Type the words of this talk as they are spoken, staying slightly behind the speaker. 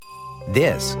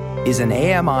This is an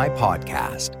AMI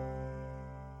podcast.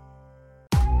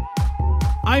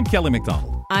 I'm Kelly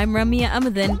McDonald. I'm Ramya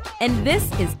Amadin, and this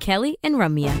is Kelly and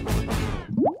Ramya.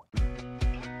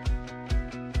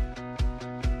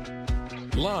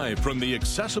 Live from the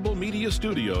Accessible Media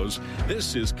Studios,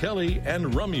 this is Kelly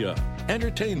and Ramya.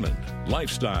 Entertainment,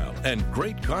 lifestyle, and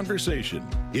great conversation.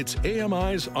 It's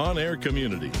AMI's on-air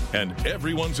community, and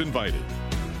everyone's invited.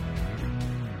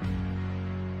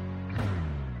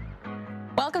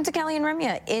 Welcome to Kelly and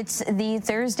Ramya. It's the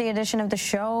Thursday edition of the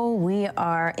show. We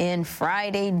are in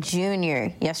Friday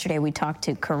Junior. Yesterday we talked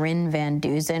to Corinne Van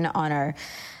Dusen on our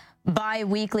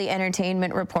bi-weekly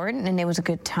entertainment report, and it was a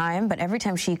good time. But every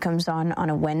time she comes on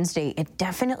a Wednesday, it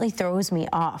definitely throws me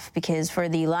off, because for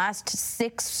the last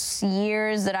 6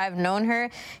 years that I've known her,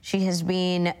 she has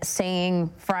been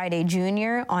saying Friday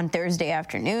Junior on Thursday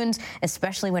afternoons,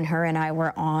 especially when her and I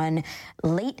were on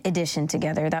Late Edition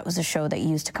together. That was a show that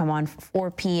used to come on 4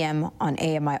 p.m. on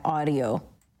AMI Audio.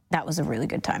 That was a really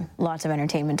good time. Lots of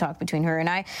entertainment talk between her and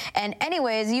I. And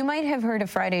anyways, you might have heard of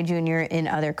Friday Junior in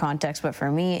other contexts, but for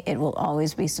me, it will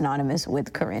always be synonymous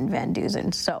with Corinne Van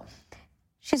Dusen. So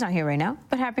she's not here right now,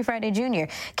 but happy Friday Junior.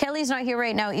 Kelly's not here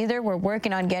right now either. We're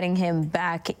working on getting him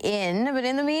back in. But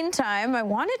in the meantime, I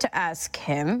wanted to ask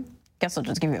him, guess I'll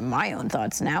just give you my own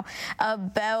thoughts now,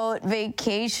 about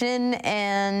vacation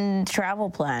and travel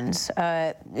plans.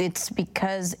 It's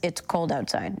because it's cold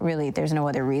outside, really. There's no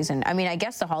other reason. I mean, I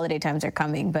guess the holiday times are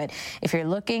coming, but if you're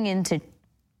looking into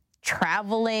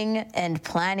traveling and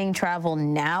planning travel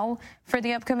now for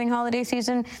the upcoming holiday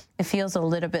season, it feels a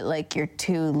little bit like you're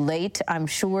too late. I'm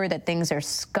sure that things are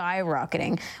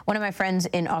skyrocketing. One of my friends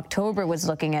in October was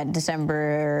looking at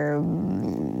December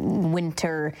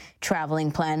winter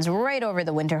traveling plans right over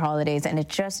the winter holidays, and it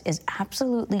just is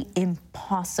absolutely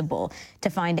impossible to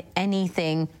find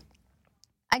anything,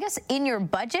 I guess, in your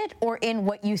budget or in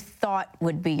what you thought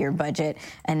would be your budget.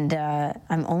 And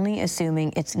I'm only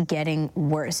assuming it's getting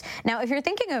worse. Now, if you're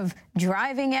thinking of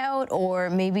driving out or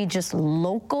maybe just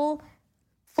local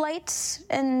flights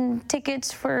and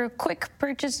tickets for quick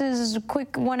purchases,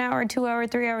 quick 1 hour, 2 hour,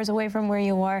 3 hours away from where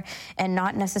you are, and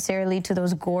not necessarily to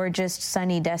those gorgeous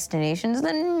sunny destinations,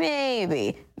 then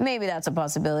maybe that's a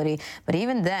possibility. But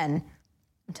even then,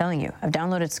 I'm telling you, I've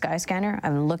downloaded Skyscanner,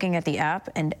 I'm looking at the app,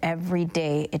 and every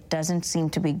day it doesn't seem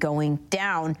to be going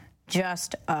down,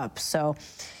 just up. So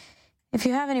if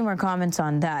you have any more comments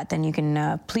on that, then you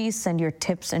can please send your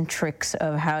tips and tricks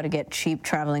of how to get cheap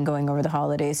traveling going over the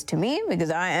holidays to me,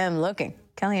 because I am looking.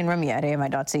 Kelly and Ramya at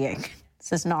AMI.ca.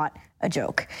 This is not a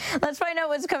joke. Let's find out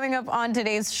what's coming up on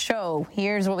today's show.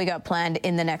 Here's what we got planned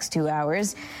in the next 2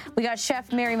 hours. We got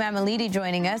Chef Mary Mammoliti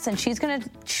joining us, and she's going to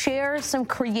share some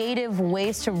creative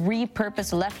ways to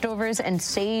repurpose leftovers and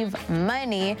save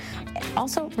money.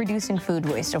 Also reducing food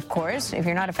waste, of course. If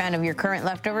you're not a fan of your current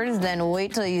leftovers, then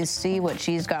wait till you see what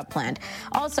she's got planned.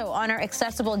 Also, on our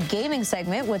accessible gaming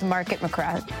segment with Markus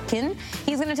McCracken,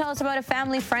 he's going to tell us about a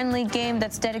family-friendly game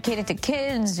that's dedicated to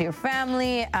kids, your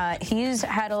family. He's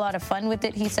had a lot of fun with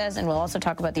it, he says, and we'll also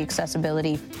talk about the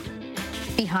accessibility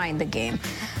behind the game.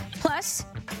 Plus,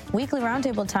 weekly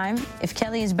roundtable time. If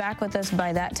Kelly is back with us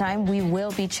by that time, we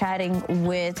will be chatting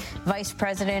with Vice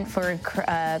President for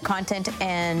Content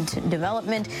and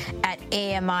Development at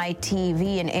AMI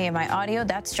TV and AMI Audio.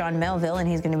 That's John Melville, and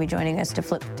he's going to be joining us to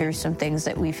flip through some things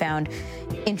that we found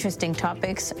interesting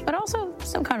topics, but also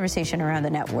some conversation around the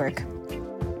network.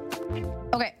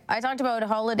 Okay, I talked about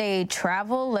holiday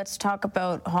travel. Let's talk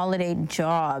about holiday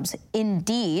jobs.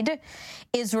 Indeed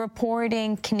is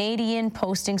reporting Canadian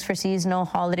postings for seasonal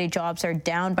holiday jobs are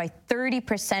down by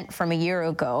 30% from a year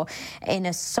ago in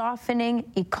a softening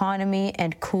economy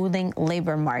and cooling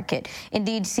labor market.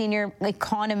 Indeed, senior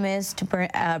economist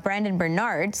Brandon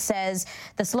Bernard says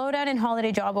the slowdown in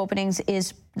holiday job openings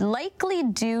is likely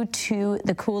due to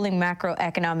the cooling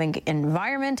macroeconomic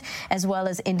environment, as well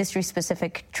as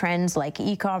industry-specific trends like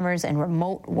e-commerce and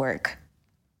remote work.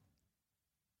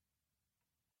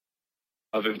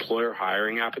 Of employer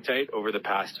hiring appetite over the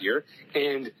past year,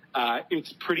 and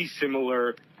it's pretty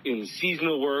similar in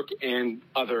seasonal work and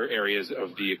other areas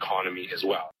of the economy as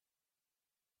well.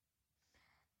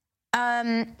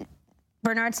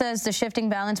 Bernard says the shifting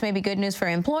balance may be good news for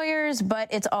employers, but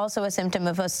it's also a symptom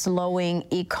of a slowing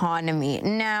economy.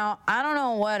 Now, I don't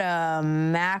know what a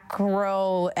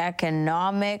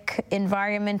macroeconomic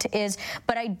environment is,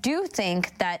 but I do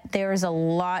think that there's a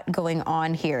lot going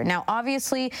on here. Now,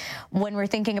 obviously, when we're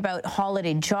thinking about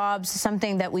holiday jobs,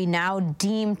 something that we now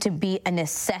deem to be a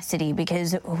necessity,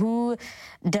 because who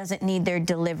doesn't need their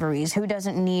deliveries? Who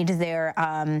doesn't need their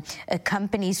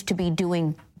companies to be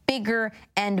doing bigger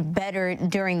and better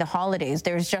during the holidays.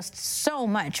 There's just so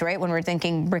much, right? When we're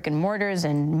thinking brick and mortars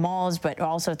and malls, but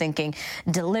also thinking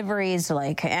deliveries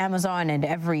like Amazon and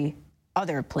every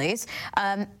other place.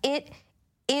 It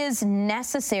is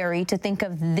necessary to think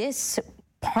of this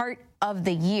part of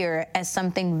the year as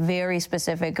something very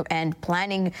specific and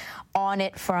planning on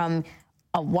it from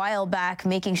a while back,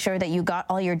 making sure that you got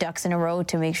all your ducks in a row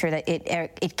to make sure that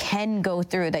it can go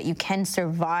through, that you can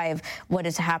survive what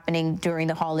is happening during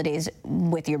the holidays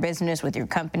with your business, with your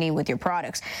company, with your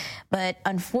products. But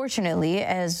unfortunately,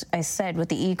 as I said, with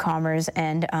the e-commerce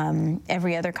and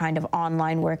every other kind of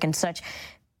online work and such,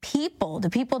 the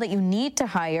people that you need to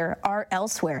hire are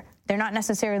elsewhere. They're not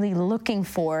necessarily looking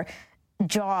for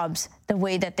jobs the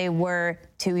way that they were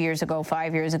 2 years ago,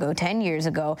 5 years ago, 10 years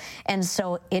ago. And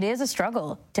so it is a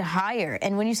struggle to hire.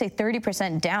 And when you say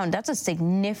 30% down, that's a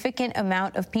significant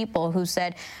amount of people who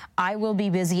said, I will be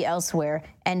busy elsewhere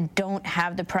and don't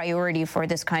have the priority for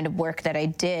this kind of work that I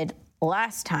did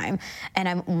last time. And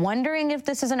I'm wondering if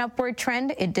this is an upward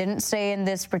trend. It didn't say in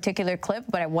this particular clip,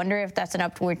 but I wonder if that's an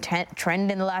upward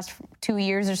trend in the last 2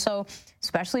 years or so,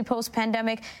 especially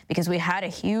post-pandemic, because we had a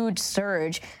huge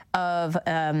surge of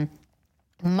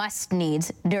must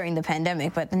needs during the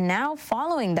pandemic. But now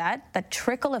following that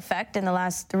trickle effect in the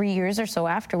last 3 years or so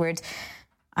afterwards,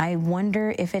 I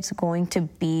wonder if it's going to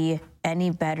be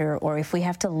any better or if we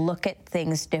have to look at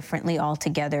things differently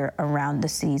altogether around the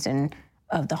season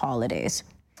of the holidays.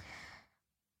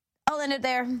 I'll end it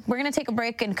there. We're going to take a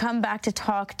break and come back to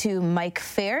talk to Mike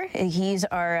Feir. He's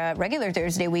our regular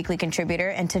Thursday weekly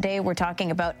contributor, and today we're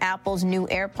talking about Apple's new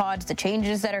AirPods, the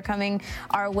changes that are coming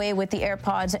our way with the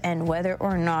AirPods, and whether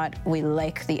or not we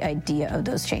like the idea of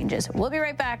those changes. We'll be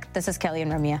right back. This is Kelly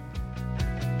and Ramya.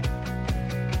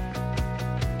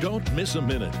 Don't miss a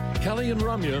minute. Kelly and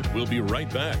Ramya will be right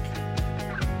back.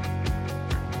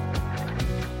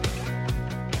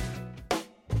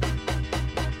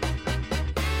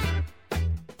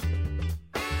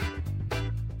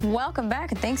 Welcome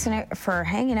back, and thanks for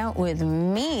hanging out with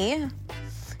me.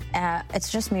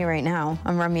 It's just me right now.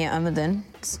 I'm Ramya Ahmedin.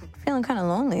 It's feeling kind of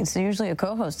lonely. It's usually a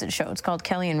co-hosted show. It's called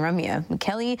Kelly and Ramya.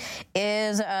 Kelly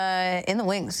is in the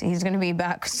wings. He's going to be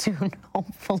back soon,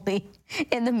 hopefully.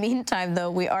 In the meantime,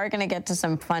 though, we are going to get to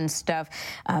some fun stuff,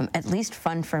 at least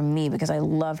fun for me, because I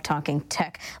love talking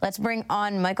tech. Let's bring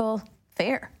on Michael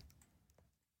Feir.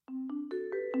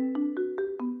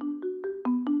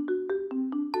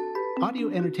 Audio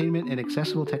entertainment and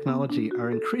accessible technology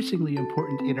are increasingly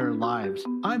important in our lives.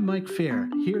 I'm Mike Feir,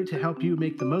 here to help you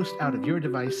make the most out of your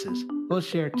devices. We'll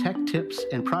share tech tips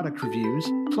and product reviews,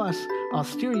 plus I'll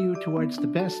steer you towards the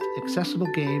best accessible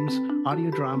games,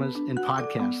 audio dramas, and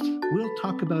podcasts. We'll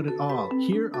talk about it all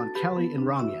here on Kelly and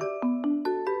Ramya.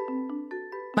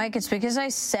 Mike, it's because I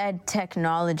said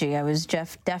technology. I was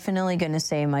definitely going to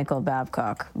say Michael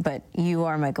Babcock, but you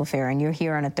are Michael Feir, and you're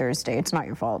here on a Thursday. It's not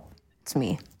your fault. It's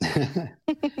me.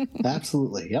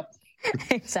 Absolutely. Yep.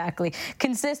 Exactly.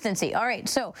 Consistency. All right.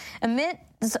 So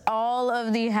amidst all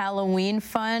of the Halloween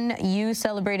fun, you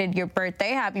celebrated your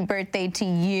birthday. Happy birthday to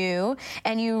you.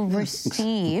 And you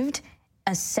received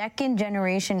a second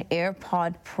generation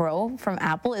AirPod Pro from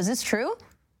Apple. Is this true?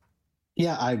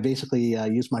 Yeah, I basically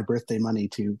used my birthday money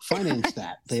to finance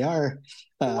that. They are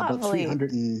about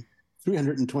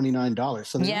 $329,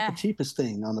 so they're not the cheapest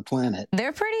thing on the planet.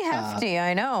 They're pretty hefty,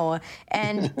 I know.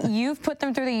 And you've put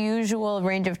them through the usual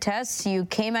range of tests. You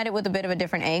came at it with a bit of a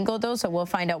different angle, though, so we'll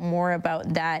find out more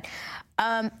about that.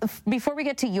 Before we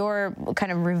get to your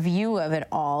kind of review of it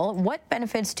all, what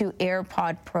benefits do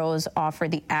AirPod Pros offer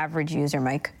the average user,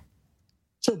 Mike?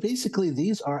 So basically,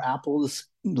 these are Apple's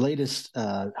latest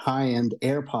high-end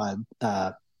AirPod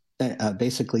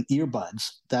basically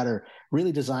earbuds that are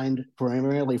really designed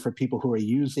primarily for people who are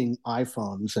using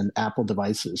iPhones and Apple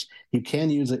devices. You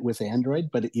can use it with Android,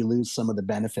 but you lose some of the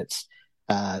benefits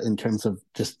in terms of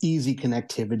just easy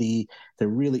connectivity. They're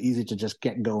really easy to just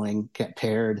get going, get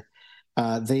paired.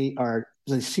 They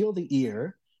seal the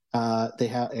ear. They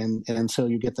have, and so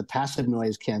you get the passive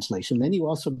noise cancellation. Then you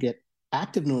also get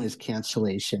active noise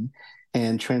cancellation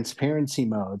and transparency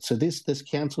mode. So this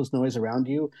cancels noise around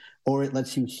you, or it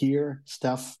lets you hear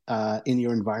stuff in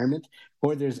your environment.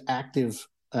 Or there's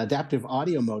adaptive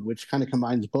audio mode, which kind of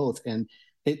combines both. And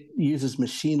it uses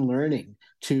machine learning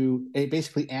to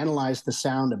basically analyze the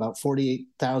sound about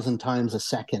 48,000 times a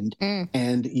second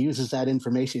and uses that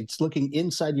information. It's looking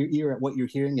inside your ear at what you're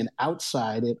hearing and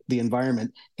outside the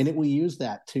environment. And it will use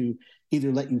that to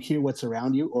either let you hear what's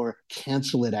around you or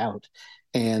cancel it out.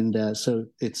 And so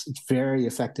it's very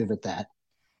effective at that.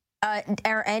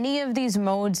 Are any of these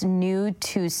modes new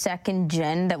to second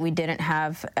gen that we didn't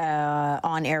have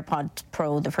on AirPods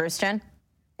Pro the first gen,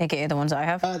 aka the ones I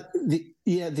have? The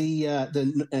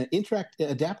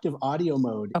adaptive audio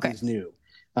mode is new.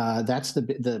 That's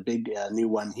the big new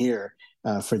one here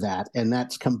for that, and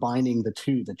that's combining the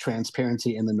two, the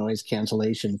transparency and the noise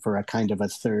cancellation, for a kind of a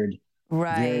third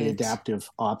very adaptive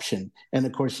option. And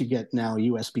of course, you get now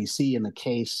USB-C in the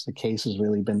case. The case has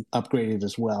really been upgraded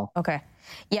as well. Okay.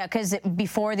 Yeah, because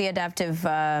before the adaptive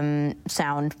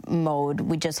sound mode,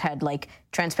 we just had like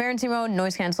transparency mode,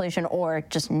 noise cancellation, or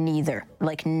just neither,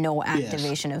 like no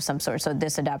activation of some sort. So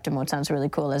this adaptive mode sounds really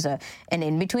cool as an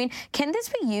in-between. Can this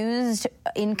be used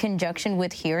in conjunction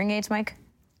with hearing aids, Mike?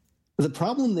 The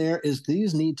problem there is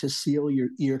these need to seal your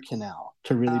ear canal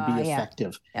to really be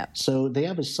effective. Yeah. So they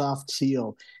have a soft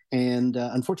seal. And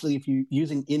unfortunately, if you're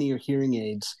using in-ear hearing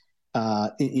aids,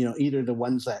 either the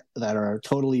ones that are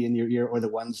totally in your ear or the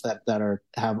ones that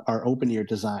are open ear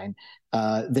design,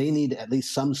 they need at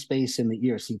least some space in the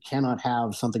ear. So you cannot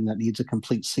have something that needs a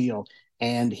complete seal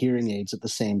and hearing aids at the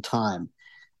same time.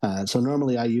 So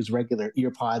normally I use regular ear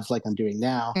pods like I'm doing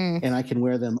now, and I can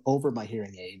wear them over my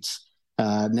hearing aids.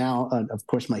 Now, of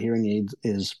course, my hearing aid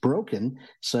is broken.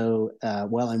 So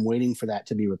while I'm waiting for that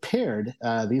to be repaired,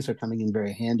 these are coming in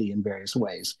very handy in various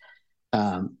ways.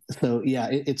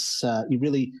 It's you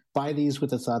really buy these with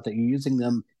the thought that you're using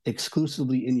them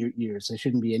exclusively in your ears. There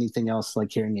shouldn't be anything else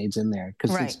like hearing aids in there,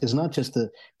 because it's not just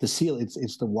the seal,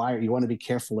 it's the wire. You want to be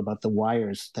careful about the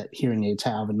wires that hearing aids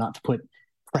have and not to put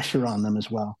pressure on them as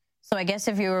well. So I guess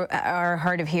if you are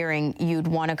hard of hearing, you'd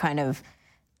want to kind of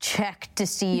check to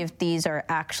see if these are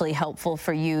actually helpful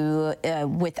for you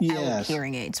without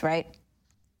hearing aids, right?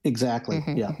 Exactly,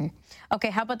 Okay,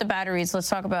 how about the batteries? Let's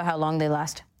talk about how long they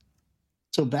last.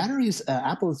 So batteries,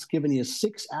 Apple's given you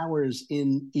 6 hours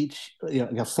in each,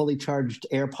 a fully charged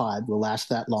AirPod will last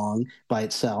that long by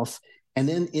itself. And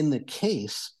then in the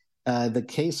case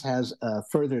has a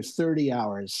further 30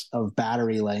 hours of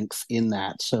battery length in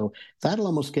that. So that'll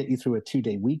almost get you through a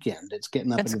 2-day weekend. It's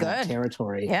getting up into that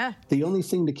territory. Yeah. The only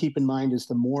thing to keep in mind is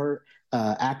the more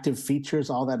active features,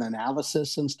 all that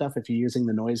analysis and stuff, if you're using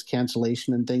the noise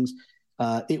cancellation and things,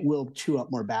 it will chew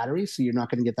up more battery. So you're not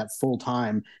going to get that full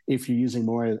time if you're using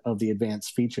more of the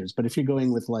advanced features. But if you're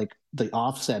going with like the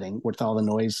offsetting with all the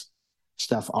noise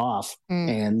stuff off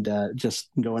and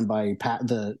just going by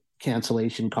the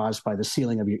cancellation caused by the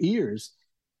sealing of your ears,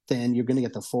 then you're going to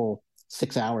get the full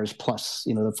 6 hours plus,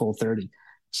 the full 30.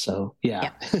 So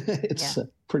it's a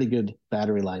pretty good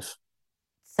battery life.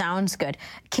 Sounds good.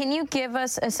 Can you give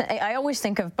us I always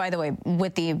think of, by the way,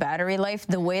 with the battery life,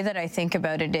 the way that I think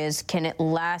about it is, can it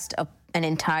last an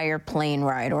entire plane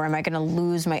ride, or am I going to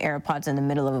lose my AirPods in the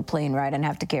middle of a plane ride and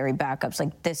have to carry backups?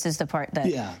 Like, this is the part that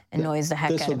annoys the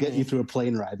heck out of me. This will get you through a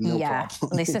plane ride, no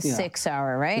problem. At least a 6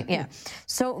 hour, right? Yeah.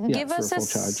 So give us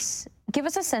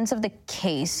a sense of the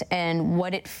case and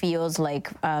what it feels like,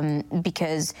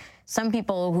 because some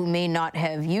people who may not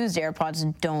have used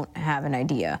AirPods don't have an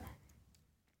idea.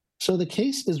 So the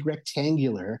case is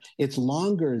rectangular. It's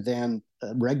longer than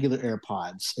regular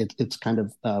AirPods. It's kind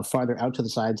of farther out to the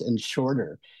sides and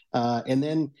shorter. And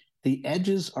then the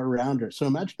edges are rounder. So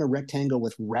imagine a rectangle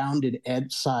with rounded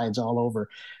edge sides all over.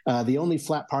 The only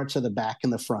flat parts are the back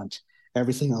and the front.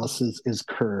 Everything else is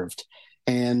curved.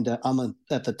 And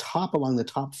at the top, along the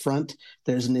top front,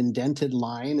 there's an indented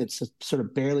line. It's sort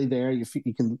of barely there. You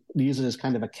can use it as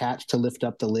kind of a catch to lift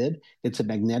up the lid. It's a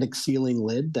magnetic sealing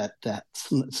lid that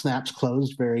snaps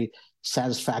closed very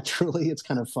satisfactorily. It's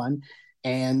kind of fun.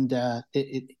 And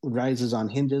it rises on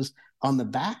hinges. On the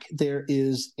back, there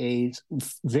is a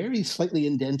very slightly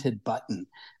indented button.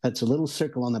 That's a little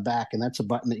circle on the back, and that's a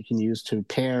button that you can use to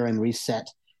pair and reset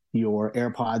your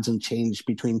AirPods and change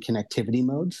between connectivity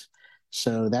modes.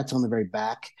 So that's on the very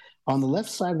back. On the left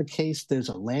side of the case, there's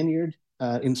a lanyard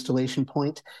installation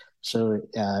point. So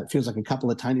it feels like a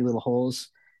couple of tiny little holes.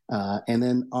 And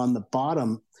then on the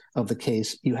bottom of the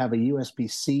case, you have a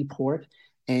USB-C port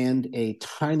and a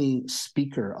tiny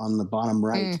speaker on the bottom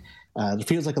right. It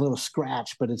feels like a little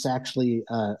scratch, but it's actually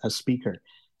a speaker.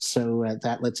 So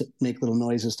that lets it make little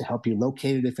noises to help you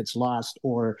locate it if it's lost,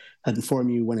 or inform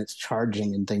you when it's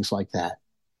charging and things like that.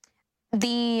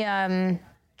 The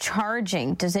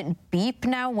charging, does it beep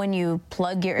now when you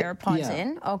plug your AirPods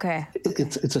in? Okay.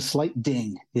 It's a slight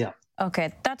ding. Yeah.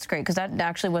 Okay, that's great, because that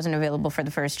actually wasn't available for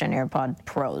the first gen AirPod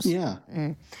Pros. Yeah.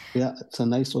 Yeah, it's a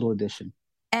nice little addition.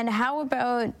 And how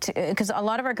about, because a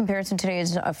lot of our comparison today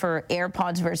is for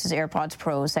AirPods versus AirPods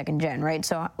Pro second gen, right?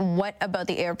 So what about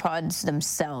the AirPods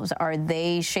themselves? Are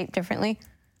they shaped differently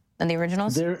than the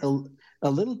originals? a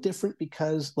little different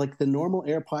because, like the normal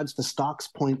AirPods, the stalks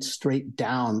point straight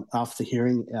down off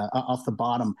the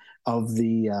bottom of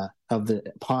the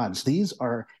pods. These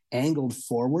are angled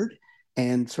forward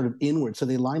and sort of inward, so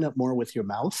they line up more with your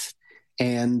mouth.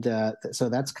 And so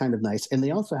that's kind of nice. And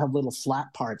they also have little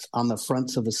flat parts on the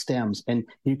fronts of the stems, and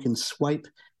you can swipe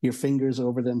your fingers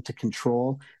over them to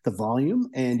control the volume,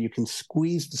 and you can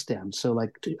squeeze the stems. So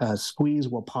like squeeze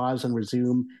will pause and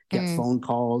resume, get phone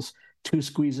calls. 2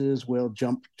 squeezes will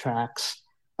jump tracks.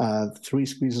 3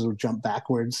 squeezes will jump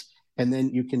backwards. And then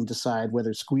you can decide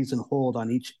whether squeeze and hold on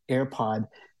each AirPod,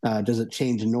 does it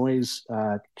change noise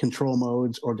control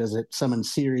modes, or does it summon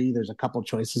Siri? There's a couple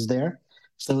choices there.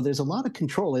 So there's a lot of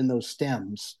control in those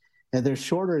stems. And they're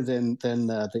shorter than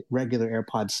the regular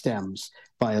AirPod stems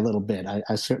by a little bit.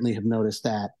 I certainly have noticed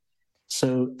that.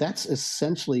 So that's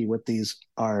essentially what these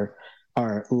are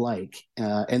like.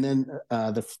 And then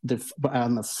on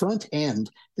the front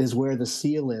end is where the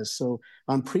seal is. So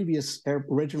on previous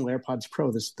original AirPods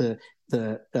Pro,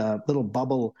 the little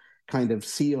bubble kind of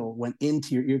seal went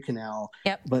into your ear canal.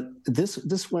 Yep. But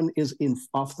this one is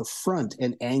off the front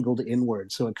and angled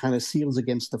inward. So it kind of seals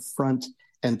against the front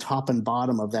and top and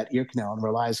bottom of that ear canal and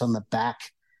relies on the back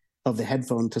of the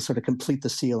headphone to sort of complete the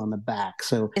seal on the back.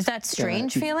 So is that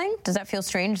strange feeling? Does that feel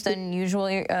strange than usual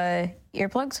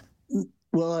earplugs?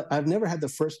 Well, I've never had the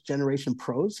first generation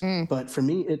Pros, but for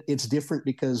me, it's different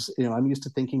because, I'm used to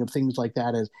thinking of things like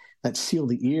that as that seal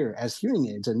the ear as hearing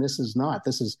aids. And this is not.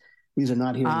 These are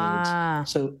not hearing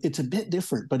aids. So it's a bit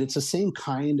different, but it's the same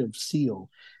kind of seal.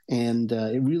 And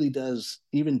it really does,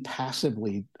 even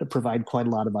passively, provide quite a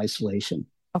lot of isolation.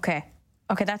 Okay,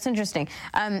 that's interesting.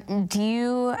 Do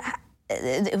you,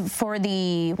 for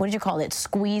the, what did you call it,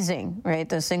 squeezing, right?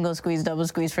 The single squeeze, double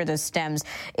squeeze for the stems,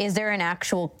 is there an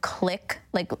actual click,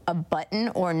 like a button,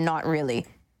 or not really?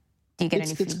 Do you get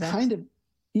any feedback? It's kind of,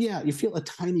 yeah, you feel a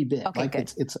tiny bit. Okay, like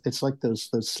good. It's like those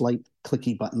slight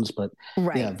clicky buttons, but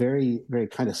yeah, very, very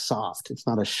kind of soft. It's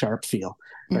not a sharp feel,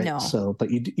 right? No. So, but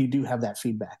you do have that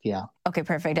feedback, yeah. Okay,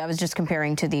 perfect. I was just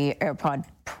comparing to the AirPod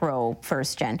Pro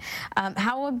first gen.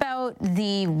 How about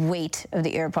the weight of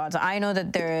the AirPods? I know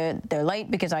that they're light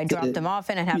because I drop them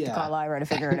often and have to call Ira to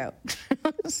figure it out.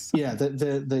 Yeah,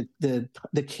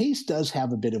 the case does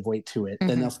have a bit of weight to it,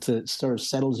 enough to sort of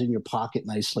settles in your pocket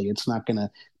nicely. It's not going to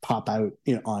pop out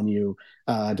on you,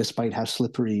 despite how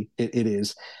slippery it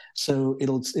is. So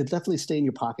it'll definitely stay in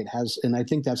your pocket. And I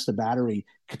think that's the battery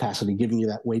capacity giving you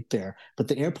that weight there. But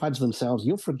the AirPods themselves,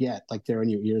 you'll forget like they're in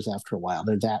your ears after a while.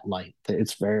 They're that light.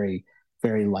 It's very,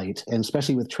 very light, and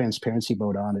especially with transparency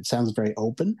mode on, it sounds very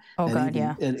open.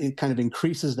 And it kind of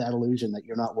increases that illusion that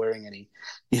you're not wearing any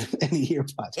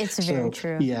earpods. It's very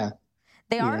true. Yeah.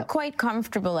 They are quite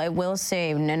comfortable, I will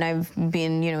say, and I've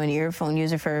been, an earphone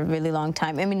user for a really long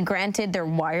time. I mean, granted, they're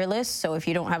wireless, so if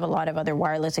you don't have a lot of other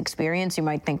wireless experience, you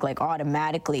might think like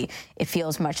automatically it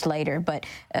feels much lighter, but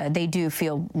they do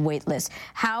feel weightless.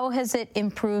 How has it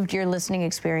improved your listening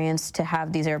experience to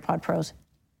have these AirPod Pros?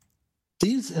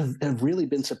 These have really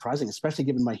been surprising, especially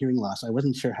given my hearing loss. I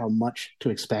wasn't sure how much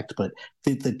to expect, but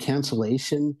the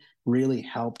cancellation really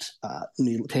helped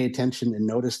me pay attention and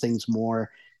notice things more.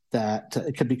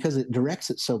 Because it directs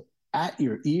it so at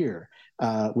your ear,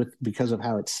 because of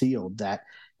how it's sealed, that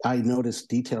I noticed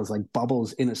details like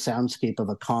bubbles in a soundscape of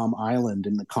a calm island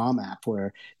in the Calm app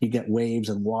where you get waves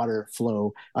and water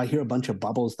flow. I hear a bunch of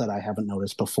bubbles that I haven't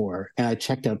noticed before. And I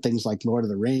checked out things like Lord of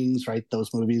the Rings, right?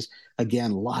 Those movies,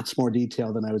 again, lots more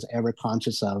detail than I was ever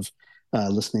conscious of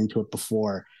listening to it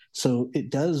before. So it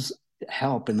does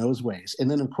help in those ways.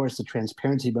 And then, of course, the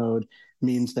transparency mode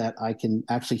means that I can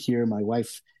actually hear my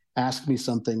wife ask me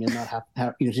something and not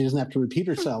have she doesn't have to repeat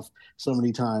herself so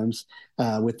many times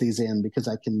with these in, because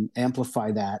I can amplify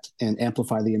that and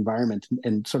amplify the environment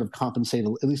and sort of compensate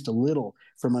at least a little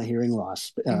for my hearing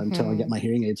loss until I get my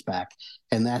hearing aids back.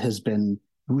 And that has been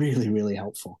really, really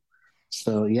helpful.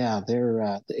 So yeah,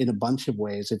 they're in a bunch of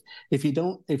ways. If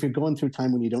you're going through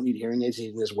time when you don't need hearing aids,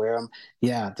 you can just wear them.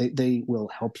 Yeah, they will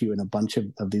help you in a bunch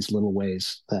of these little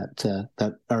ways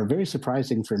that are very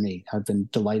surprising for me. I've been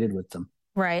delighted with them.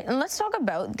 Right. And let's talk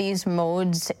about these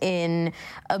modes in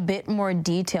a bit more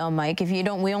detail, Mike. If you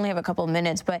don't, we only have a couple of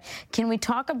minutes, but can we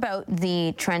talk about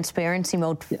the transparency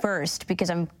mode first? Because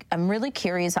I'm really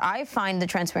curious. I find the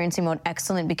transparency mode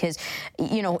excellent because,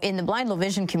 in the blind low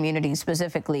vision community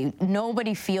specifically,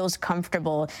 nobody feels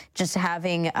comfortable just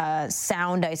having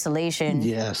sound isolation.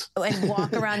 Yes. And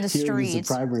walk around the streets. Is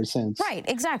the primary sense. Right,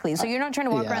 exactly. So you're not trying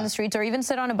to walk around the streets or even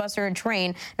sit on a bus or a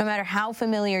train, no matter how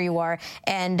familiar you are,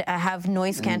 and have noise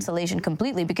cancellation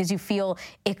completely, because you feel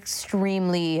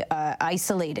extremely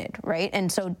isolated, right?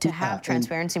 And so to have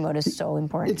transparency mode is so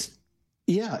important.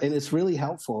 Yeah, and it's really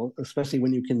helpful, especially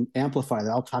when you can amplify that.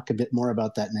 I'll talk a bit more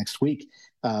about that next week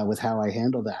with how I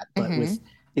handle that. But with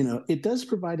it does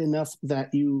provide enough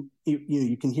that you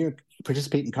can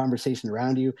participate in conversation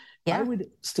around you. Yeah. I would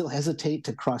still hesitate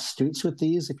to cross streets with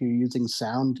these if you're using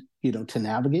sound, to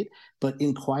navigate. But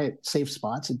in quiet, safe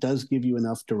spots, it does give you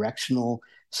enough directional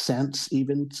sense,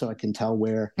 even so I can tell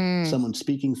where someone's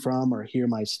speaking from or hear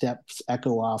my steps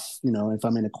echo off. If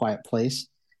I'm in a quiet place.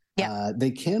 Yeah.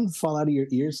 They can fall out of your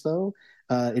ears though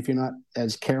if you're not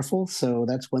as careful. So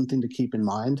that's one thing to keep in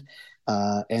mind.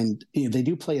 And they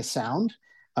do play a sound.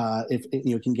 If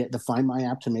you can get the Find My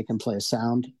app to make them play a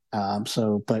sound.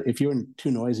 But if you're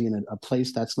too noisy in a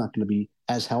place, that's not going to be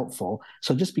as helpful.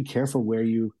 So just be careful where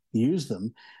you use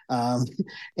them,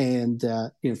 and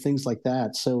things like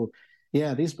that. So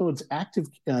yeah, these modes,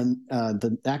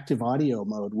 the active audio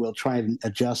mode will try and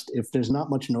adjust. If there's not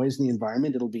much noise in the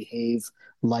environment, it'll behave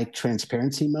like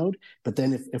transparency mode. But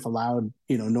then if a loud,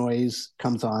 noise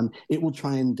comes on, it will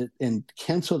try and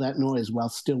cancel that noise while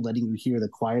still letting you hear the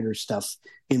quieter stuff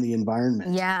in the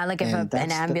environment. Yeah, like if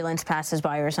an ambulance passes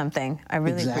by or something. I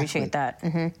really appreciate that.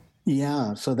 Mm-hmm.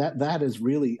 Yeah, so that is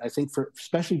really, I think, for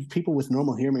especially people with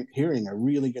normal hearing are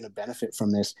really going to benefit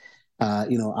from this.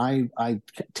 I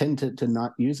tend to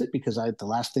not use it because the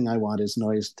last thing I want is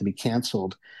noise to be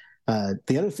canceled.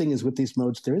 The other thing is with these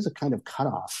modes, there is a kind of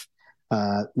cutoff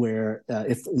where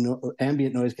if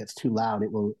ambient noise gets too loud,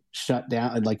 it will shut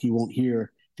down. Like you won't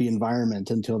hear the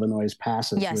environment until the noise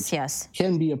passes. Yes.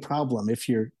 Can be a problem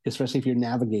especially if you're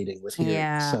navigating with hearing.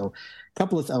 Yeah. So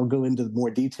I'll go into more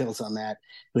details on that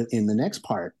in the next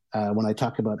part when I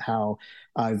talk about how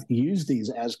I've used these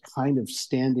as kind of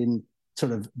stand-in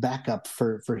sort of backup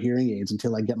for hearing aids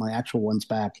until I get my actual ones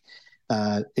back.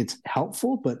 It's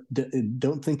helpful, but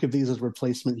don't think of these as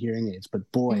replacement hearing aids. But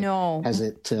boy, has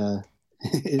it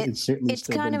certainly it's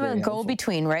kind of a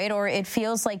go-between, right? Or it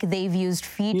feels like they've used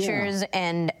features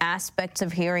and aspects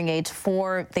of hearing aids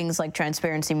for things like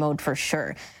transparency mode for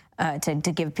sure,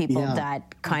 to give people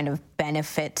that kind of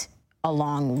benefit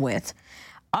along with.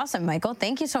 Awesome, Michael.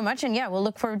 Thank you so much. And we'll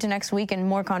look forward to next week and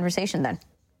more conversation then.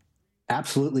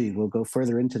 Absolutely. We'll go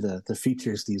further into the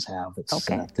features these have.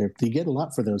 You get a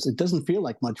lot for those. It doesn't feel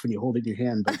like much when you hold it in your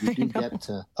hand, but you do get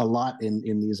a lot in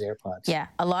these AirPods. Yeah,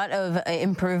 a lot of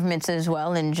improvements as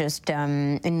well, and just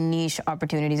niche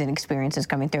opportunities and experiences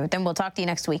coming through. Then we'll talk to you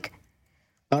next week.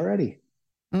 Alrighty.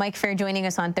 Mike Feir joining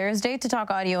us on Thursday to talk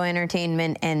audio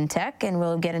entertainment and tech, and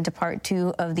we'll get into part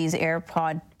 2 of these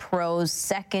AirPod Pros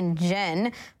 2nd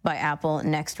Gen by Apple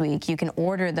next week. You can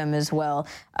order them as well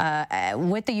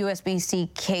with the USB-C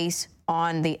case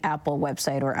on the Apple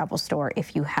website or Apple Store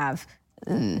if you have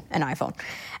an iPhone.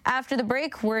 After the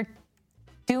break, we're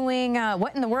doing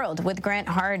What in the World with Grant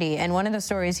Hardy, and one of the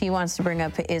stories he wants to bring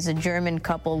up is a German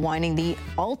couple wanting the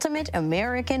ultimate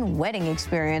American wedding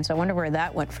experience. I wonder where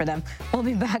that went for them. We'll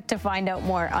be back to find out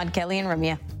more on Kelly and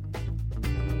Ramya.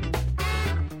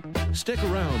 Stick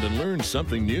around and learn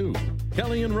something new.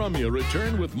 Kelly and Ramya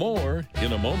return with more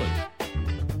in a moment.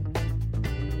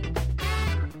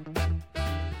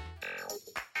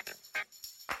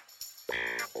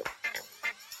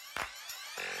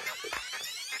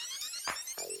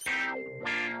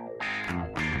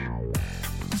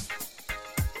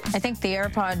 I think the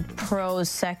AirPod Pro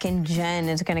 2nd Gen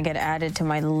is going to get added to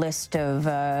my list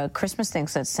of Christmas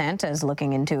things that Santa is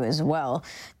looking into as well,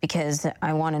 because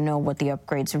I want to know what the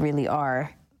upgrades really are.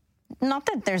 Not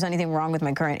that there's anything wrong with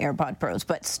my current AirPod Pros,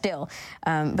 but still.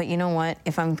 But you know what?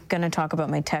 If I'm going to talk about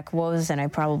my tech woes, then I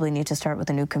probably need to start with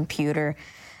a new computer.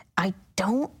 I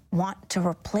don't want to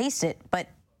replace it, but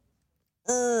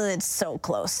it's so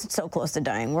close. It's so close to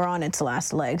dying. We're on its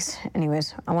last legs.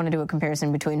 Anyways, I want to do a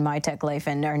comparison between my tech life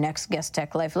and our next guest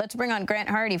tech life. Let's bring on Grant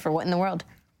Hardy for What in the World.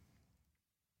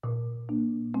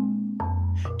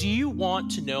 Do you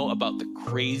want to know about the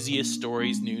craziest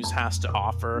stories news has to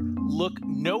offer? Look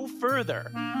no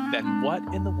further than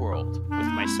What in the World with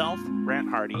myself, Grant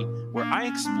Hardy, where I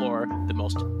explore the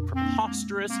most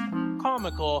preposterous,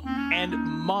 comical, and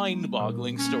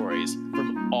mind-boggling stories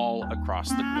from all across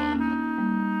the globe.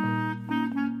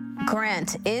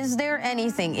 Grant, is there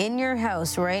anything in your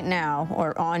house right now,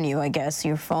 or on you, I guess,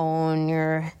 your phone,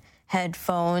 your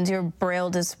headphones, your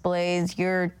braille displays,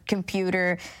 your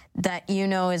computer, that you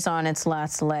know is on its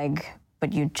last leg,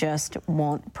 but you just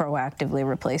won't proactively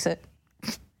replace it?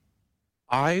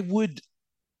 I would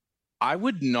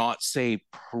not say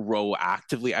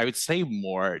proactively. I would say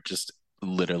more just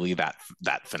literally that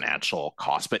financial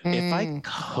cost. But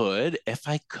if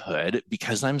I could,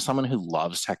 because I'm someone who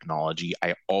loves technology,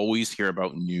 I always hear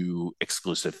about new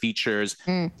exclusive features.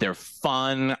 They're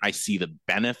fun. I see the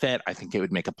benefit. I think it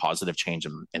would make a positive change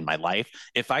in my life.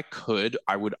 If I could,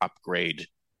 I would upgrade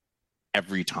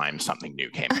every time something new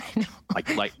came out. Like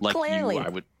Clearly. you, I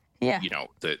would, Yeah. you know,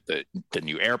 the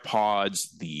new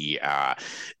AirPods, the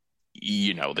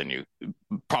new,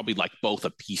 probably like both a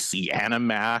PC and a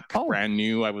Mac, brand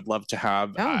new. I would love to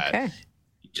have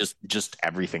just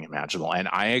everything imaginable. And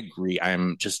I agree.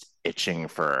 I'm just itching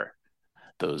for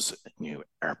those new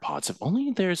AirPods. If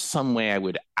only there's some way I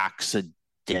would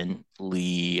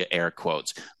accidentally, air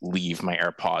quotes, leave my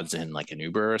AirPods in like an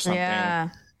Uber or something. Yeah.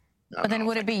 But then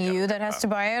would it be you that has to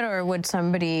buy it, or would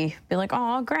somebody be like,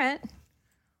 "Oh, Grant,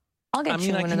 I'll get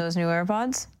you one of those new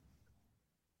AirPods"?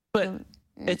 But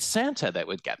it's Santa that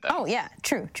would get them. Oh yeah,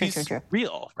 true.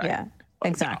 Real, right? Yeah,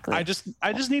 exactly. I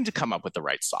just need to come up with the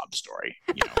right sob story.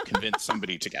 Convince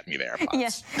somebody to get me the AirPods.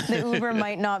 Yes, the Uber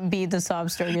might not be the sob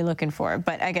story you're looking for,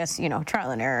 but I guess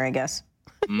trial and error. I guess.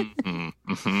 Grant,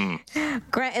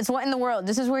 it's What in the World.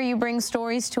 This is where you bring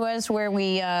stories to us, where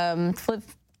we flip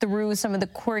through some of the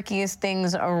quirkiest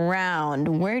things around.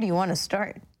 Where do you want to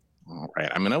start? All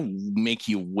right, I'm going to make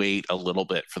you wait a little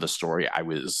bit for the story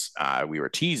we were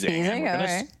teasing.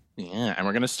 Yeah, and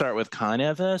we're going to start with kind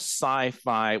of a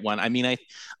sci-fi one. I mean, I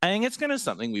think it's kind of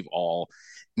something we've all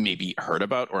maybe heard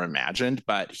about or imagined,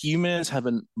 but humans have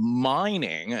been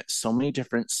mining so many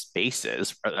different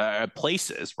places,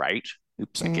 right?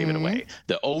 Oops, I gave it away.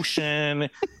 The ocean,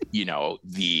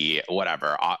 the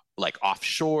whatever, like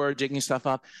offshore, digging stuff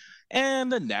up.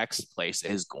 And the next place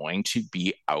is going to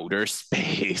be outer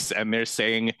space. And they're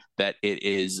saying that it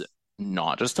is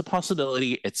not just a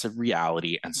possibility, it's a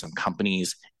reality. And some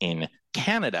companies in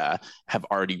Canada have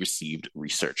already received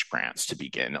research grants to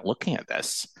begin looking at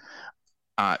this.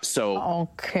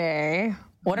 Okay.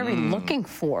 What are we looking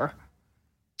for?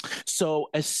 So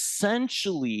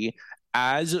essentially,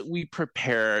 as we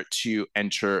prepare to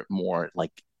enter more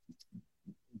like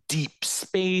deep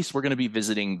space, we're going to be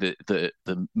visiting the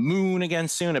moon again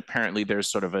soon. Apparently there's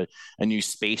sort of a new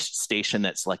space station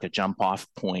that's like a jump off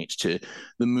point to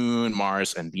the moon,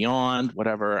 Mars, and beyond,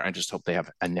 whatever. I just hope they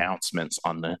have announcements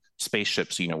on the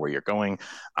spaceship so you know where you're going.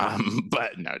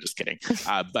 But no, just kidding.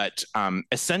 But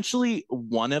essentially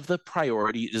one of the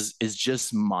priorities is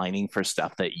just mining for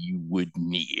stuff that you would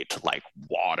need, like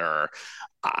water,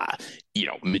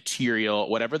 material,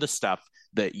 whatever the stuff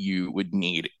that you would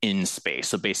need in space.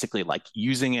 So basically like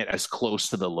using it as close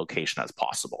to the location as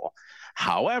possible.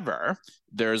 However,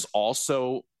 there's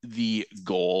also the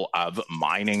goal of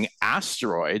mining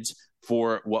asteroids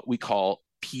for what we call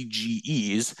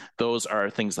PGEs. Those are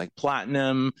things like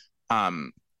platinum,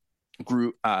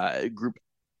 group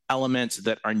elements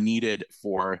that are needed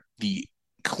for the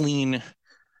clean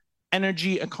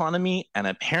energy economy, and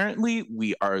apparently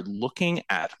we are looking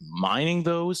at mining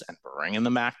those and bringing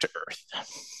them back to Earth.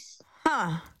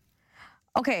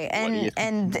 Okay,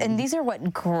 and these are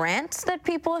what grants that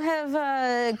people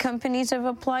have, companies have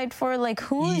applied for? Like,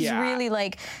 who's really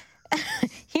like,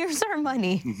 here's our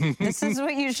money. This is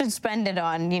what you should spend it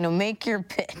on. Make your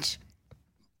pitch.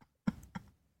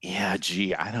 Yeah,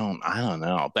 gee, I don't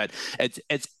know, but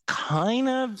it's kind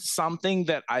of something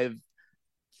that I've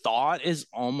thought is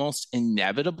almost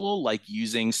inevitable, like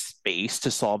using space to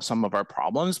solve some of our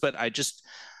problems. But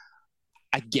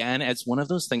again, it's one of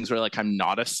those things where like I'm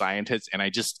not a scientist and I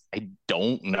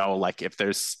don't know like if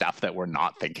there's stuff that we're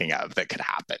not thinking of that could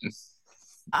happen.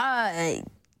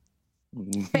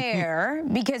 Fair,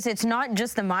 because it's not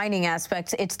just the mining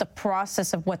aspects, it's the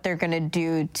process of what they're going to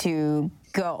do to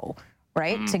go,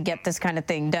 right? To get this kind of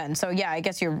thing done. So yeah, I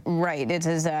guess you're right. It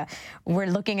is we're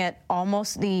looking at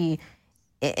almost the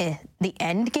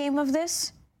end game of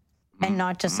this, and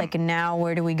not just like, now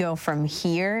where do we go from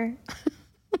here?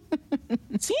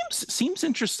 Seems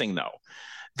interesting though.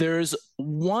 There's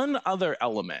one other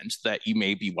element that you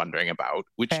may be wondering about,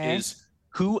 which is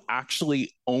who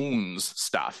actually owns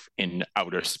stuff in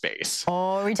outer space.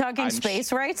 Oh, are we talking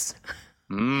space rights?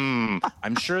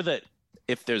 I'm sure that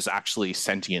if there's actually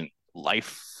sentient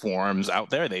life forms out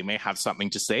there, they may have something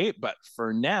to say, but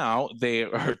for now there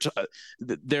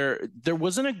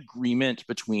was an agreement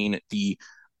between the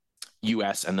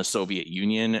US and the Soviet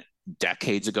Union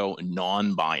decades ago,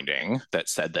 non-binding, that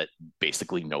said that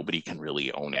basically nobody can really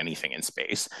own anything in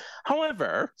space.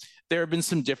 However, there have been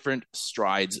some different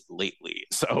strides lately.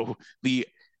 So the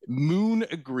Moon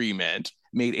Agreement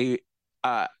made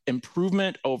a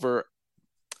improvement over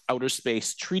outer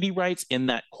space treaty rights in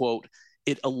that, quote,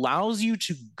 it allows you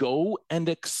to go and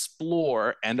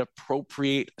explore and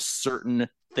appropriate certain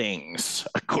things,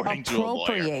 according to a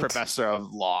lawyer, professor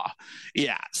of law.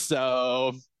 Yeah.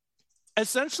 So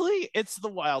essentially, it's the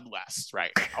Wild West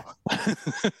right now.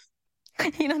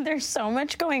 You know, there's so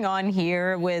much going on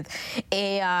here with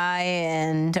AI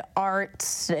and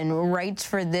arts and rights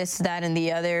for this, that, and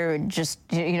the other, just,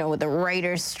 you know, with the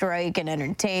writer's strike and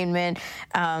entertainment.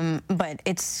 But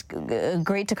it's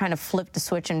great to kind of flip the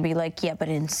switch and be like, yeah, but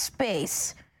in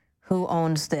space, who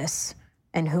owns this?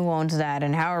 And who owns that?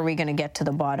 And how are we going to get to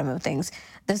the bottom of things?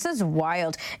 This is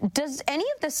wild. Does any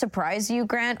of this surprise you,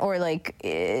 Grant? Or like,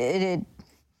 it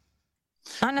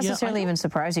not necessarily even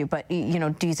surprise you, but, you know,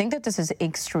 do you think that this is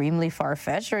extremely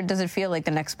far-fetched, or does it feel like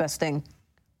the next best thing?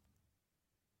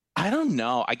 I don't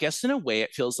know. I guess in a way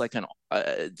it feels like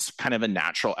it's kind of a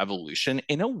natural evolution.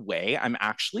 In a way, I'm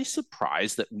actually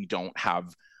surprised that we don't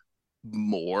have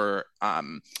more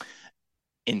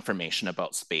information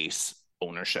about space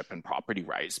ownership and property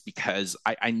rights, because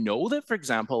I know that, for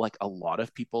example, like a lot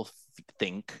of people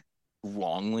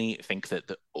wrongly think that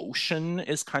the ocean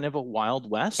is kind of a Wild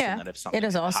West, and that if something it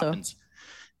is also happens,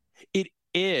 it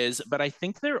is. But I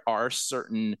think there's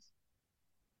certain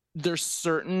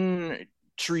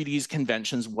treaties,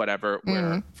 conventions, whatever,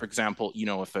 where, for example, you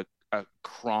know, if a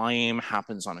crime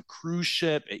happens on a cruise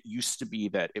ship, it used to be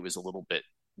that it was a little bit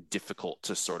difficult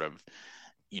to sort of,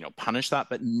 you know, punish that.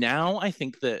 But now I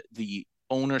think that the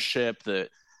ownership,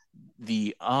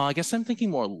 I guess I'm thinking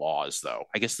more laws, though.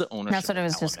 I guess the ownership. That's what I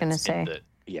was just going to say.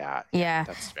 Yeah,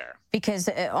 that's fair. Because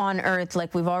on Earth,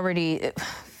 like, we've already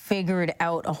figured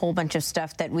out a whole bunch of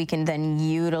stuff that we can then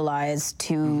utilize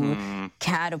to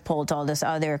catapult all this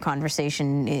other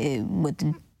conversation with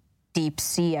deep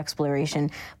sea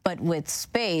exploration. But with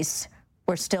space,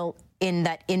 we're still in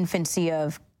that infancy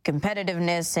of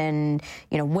competitiveness and,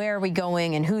 you know, where are we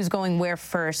going and who's going where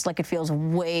first. Like, it feels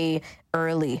way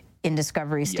early in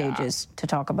discovery stages to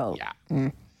talk about.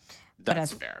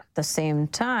 That's fair. At the same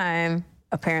time,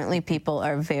 apparently people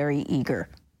are very eager.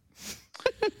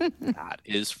 That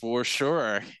is for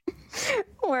sure.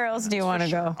 Where else do you want to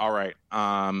go? All right.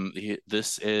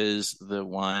 This is the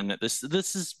one. This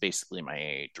is basically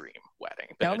my dream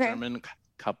wedding. A German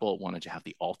couple wanted to have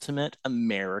the ultimate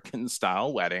American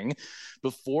style wedding.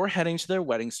 Before heading to their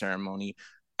wedding ceremony,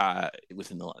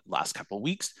 within the last couple of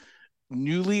weeks,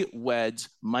 newlyweds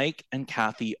Mike and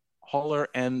Kathy Holler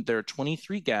and their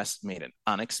 23 guests made an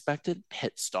unexpected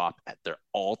pit stop at their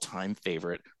all-time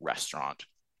favorite restaurant,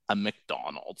 a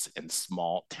McDonald's in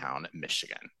small town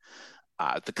Michigan.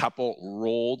 The couple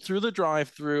rolled through the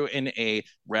drive-thru in a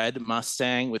red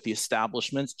Mustang with the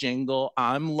establishment's jingle,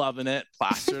 "I'm loving it,"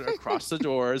 plastered across the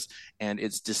doors, and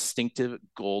its distinctive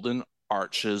golden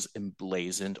arches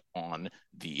emblazoned on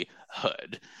the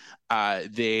hood.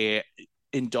 They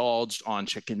indulged on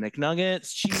chicken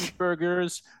McNuggets,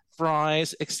 cheeseburgers,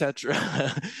 fries,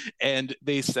 etc. And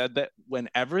they said that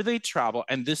whenever they travel,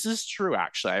 and this is true,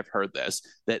 actually, I've heard this,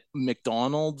 that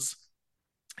McDonald's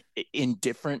in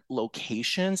different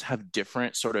locations have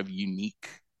different sort of unique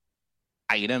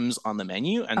items on the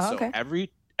menu. And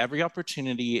every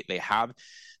opportunity they have,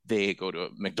 they go to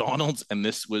McDonald's. And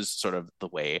this was sort of the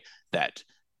way that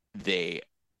they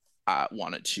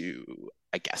wanted to,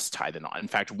 I guess, tie the knot. In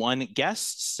fact, one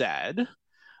guest said,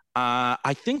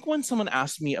 I think when someone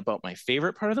asked me about my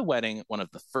favorite part of the wedding, one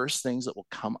of the first things that will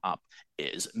come up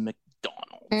is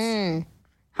McDonald's.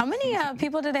 How many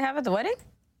people did they have at the wedding?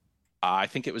 I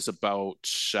think it was about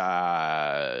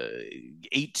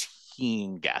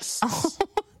 18 guests. Oh,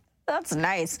 that's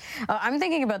nice. I'm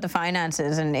thinking about the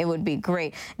finances, and it would be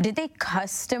great. Did they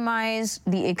customize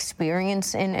the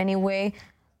experience in any way?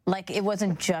 Like, it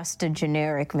wasn't just a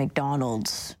generic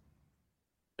McDonald's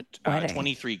wedding.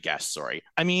 23 guests, sorry.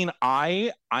 I mean,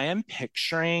 I am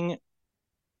picturing,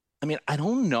 I mean, I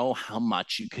don't know how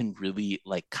much you can really,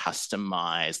 like,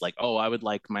 customize. Like, oh, I would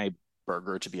like my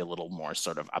burger to be a little more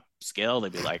sort of upscale.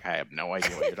 They'd be like, I have no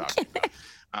idea what you're talking about.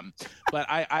 But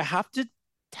I have to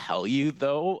tell you,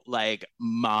 though, like,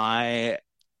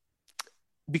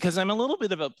 because I'm a little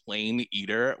bit of a plain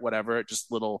eater, whatever,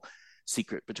 just little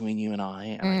secret between you and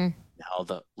I, and all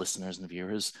the listeners and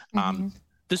viewers,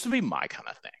 this would be my kind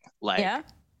of thing. Like,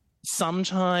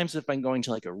 sometimes if I'm going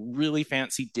to like a really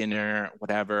fancy dinner,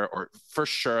 whatever, or for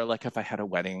sure, like if I had a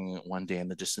wedding one day in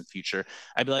the distant future,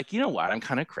 I'd be like, you know what, I'm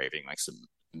kind of craving like some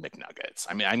McNuggets.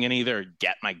 I mean, I'm going to either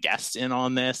get my guests in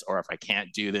on this, or if I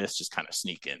can't do this, just kind of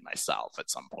sneak in myself at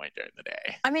some point during the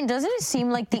day. I mean, doesn't it seem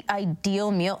like the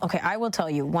ideal meal? Okay, I will tell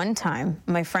you, one time,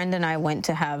 my friend and I went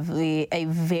to have a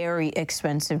very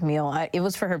expensive meal. It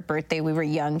was for her birthday. We were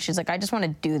young. She's like, I just want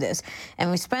to do this.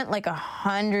 And we spent like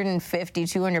 $150,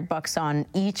 $200 on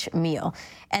each meal.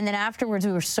 And then afterwards,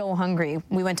 we were so hungry,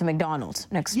 we went to McDonald's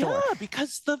next door. Yeah,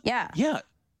 because Yeah.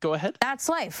 Go ahead. That's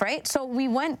life, right? So we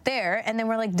went there, and then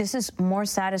we're like, this is more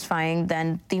satisfying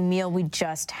than the meal we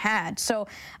just had. So,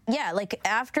 yeah, like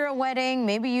after a wedding,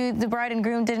 maybe the bride and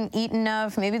groom didn't eat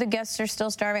enough. Maybe the guests are still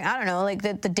starving. I don't know. Like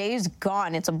the day's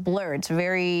gone. It's a blur. It's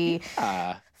very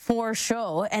for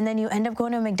show. And then you end up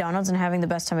going to McDonald's and having the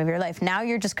best time of your life. Now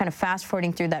you're just kind of fast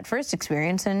forwarding through that first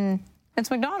experience, and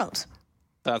it's McDonald's.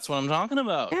 That's what I'm talking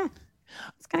about. Yeah,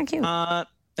 it's kind of cute.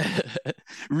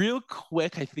 Real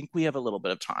quick, I think we have a little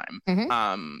bit of time.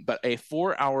 But a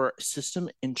 4-hour system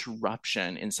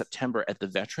interruption in September at the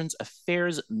Veterans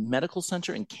Affairs Medical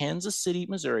Center in Kansas City,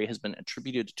 Missouri, has been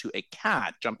attributed to a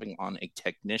cat jumping on a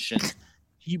technician's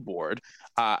keyboard.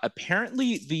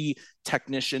 Apparently, the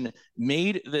technician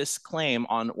made this claim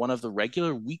on one of the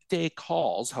regular weekday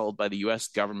calls held by the U.S.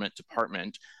 government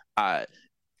department,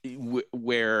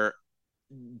 where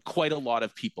quite a lot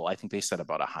of people, I think they said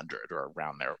about 100 or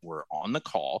around there, were on the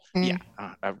call.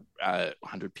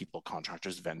 100 people,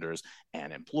 contractors, vendors,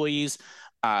 and employees,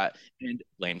 and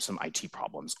blamed some IT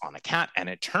problems on a cat. And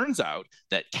it turns out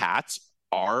that cats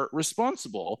are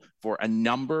responsible for a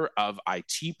number of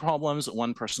IT problems.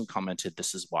 One person commented,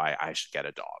 "This is why I should get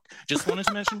a dog." Just wanted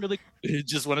to mention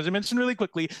really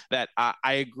quickly that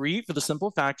I agree, for the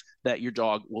simple fact that your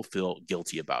dog will feel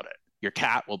guilty about it. Your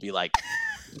cat will be like,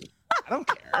 I don't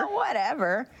care.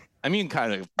 Whatever. I mean,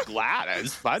 kind of glad. It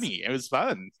was funny. It was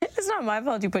fun. It's not my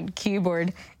fault you put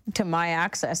keyboard to my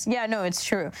access. Yeah, no, it's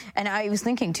true. And I was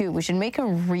thinking, too, we should make a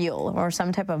reel or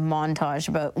some type of montage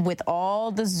about with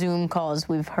all the Zoom calls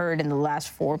we've heard in the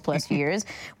last 4+ years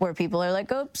where people are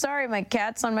like, oh, sorry, my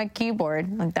cat's on my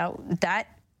keyboard. Like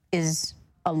that is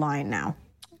a line now.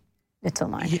 It's a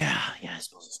line. Yeah, I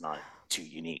suppose it's not too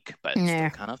unique, but it's still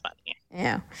kind of funny.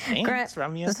 Yeah. Thanks, Grant,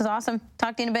 Ramya. this is awesome.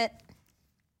 Talk to you in a bit.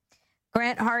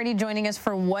 Grant Hardy joining us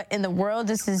for What in the World.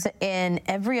 This is an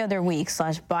every other week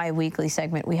 / bi-weekly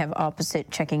segment. We have Opposite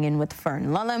checking in with Fern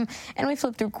Lulham, and we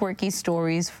flip through quirky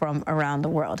stories from around the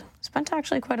world. Spent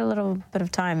actually quite a little bit of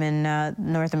time in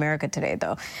North America today,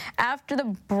 though. After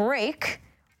the break,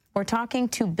 we're talking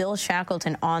to Bill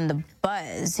Shackleton on The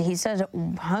Buzz. He says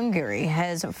Hungary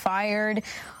has fired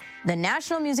the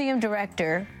National Museum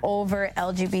director over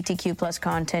LGBTQ plus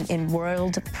content in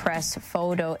world press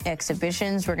photo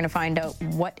exhibitions. We're going to find out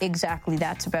what exactly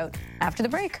that's about after the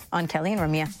break on Kelly and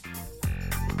Ramya.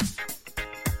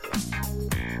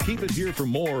 Keep it here for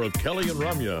more of Kelly and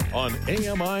Ramya on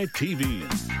AMI TV.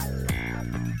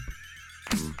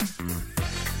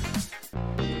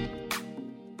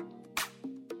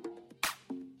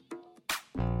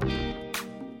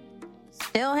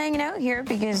 Still hanging out here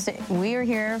because we are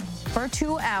here for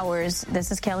 2 hours.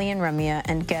 This is Kelly and Ramya,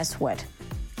 and guess what?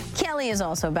 Kelly is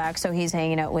also back, so he's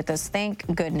hanging out with us. Thank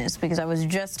goodness, because I was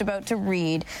just about to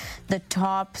read the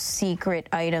top secret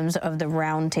items of the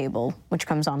roundtable, which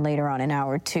comes on later on in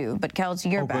hour 2. But Kels,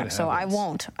 you're back, so I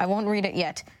won't read it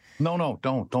yet. No,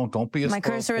 don't be a My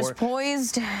cursor is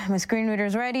poised, my screen reader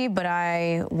is ready, but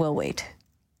I will wait.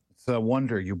 It's a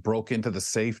wonder you broke into the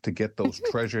safe to get those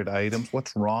treasured items.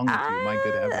 What's wrong with you? My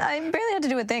good heavens. I barely had to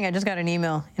do a thing. I just got an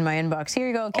email in my inbox. Here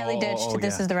you go. Kelly ditched.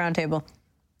 This is the roundtable.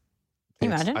 Can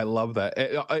you imagine? I love that.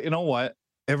 You know what?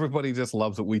 Everybody just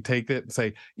loves it. We take it and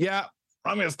say, yeah,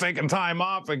 I'm just taking time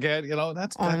off again. You know,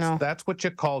 that's what you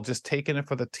call just taking it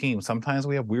for the team. Sometimes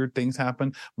we have weird things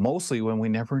happen, mostly when we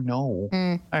never know.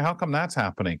 Hey, how come that's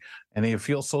happening? And you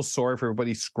feel so sorry for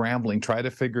everybody scrambling, try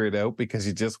to figure it out because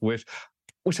you just wish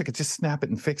I could just snap it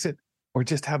and fix it or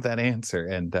just have that answer.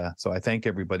 And so I thank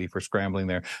everybody for scrambling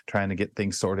there, trying to get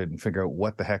things sorted and figure out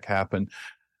what the heck happened.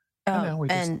 And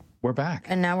now we're back.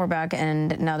 And now we're back,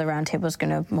 and now the roundtable is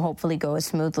going to hopefully go as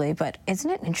smoothly. But isn't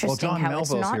it interesting how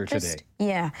Melville's it's not just today.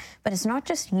 Yeah, but it's not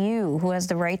just you who has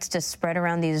the rights to spread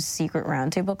around these secret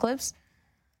roundtable clips.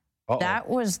 That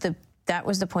was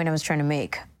the point I was trying to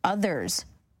make. Others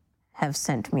have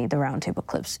sent me the roundtable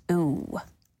clips. Ooh.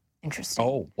 Interesting.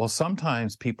 Oh, well,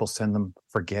 sometimes people send them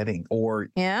forgetting or...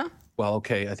 Yeah? Well,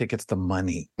 okay, I think it's the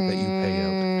money that you pay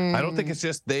out. I don't think it's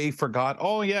just they forgot,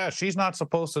 oh, yeah, she's not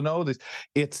supposed to know this.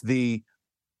 It's the,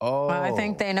 Well, I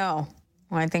think they know.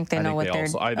 Well, I think they know what they're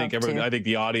I think up to. I think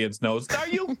the audience knows. Are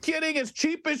you kidding? As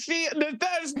cheap as she,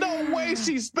 there's no way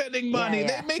she's spending money.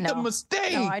 They make a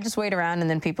mistake. No, I just wait around and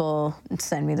then people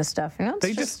send me the stuff. You know,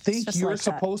 they just think you're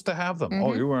supposed to have them.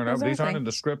 Oh, you weren't. Exactly. These aren't in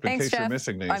the script in case you're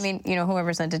missing these. I mean,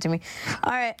 whoever sent it to me.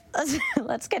 All right,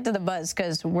 let's get to the buzz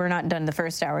because we're not done the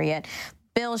first hour yet.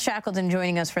 Bill Shackleton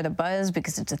joining us for the buzz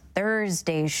because it's a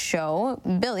Thursday show.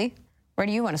 Billy, where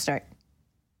do you want to start?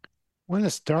 I want to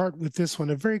start with this one,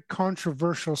 a very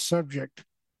controversial subject.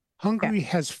 Hungary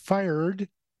has fired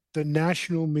the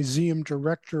National Museum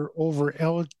director over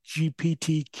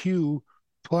LGBTQ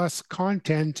plus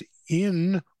content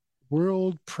in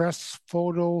World Press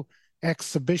Photo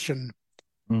Exhibition.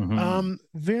 Mm-hmm.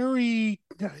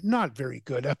 Not very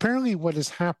good. Apparently what has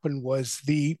happened was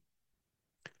the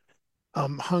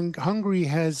Hungary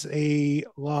has a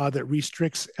law that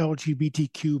restricts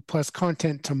LGBTQ plus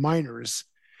content to minors.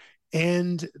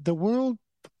 And the World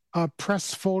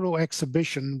Press Photo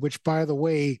Exhibition, which, by the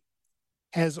way,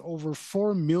 has over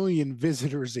 4 million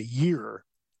visitors a year,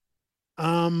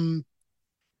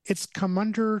 it's come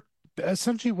under,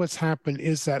 essentially what's happened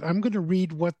is that I'm going to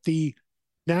read what the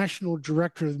national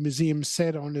director of the museum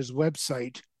said on his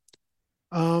website.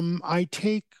 I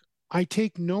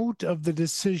take note of the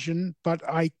decision, but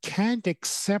I can't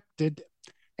accept it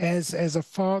as a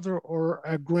father or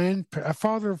a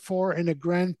father for and a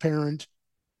grandparent.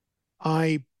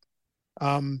 I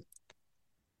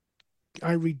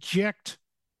reject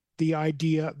the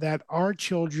idea that our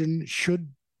children should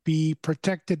be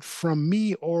protected from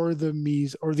me or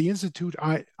the institute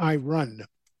I run.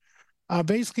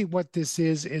 Basically, what this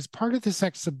is part of this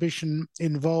exhibition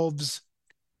involves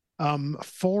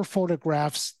 4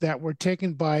 photographs that were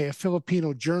taken by a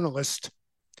Filipino journalist,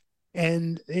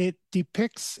 and it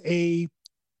depicts a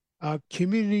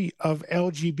community of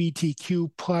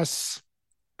LGBTQ plus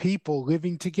people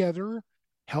living together,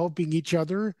 helping each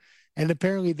other, and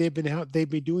apparently they've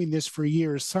been doing this for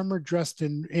years. Some are dressed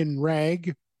in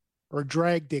rag or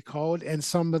drag, they call it, and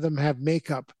some of them have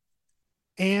makeup.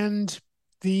 And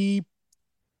he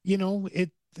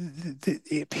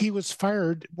was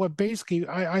fired. Well, basically,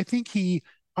 I think he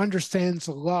understands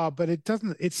the law, but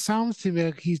it sounds to me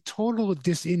like he's totally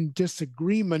in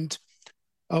disagreement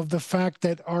of the fact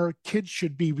that our kids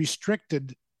should be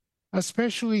restricted,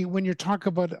 especially when you're talking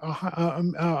about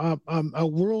a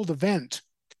world event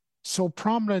so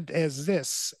prominent as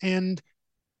this. And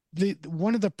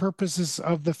one of the purposes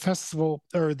of the festival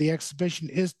or the exhibition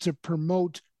is to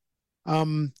promote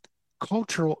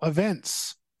cultural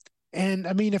events. And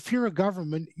I mean, if you're a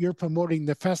government, you're promoting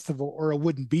the festival or it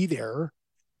wouldn't be there,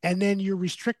 and then you're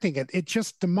restricting it. It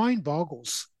just, the mind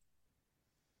boggles.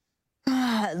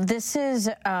 This is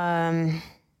a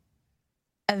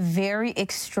very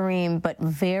extreme but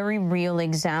very real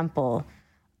example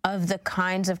of the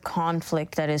kinds of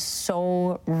conflict that is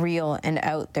so real and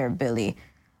out there, Billy.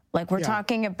 Like, we're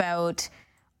talking about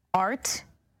art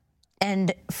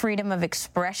and freedom of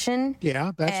expression.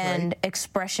 Yeah, that's and right.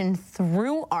 Expression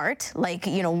through art, like,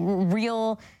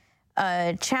 real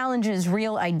challenges,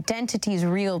 real identities,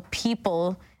 real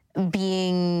people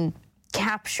being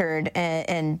captured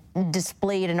and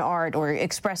displayed in art or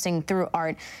expressing through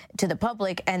art to the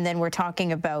public. And then we're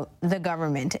talking about the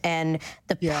government and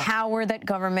the power that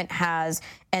government has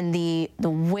and the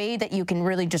way that you can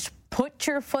really just put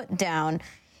your foot down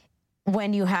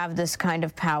when you have this kind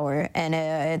of power.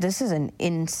 And this is an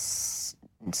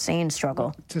insane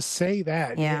struggle. To say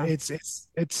that,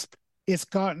 it's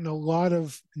gotten a lot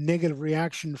of negative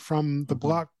reaction from the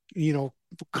bloc,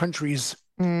 countries.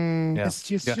 It's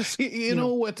just you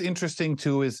know what's interesting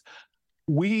too is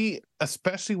we,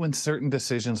 especially when certain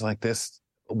decisions like this,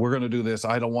 we're going to do this,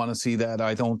 I don't want to see that,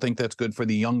 I don't think that's good for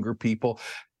the younger people,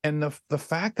 and the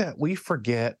fact that we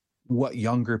forget what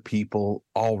younger people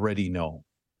already know.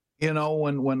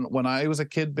 When I was a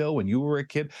kid, Bill, when you were a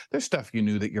kid, there's stuff you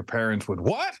knew that your parents would,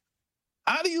 what?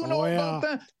 How do you know about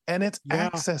that? And it's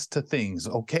access to things,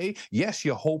 okay? Yes,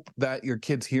 you hope that your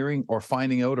kid's hearing or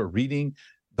finding out or reading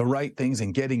the right things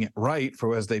and getting it right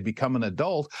for as they become an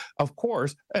adult, of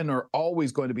course. And there are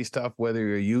always going to be stuff, whether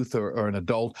you're a youth or an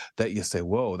adult, that you say,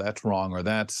 whoa, that's wrong, or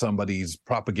that's somebody's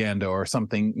propaganda or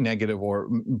something negative or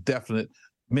definite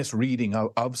misreading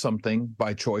of something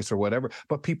by choice or whatever.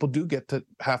 But people do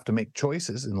have to make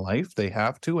choices in life. They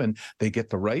have to, and they get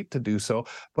the right to do so.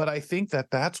 But I think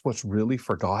that that's what's really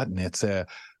forgotten. It's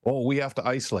we have to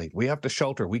isolate, we have to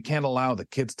shelter, we can't allow the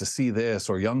kids to see this,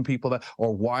 or young people that,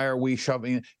 or why are we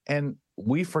shoving it? And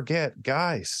we forget,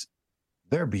 guys,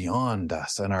 they're beyond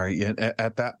us and are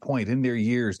at that point in their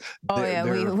years.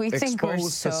 They're we think we're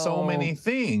exposed to so many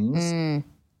things.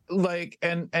 Like,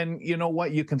 and you know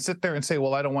what? You can sit there and say,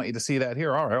 well, I don't want you to see that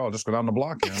here. All right, I'll just go down the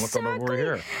block here and look over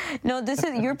here. No,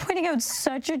 you're pointing out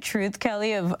such a truth,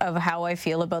 Kelly, of how I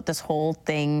feel about this whole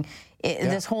thing.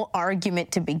 This whole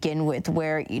argument to begin with,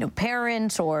 where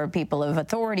parents or people of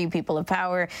authority, people of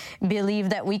power,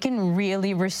 believe that we can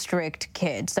really restrict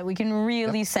kids, that we can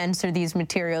really censor these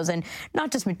materials, and not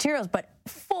just materials, but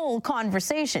full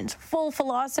conversations, full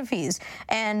philosophies,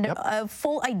 and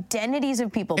full identities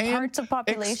of people, and parts of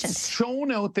population. It's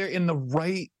shown out there in the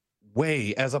right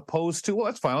way, as opposed to, well,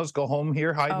 that's fine, I'll just go home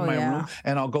here, hide in my room,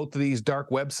 and I'll go to these dark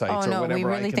websites or whatever. We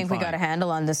really think we got a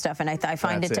handle on this stuff, and I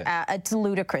find it's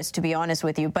ludicrous, to be honest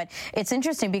with you. But it's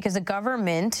interesting because the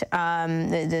government,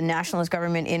 the nationalist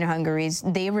government in Hungary,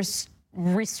 they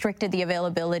restricted the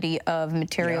availability of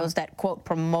materials that, quote,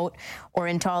 promote or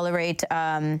tolerate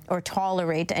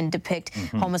and depict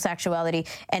homosexuality.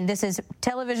 And this is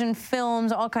television,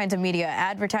 films, all kinds of media,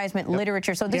 advertisement,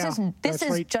 literature. So this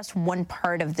is just one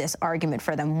part of this argument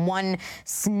for them, one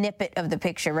snippet of the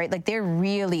picture, right? Like, they're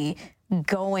really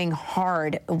going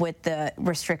hard with the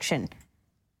restriction.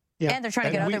 Yeah. And they're trying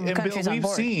to get other countries on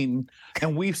board.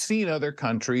 We've seen other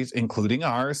countries, including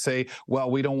ours, say,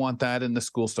 well, we don't want that in the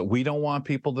school stuff. We don't want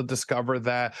people to discover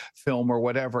that film or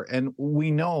whatever. And we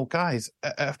know, guys,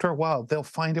 after a while, they'll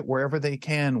find it wherever they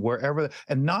can,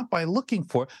 and not by looking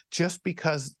for it, just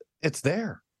because it's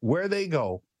there. Where they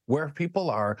go, where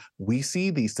people are, we see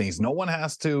these things. No one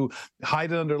has to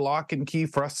hide it under lock and key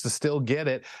for us to still get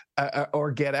it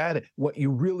or get at it. What you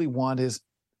really want is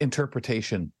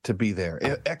interpretation to be there,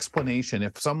 explanation.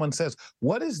 If someone says,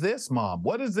 what is this, Mom?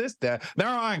 What is this, Dad? Never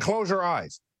mind, close your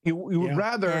eyes. You would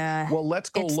rather, well,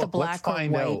 let's go look, let's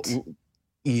find out.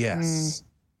 Yes.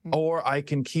 Or I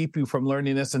can keep you from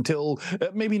learning this until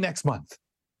maybe next month.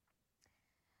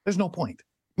 There's no point.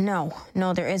 No,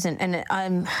 there isn't. And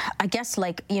I guess,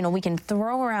 we can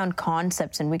throw around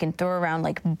concepts and we can throw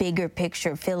around bigger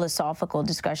picture philosophical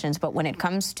discussions. But when it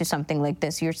comes to something like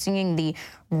this, you're seeing the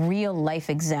real life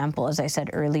example, as I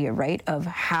said earlier, right, of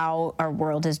how our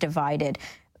world is divided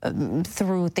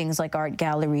through things like art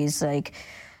galleries,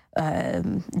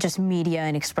 just media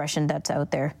and expression that's out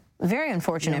there. Very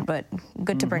unfortunate, but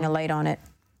good to bring a light on it.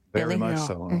 Very much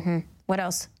so. What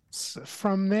else?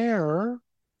 From there,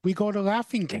 we go to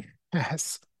laughing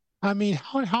gas. I mean,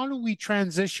 how do we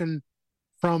transition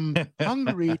from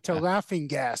Hungary to laughing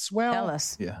gas? Well, tell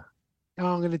us. Yeah,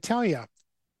 I'm going to tell you.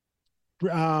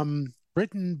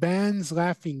 Britain bans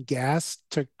laughing gas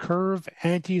to curb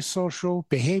antisocial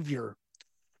behavior.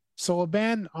 So a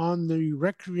ban on the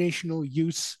recreational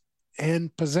use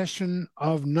and possession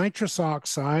of nitrous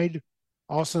oxide,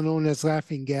 also known as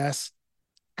laughing gas,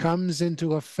 comes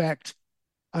into effect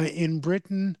in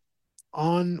Britain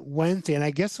on Wednesday, and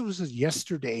I guess it was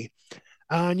yesterday.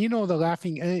 And the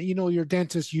laughing, your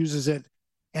dentist uses it,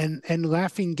 and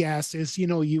laughing gas is,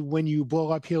 when you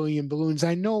blow up helium balloons.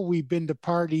 I know we've been to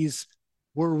parties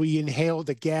where we inhale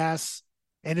the gas,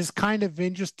 and it's kind of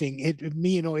interesting.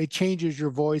 It changes your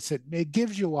voice. It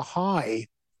gives you a high.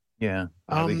 Yeah,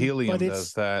 the helium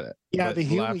does that. Yeah,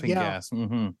 the laughing gas.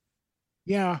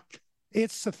 Yeah,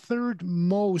 it's the third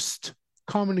most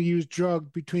commonly used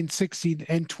drug between 16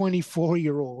 and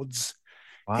 24-year-olds.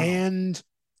 Wow. And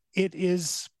it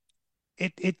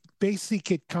basically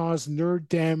could cause nerve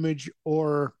damage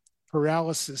or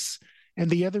paralysis. And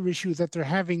the other issue that they're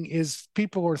having is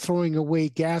people are throwing away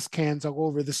gas cans all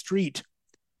over the street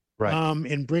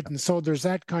in Britain. So there's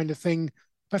that kind of thing.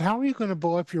 But how are you going to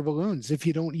blow up your balloons if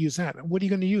you don't use that? What are you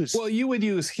going to use? Well, you would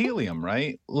use helium,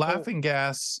 right? Laughing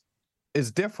gas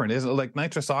is different, isn't it? Like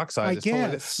nitrous oxide. I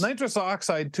guess. Nitrous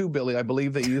oxide too, Billy. I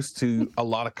believe a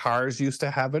lot of cars used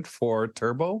to have it for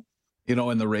turbo,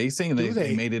 in the racing.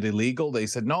 They made it illegal. They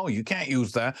said, no, you can't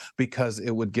use that because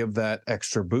it would give that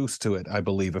extra boost to it, I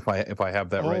believe, if I have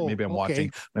that right. Maybe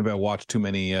I watched too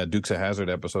many Dukes of Hazzard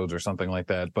episodes or something like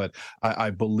that. But I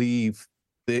believe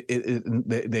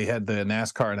they had the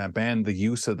NASCAR and that banned the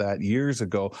use of that years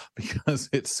ago because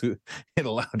it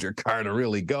allowed your car to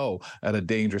really go at a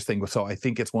dangerous thing. So I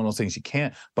think it's one of those things you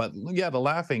can't. But yeah, the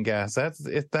laughing gas,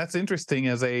 that's interesting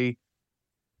as a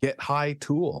get high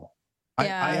tool.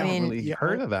 Yeah, I haven't really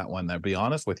heard of that one, to be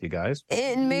honest with you guys.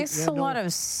 It makes a lot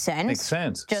of sense. Makes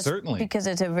sense, certainly. Because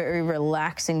it's a very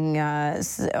relaxing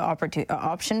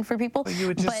option for people. But you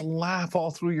would just laugh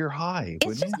all through your high,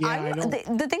 wouldn't you?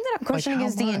 The thing that I'm questioning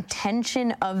is the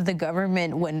intention of the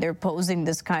government when they're posing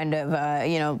this kind of,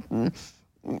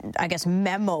 I guess,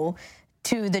 memo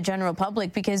to the general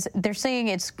public, because they're saying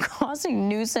it's causing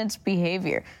nuisance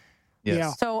behavior. Yes.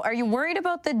 Yeah. So are you worried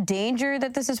about the danger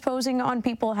that this is posing on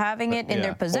people having it in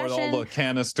their possession? Or all the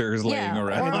canisters laying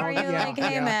around. Or are you like,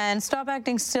 hey, man, stop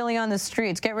acting silly on the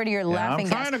streets. Get rid of your laughing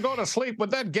gas. I'm trying to go to sleep. Would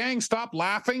that gang stop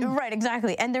laughing? Right,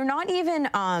 exactly. And they're not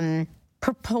even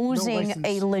proposing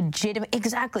a legitimate...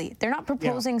 Exactly. They're not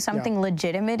proposing something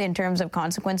legitimate in terms of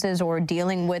consequences or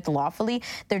dealing with lawfully.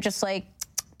 They're just like,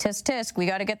 tisk, tisk, we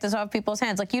got to get this off people's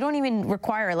hands. Like, you don't even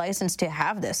require a license to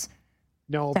have this.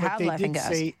 No, but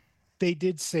they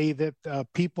did say that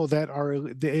people that are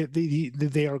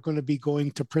they are going to be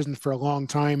going to prison for a long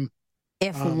time.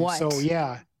 If what? So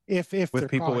if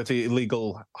with people caught. with the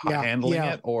illegal handling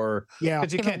it, or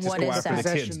because you can't just go after the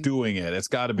kids doing it. It's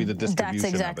got to be the distribution.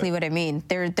 That's exactly what I mean.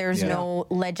 There's no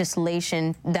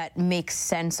legislation that makes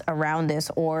sense around this,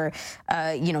 or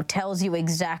tells you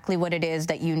exactly what it is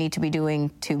that you need to be doing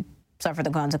to suffer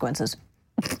the consequences.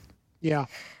 Yeah.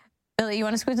 Billy, you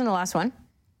want to squeeze in the last one?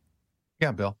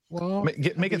 Yeah, Bill. Well,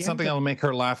 make it something that'll make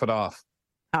her laugh it off.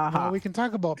 Well, we can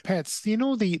talk about pets. You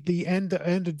know, the end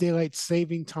of daylight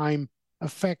saving time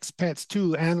affects pets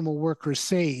too, animal workers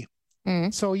say.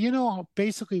 So,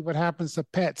 basically what happens to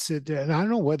pets, and I don't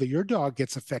know whether your dog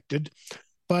gets affected,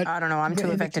 but... I don't know. I'm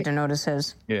too affected to notice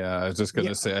his. Yeah, I was just going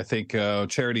to say, I think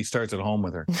Charity starts at home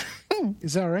with her.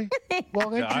 Is that right?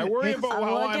 Well, I worry about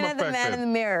how I'm looking at the man in the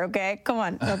mirror, okay? Come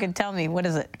on. Okay, tell me. What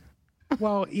is it?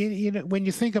 Well, when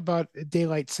you think about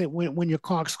daylight, say when your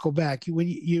clocks go back, when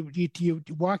you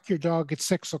walk your dog at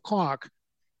 6 o'clock,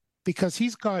 because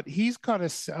he's got a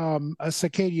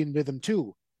circadian rhythm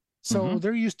too, so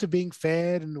they're used to being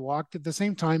fed and walked at the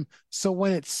same time. So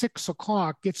when it's 6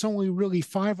 o'clock, it's only really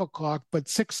 5 o'clock, but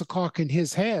 6 o'clock in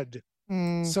his head.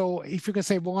 So if you're gonna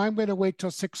say, well, I'm going to wait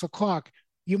till 6 o'clock,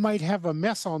 you might have a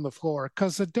mess on the floor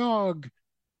because the dog,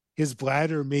 his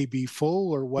bladder may be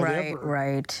full or whatever.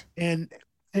 Right. And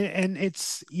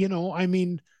it's, the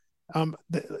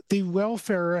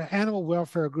animal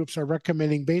welfare groups are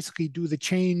recommending basically do the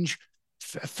change,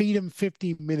 feed him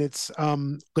 50 minutes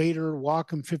later,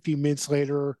 walk him 50 minutes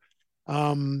later,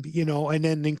 and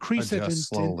then increase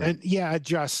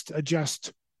adjust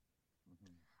adjust.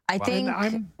 I think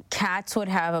cats would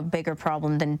have a bigger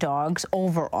problem than dogs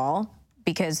overall.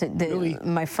 Because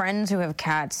my friends who have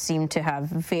cats seem to have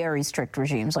very strict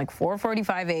regimes. Like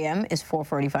 4:45 a.m. is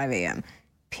 4:45 a.m.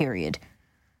 Period.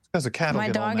 Because a cat. My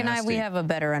dog and I, we have a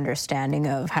better understanding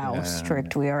of how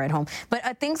strict we are at home.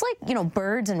 But things like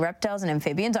birds and reptiles and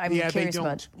amphibians, I'm curious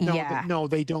about. No,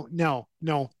 they don't. No.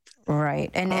 Right,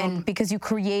 and because you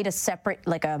create a separate,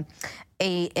 like an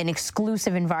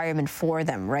exclusive environment for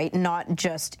them, right? Not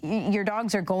just your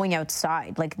dogs are going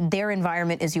outside, like their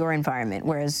environment is your environment.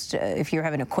 Whereas if you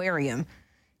have an aquarium,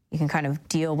 you can kind of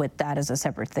deal with that as a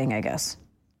separate thing, I guess.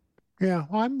 Yeah,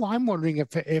 well, I'm wondering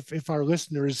if our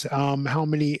listeners, how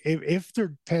many, if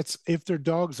their pets, if their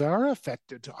dogs are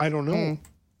affected. I don't know.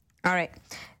 All right,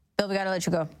 Bill, we got to let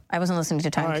you go. I wasn't listening to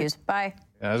time cues. Bye.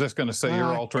 Yeah, I was just going to say,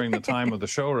 you're altering the time of the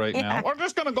show right now. We're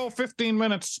just going to go 15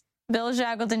 minutes. Bill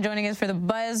Shackleton joining us for The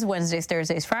Buzz Wednesdays,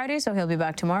 Thursdays, Fridays, so he'll be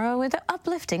back tomorrow with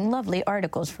uplifting, lovely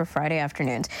articles for Friday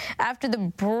afternoons. After the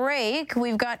break,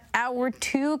 we've got Hour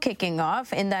 2 kicking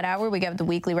off. In that hour, we got the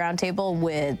weekly roundtable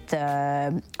with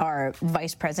our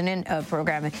Vice President of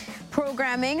Programming,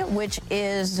 which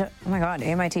is, oh my God,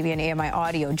 AMI TV and AMI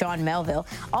Audio, John Melville.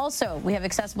 Also, we have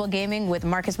Accessible Gaming with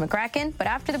Markus McCracken. But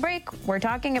after the break, we're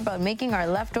talking about making our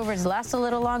leftovers last a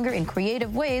little longer in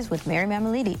creative ways with Mary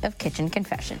Mammoliti of Kitchen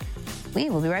Confession. We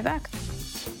will be right back.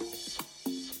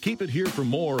 Keep it here for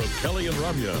more of Kelly and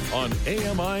Ramya on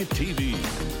AMI TV.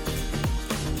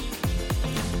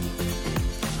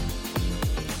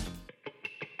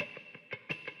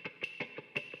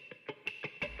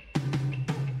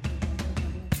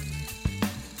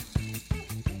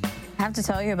 I have to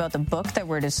tell you about the book that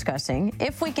we're discussing.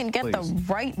 If we can get the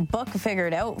right book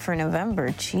figured out for November,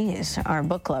 geez, our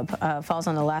book club falls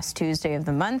on the last Tuesday of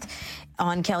the month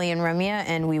on Kelly and Ramya,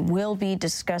 and we will be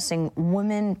discussing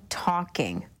women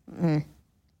talking.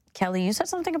 Kelly, you said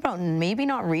something about maybe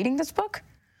not reading this book?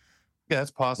 Yeah,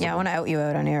 that's possible. Yeah, I want to out you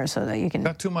out on air so that you can...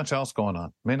 Got too much else going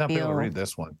on. May not be able to read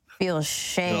this one. Feel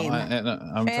shame.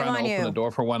 I'm trying to open the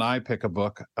door for when I pick a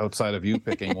book outside of you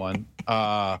picking one.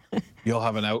 You'll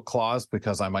have an out clause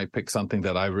because I might pick something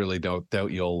that I really doubt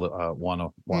you'll want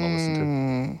to listen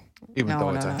to, even though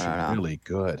it's actually really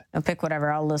good. I'll pick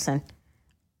whatever. I'll listen.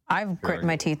 I've gritted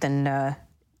my teeth and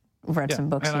read some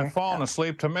books and here. I've fallen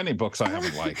asleep to many books I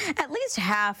haven't liked. At least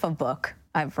half a book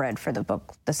I've read for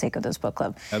the sake of this book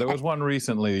club. Yeah, there was one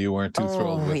recently you weren't too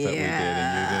thrilled with that we did,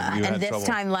 and you had this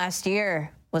time last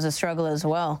year was a struggle as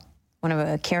well. One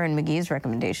of Karen McGee's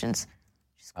recommendations.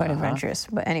 It's quite adventurous.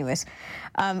 But anyways,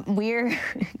 we're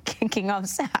kicking off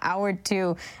hour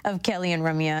 2 of Kelly and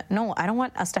Ramya. No, I don't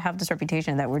want us to have this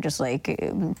reputation that we're just like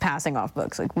passing off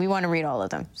books. Like, we want to read all of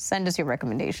them. Send us your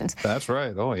recommendations. That's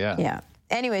right. Oh, yeah. Yeah.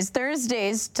 Anyways,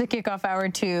 Thursdays, to kick off hour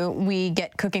 2, we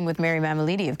get cooking with Mary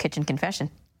Mammoliti of Kitchen Confession.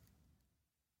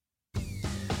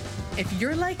 If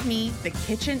you're like me, the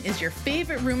kitchen is your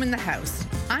favorite room in the house.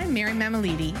 I'm Mary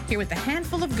Mammoliti, here with a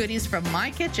handful of goodies from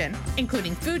my kitchen,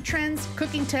 including food trends,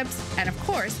 cooking tips, and of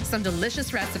course, some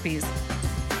delicious recipes.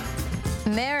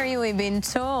 Mary, we've been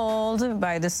told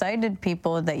by the sighted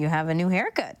people that you have a new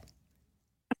haircut.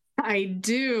 I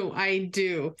do.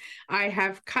 I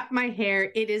have cut my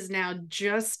hair. It is now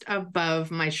just above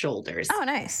my shoulders. Oh,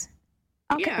 nice.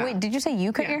 Okay, Yeah. wait, did you say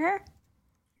you cut your hair?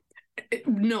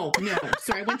 No.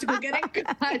 So I went to go get it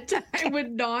cut. I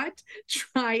would not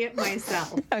try it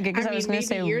myself. Okay, because I was going to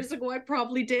say years ago I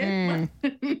probably did,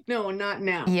 but no, not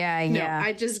now. Yeah. No,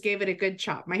 I just gave it a good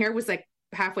chop. My hair was like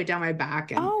halfway down my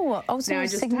back, and so now I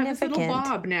just significant. have this little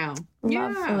bob now.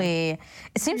 Lovely. Yeah.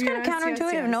 It seems kind of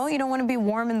counterintuitive. Yes. No, you don't want to be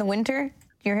warm in the winter.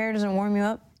 Your hair doesn't warm you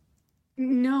up.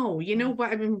 No, you know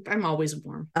what? I'm always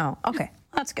warm. Oh, okay,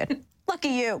 that's good. Lucky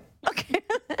you. Okay.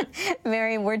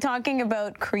 Mary, we're talking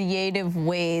about creative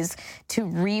ways to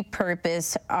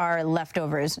repurpose our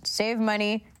leftovers, save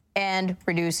money, and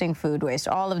reducing food waste.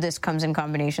 All of this comes in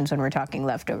combinations when we're talking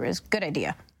leftovers. Good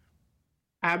idea.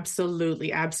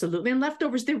 Absolutely. And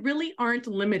leftovers, they really aren't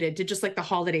limited to just like the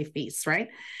holiday feasts, right?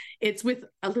 It's with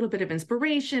a little bit of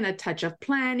inspiration, a touch of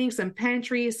planning, some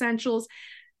pantry essentials,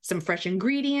 some fresh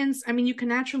ingredients. I mean, you can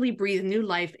naturally breathe new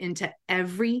life into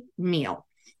every meal.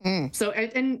 So,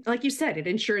 and like you said, it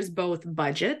ensures both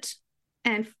budget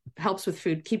and helps with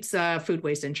food, keeps food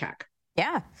waste in check.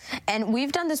 Yeah. And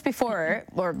we've done this before,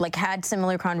 or like had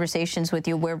similar conversations with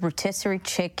you where rotisserie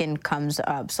chicken comes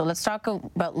up. So let's talk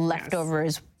about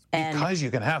leftovers. Yes. Because you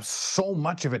can have so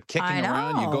much of it kicking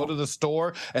around. You go to the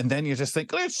store and then you just think,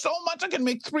 there's so much, I can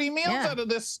make 3 meals out of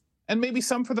this, and maybe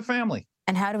some for the family.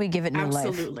 And how do we give it new life?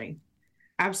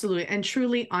 Absolutely. And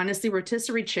truly, honestly,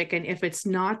 rotisserie chicken, if it's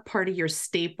not part of your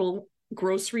staple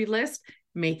grocery list,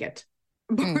 make it.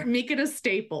 Make it a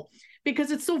staple because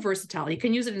it's so versatile. You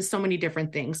can use it in so many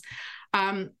different things.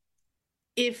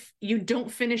 If you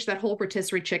don't finish that whole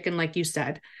rotisserie chicken, like you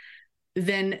said,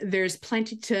 then there's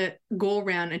plenty to go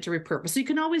around and to repurpose. So you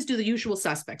can always do the usual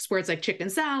suspects where it's like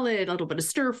chicken salad, a little bit of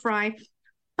stir fry.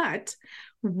 But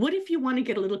what if you want to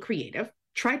get a little creative?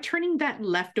 Try turning that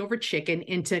leftover chicken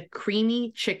into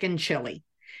creamy chicken chili.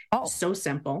 Oh, so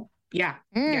simple. Yeah.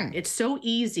 It's so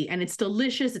easy and it's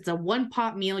delicious. It's a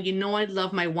 1-pot meal. You know, I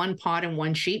love my 1-pot and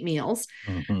 1-sheet meals.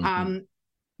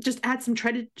 Just add some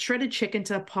shredded chicken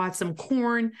to a pot, some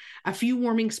corn, a few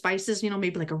warming spices,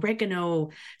 maybe like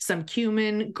oregano, some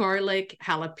cumin, garlic,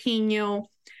 jalapeno, a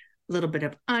little bit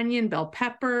of onion, bell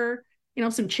pepper,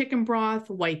 some chicken broth,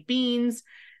 white beans.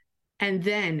 And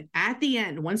then at the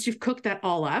end, once you've cooked that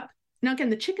all up, now again,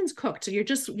 the chicken's cooked. So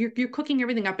you're cooking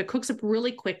everything up. It cooks up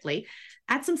really quickly.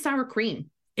 Add some sour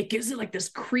cream. It gives it like this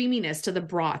creaminess to the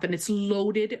broth and it's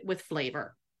loaded with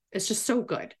flavor. It's just so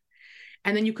good.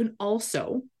 And then you can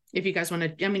also, if you guys want to,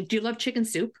 do you love chicken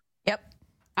soup? Yep.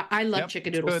 I love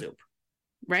chicken noodle soup,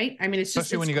 right? I mean, it's just,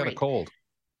 especially when you got a cold.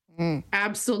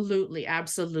 Absolutely.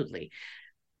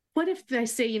 What if I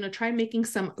say, try making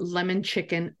some lemon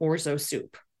chicken orzo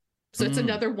soup? So it's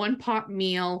another 1-pot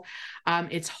meal.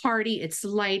 It's hearty, it's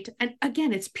light. And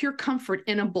again, it's pure comfort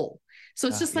in a bowl. So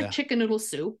it's just like chicken noodle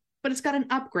soup, but it's got an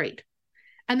upgrade.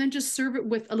 And then just serve it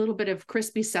with a little bit of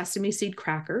crispy sesame seed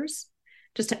crackers,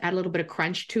 just to add a little bit of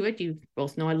crunch to it. You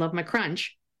both know I love my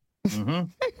crunch. Even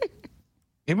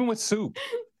with soup.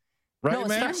 Right, no,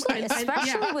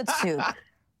 especially with soup.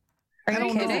 Are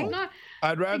you kidding?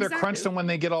 I'd rather crunch them when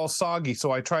they get all soggy, so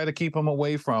I try to keep them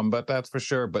away from, but that's for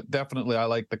sure. But definitely I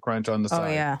like the crunch on the side.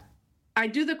 Oh, yeah. I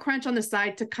do the crunch on the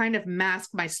side to kind of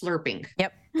mask my slurping.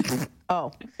 Yep.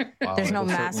 Oh, wow, there's no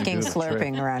masking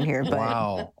slurping around here,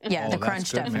 but the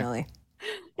crunch good, definitely.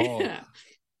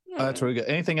 That's really good.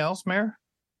 Anything else, Mare?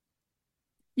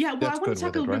 Yeah, well, I want to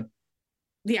talk a little bit.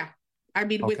 Yeah. I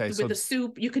mean, with the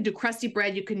soup, you can do crusty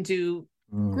bread. You can do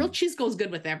grilled cheese goes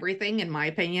good with everything, in my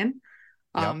opinion.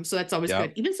 So that's always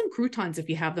good. Even some croutons, if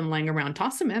you have them lying around,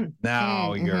 toss them in.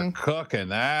 Now you're cooking.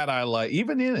 That I like.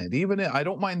 Even in it, I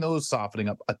don't mind those softening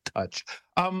up a touch.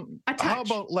 How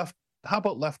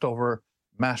about leftover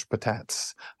mashed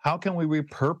potatoes? How can we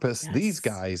repurpose these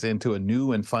guys into a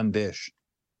new and fun dish?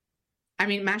 I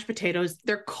mean, mashed potatoes,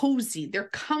 they're cozy, they're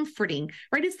comforting,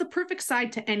 right? It's the perfect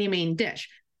side to any main dish.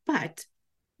 But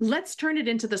let's turn it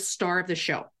into the star of the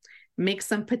show. Make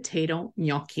some potato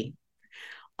gnocchi.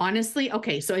 Honestly,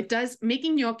 okay, so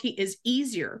making gnocchi is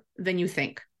easier than you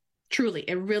think. Truly,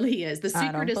 it really is. The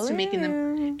secret is to making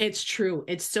them. It's true.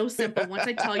 It's so simple. Once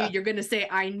I tell you, you're going to say,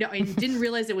 I know. I didn't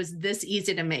realize it was this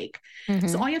easy to make.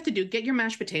 So all you have to do, get your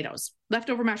mashed potatoes,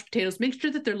 leftover mashed potatoes, make sure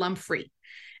that they're lump-free.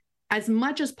 As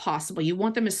much as possible. You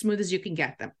want them as smooth as you can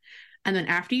get them. And then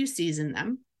after you season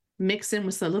them, mix in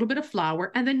with a little bit of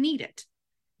flour and then knead it.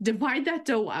 Divide that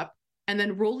dough up and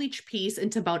then roll each piece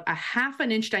into about a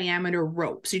 1/2 inch diameter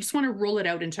rope. So you just want to roll it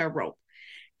out into a rope.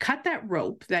 Cut that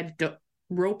rope,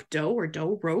 rope dough or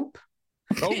dough rope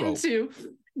into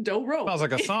dough rope. Sounds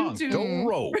like a song. Dough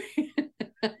rope.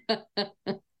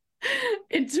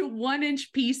 Into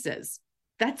 1-inch pieces.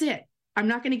 That's it. I'm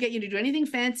not going to get you to do anything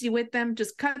fancy with them.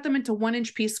 Just cut them into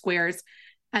 1-inch piece squares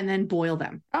and then boil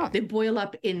them. They boil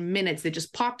up in minutes. They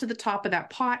just pop to the top of that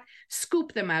pot,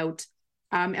 scoop them out.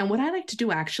 And what I like to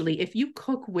do actually, if you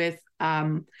cook with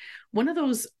one of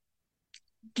those,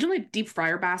 like deep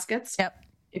fryer baskets. Yep.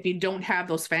 If you don't have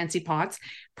those fancy pots,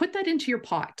 put that into your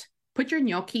pot. Put your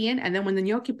gnocchi in, and then when the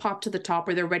gnocchi pop to the top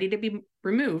or they're ready to be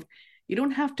removed, you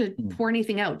don't have to pour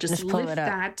anything out. Just lift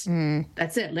that.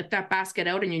 That's it. Lift that basket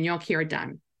out and your gnocchi are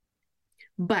done.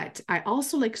 But I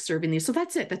also like serving these. So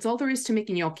that's it. That's all there is to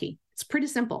making gnocchi. It's pretty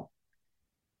simple.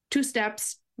 2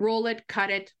 steps, roll it, cut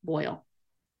it, boil.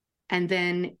 And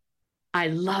then I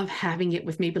love having it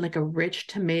with maybe like a rich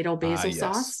tomato basil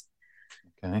sauce.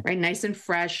 Okay. Right? Nice and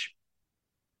fresh.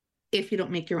 If you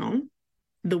don't make your own,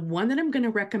 the one that I'm going to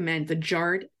recommend, the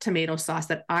jarred tomato sauce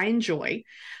that I enjoy,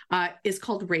 is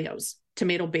called Rayo's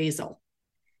tomato basil.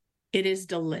 It is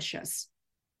delicious.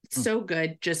 It's so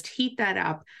good. Just heat that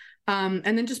up and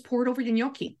then just pour it over your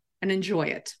gnocchi and enjoy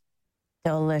it.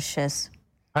 Delicious.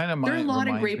 There are a lot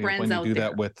of great brands out there.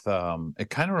 That with, it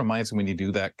kind of reminds me when you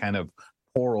do that kind of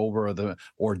pour over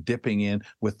or dipping in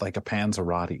with like a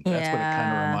panzerotti. That's what it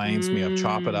kind of reminds me of.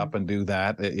 Chop it up and do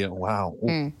that. Wow.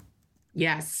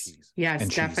 Yes,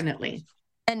 and definitely. Cheese.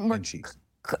 And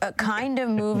we're kind of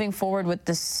moving forward with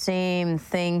the same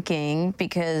thinking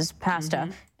because pasta.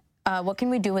 What can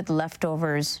we do with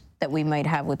leftovers that we might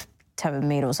have with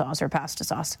tomato sauce or pasta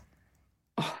sauce?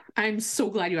 Oh, I'm so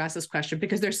glad you asked this question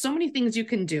because there's so many things you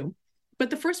can do. But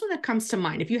the first one that comes to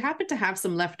mind, if you happen to have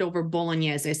some leftover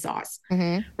bolognese sauce,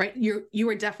 right, you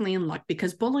are definitely in luck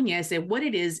because bolognese, what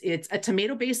it is, it's a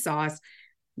tomato-based sauce.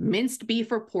 Minced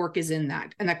beef or pork is in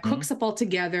that, and that cooks up all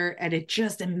together, and it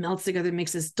melts together,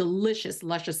 makes this delicious,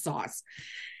 luscious sauce.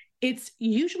 It's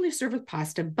usually served with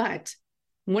pasta, but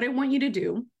what I want you to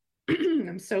do,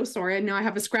 I'm so sorry, I know I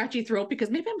have a scratchy throat because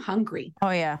maybe I'm hungry. Oh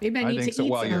yeah, maybe I need to eat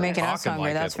something. You're making us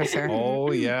hungry, that's for sure.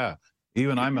 Oh yeah,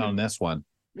 even I'm on this one.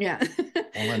 Yeah,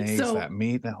 bolognese, so, that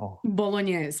meat.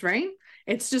 Bolognese, right?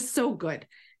 It's just so good.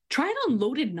 Try it on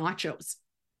loaded nachos.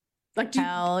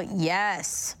 Hell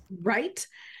yes. Right?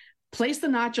 Place the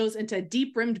nachos into a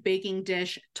deep rimmed baking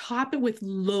dish, top it with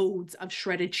loads of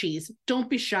shredded cheese. Don't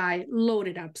be shy, load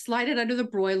it up, slide it under the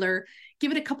broiler,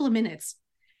 give it a couple of minutes,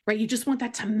 right? You just want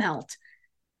that to melt.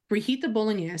 Reheat the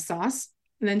bolognese sauce,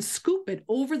 and then scoop it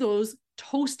over those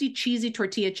toasty, cheesy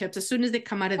tortilla chips as soon as they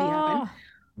come out of the oven.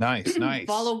 Nice.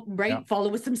 Follow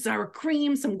with some sour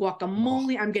cream, some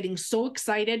guacamole. I'm getting so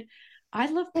excited. I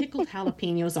love pickled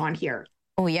jalapenos on here.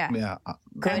 Oh yeah. Yeah.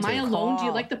 Am I alone? Do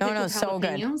you like the pickled so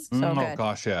jalapenos? Good. So good. Oh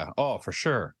gosh, yeah. Oh, for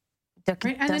sure.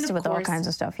 Right? And then with all kinds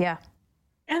of stuff. Yeah.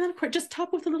 And then of course, just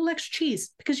top with a little extra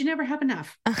cheese because you never have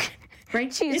enough. Okay.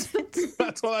 Right? Cheese.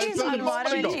 That's what I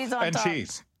said. Cheese on top.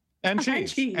 Cheese. And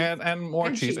cheese. And more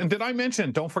cheese. And did I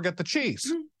mention? Don't forget the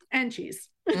cheese. And cheese.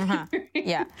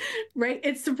 Yeah. Right.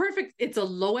 It's a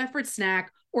low effort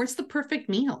snack, or it's the perfect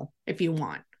meal if you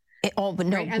want. But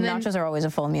no, right? Nachos are always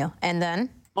a full meal. And then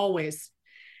always.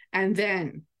 And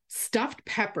then stuffed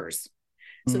peppers.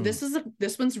 So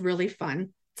this one's really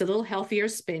fun. It's a little healthier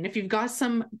spin. If you've got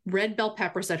some red bell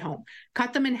peppers at home,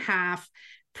 cut them in half,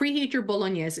 preheat your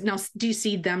bolognese. Now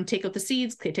de-seed them, take out the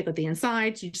seeds, take out the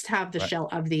insides. You just have the shell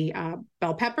of the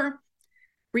bell pepper.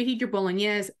 Reheat your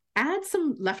bolognese, add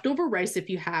some leftover rice if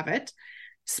you have it,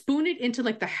 spoon it into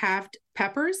like the halved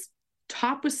peppers,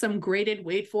 top with some grated,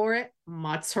 wait for it,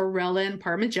 mozzarella and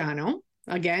Parmigiano,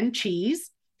 again,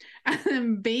 cheese, and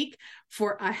then bake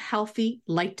for a healthy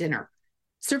light dinner.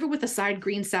 Serve it with a side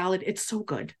green salad. It's so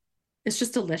good. It's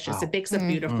just delicious. Wow. It bakes up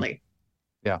beautifully.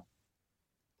 Yeah.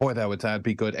 Boy, that'd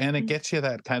be good. And it gets you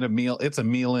that kind of meal. It's a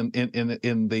meal in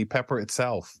the pepper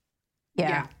itself.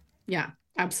 Yeah,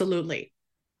 absolutely.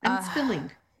 And it's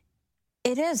filling.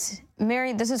 It is.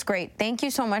 Mary, this is great. Thank you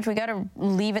so much. We got to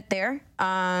leave it there.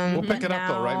 We'll pick it up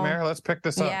though, right, Mary? Let's pick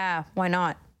this up. Yeah, why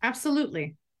not?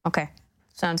 Absolutely. Okay,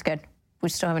 sounds good. we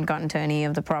still haven't gotten to any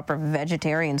of the proper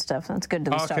vegetarian stuff. That's good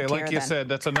that we stopped here. Okay, like you said,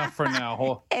 that's enough for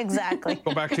now. Exactly.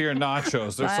 Go back to your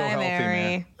nachos. They're so healthy, Mary.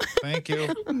 man. Thank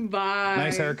you. Bye.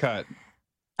 Nice haircut.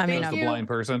 I mean, says the blind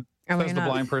person. Says the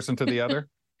blind person to the other.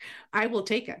 I will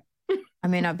take it. I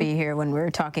may not be here when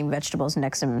we're talking vegetables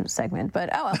next segment, but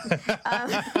oh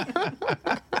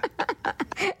well.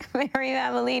 Mary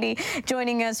Mammoliti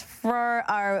joining us for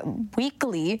our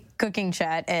weekly cooking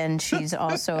chat, and she's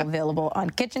also available on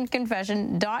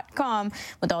kitchenconfession.com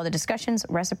with all the discussions,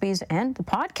 recipes, and the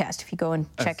podcast. If you go and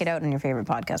check it out on your favorite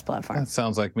podcast platform. That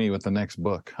sounds like me with the next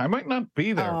book. I might not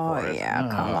be there for it. Oh, yeah,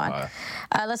 come on.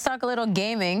 Let's talk a little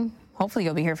gaming. Hopefully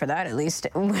you'll be here for that at least.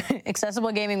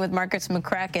 Accessible gaming with Markus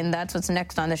McCracken. That's what's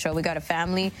next on the show. We got a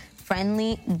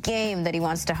family-friendly game that he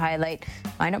wants to highlight.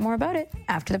 Find out more about it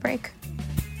after the break.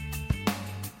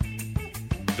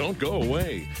 Don't go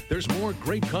away. There's more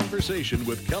great conversation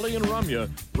with Kelly and Ramya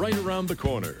right around the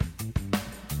corner.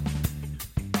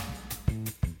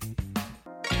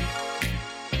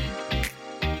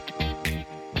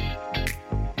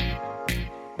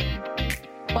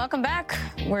 Welcome back.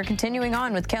 We're continuing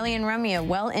on with Kelly and Ramya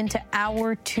well into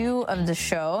hour 2 of the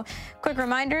show. Quick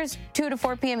reminders, 2 to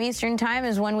 4 p.m. Eastern Time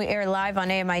is when we air live on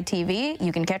AMI TV.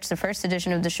 You can catch the first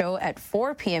edition of the show at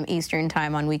 4 p.m. Eastern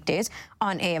Time on weekdays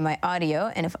on AMI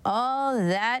Audio. And if all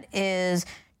that is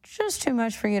just too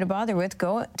much for you to bother with,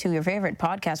 go to your favorite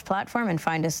podcast platform and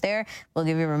find us there. We'll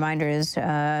give you reminders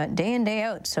day in, day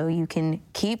out so you can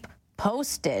keep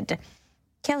posted.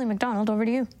 Kelly McDonald, over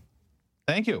to you.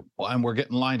 Thank you. Well, and we're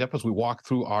getting lined up as we walk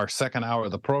through our second hour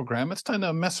of the program. It's time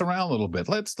to mess around a little bit.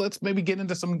 Let's maybe get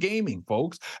into some gaming,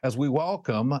 folks, as we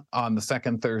welcome on the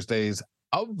second Thursdays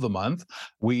of the month.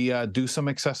 We do some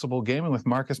accessible gaming with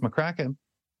Markus McCracken.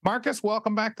 Markus,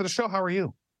 welcome back to the show. How are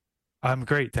you? I'm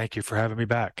great. Thank you for having me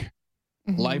back.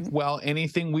 Life well.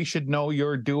 Anything we should know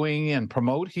you're doing and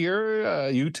promote here?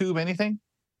 YouTube, anything?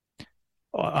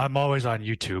 I'm always on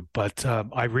YouTube, but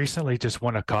I recently just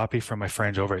won a copy from my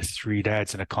friends over at Three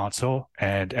Dads and a Console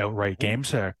and Outright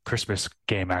Games, a Christmas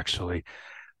game, actually.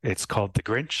 It's called The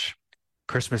Grinch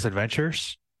Christmas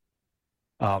Adventures.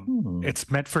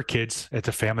 It's meant for kids. It's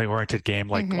a family-oriented game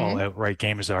like all Outright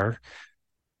games are.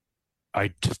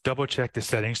 I just double-checked the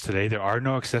settings today. There are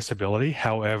no accessibility.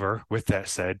 However, with that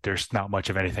said, there's not much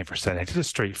of anything for settings. It's a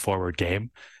straightforward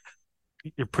game.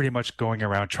 You're pretty much going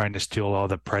around trying to steal all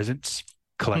the presents,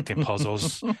 collecting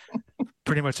puzzles,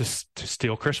 pretty much to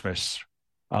steal Christmas.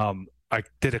 I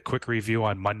did a quick review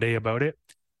on Monday about it.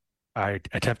 I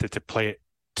attempted to play it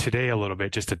today a little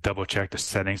bit just to double check the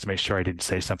settings to make sure I didn't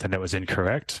say something that was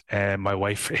incorrect. And my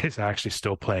wife is actually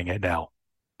still playing it now.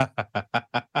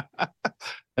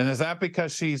 And is that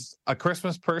because she's a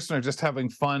Christmas person or just having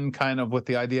fun kind of with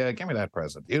the idea, give me that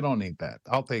present. You don't need that.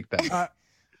 I'll take that.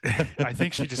 I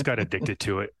think she just got addicted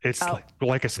to it. It's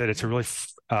like I said, it's a really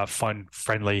fun,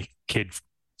 friendly,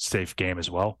 kid-safe game as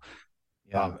well.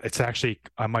 Yeah. It's actually,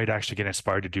 I might actually get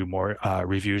inspired to do more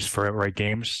reviews for Outright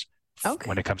Games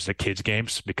when it comes to kids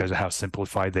games because of how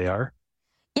simplified they are.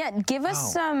 Yeah, give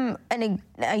us an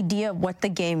idea of what the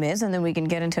game is, and then we can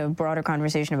get into a broader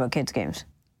conversation about kids games.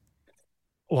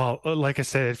 Well, like I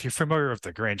said, if you're familiar with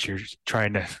The Grinch, you're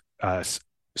trying to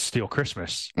steal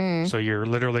Christmas. So you're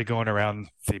literally going around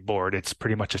the board. It's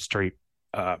pretty much a straight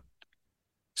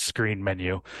screen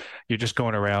menu. You're just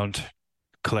going around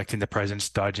collecting the presents,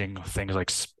 dodging things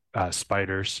like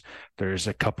spiders. There's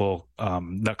a couple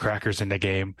nutcrackers in the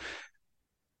game,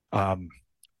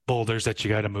 boulders that you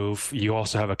got to move. You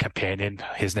also have a companion.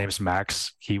 His name's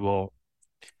Max. He will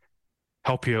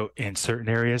help you in certain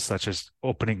areas, such as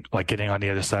getting on the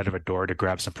other side of a door to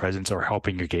grab some presents or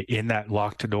helping you get in that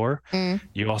locked door.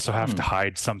 You also have to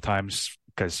hide sometimes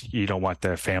because you don't want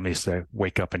the families to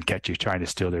wake up and catch you trying to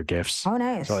steal their gifts. Oh,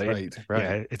 nice. So right.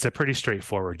 Yeah, it's a pretty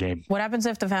straightforward game. What happens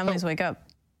if the families wake up?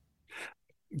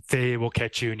 They will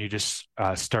catch you and you just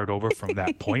start over from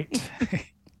that point.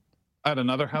 At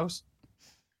another house?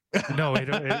 No, you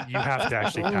have to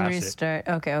actually pass restart.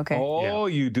 Okay. Oh,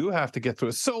 yeah. You do have to get through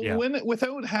it. So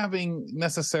without having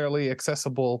necessarily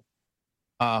accessible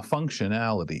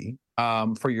functionality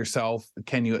for yourself,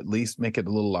 can you at least make it a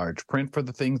little large print for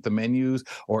the things, the menus,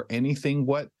 or anything?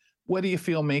 What do you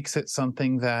feel makes it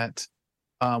something that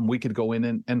we could go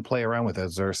in and play around with?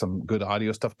 Is there some good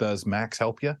audio stuff? Does Max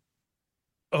help you?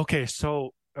 Okay,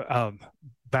 so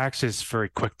Max is very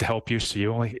quick to help you.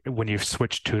 So when you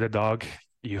switch to the dog,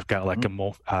 you've got like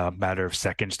a matter of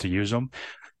seconds to use them.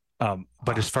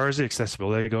 But as far as the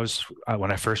accessibility goes,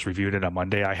 when I first reviewed it on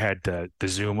Monday, I had the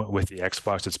Zoom with the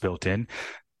Xbox that's built in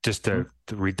just to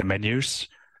read the menus.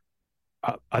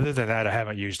 Other than that, I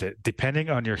haven't used it. Depending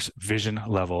on your vision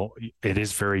level, it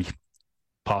is very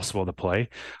possible to play,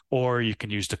 or you can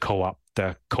use the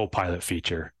co-pilot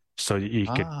feature. So you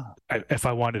could, if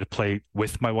I wanted to play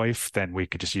with my wife, then we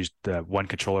could just use the one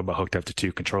controller but hooked up to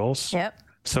 2 controls. Yep.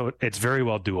 So it's very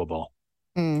well doable.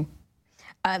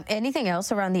 Anything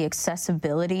else around the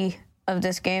accessibility of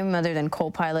this game other than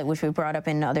co-pilot, which we brought up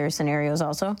in other scenarios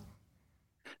also?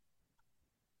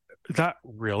 Not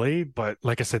really, but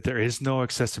like I said, there is no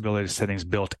accessibility settings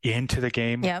built into the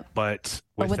game. Yep. But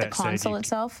with that the console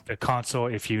itself? The console,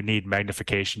 if you need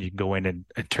magnification, you can go in and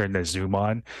turn the zoom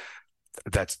on.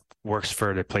 That works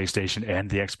for the PlayStation and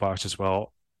the Xbox as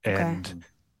well. And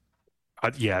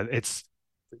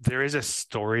there is a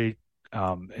story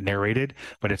narrated,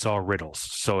 but it's all riddles.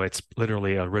 So it's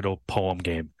literally a riddle poem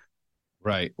game.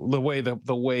 Right. The way the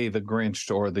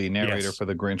Grinch or the narrator for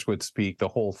the Grinch would speak, the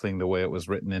whole thing, the way it was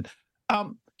written in.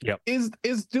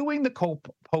 Is doing the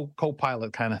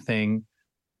co-pilot kind of thing,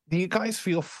 do you guys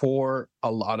feel for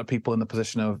a lot of people in the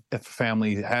position of if a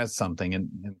family has something and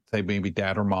say maybe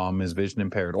dad or mom is vision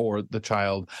impaired, or the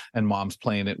child and mom's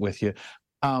playing it with you,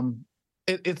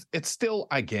 it's still,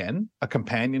 again, a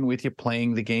companion with you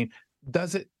playing the game.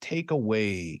 Does it take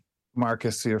away,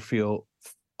 Marcus, your feel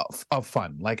of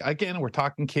fun? Like, again, we're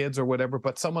talking kids or whatever,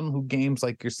 but someone who games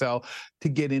like yourself to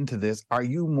get into this, are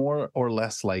you more or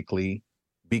less likely,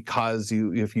 because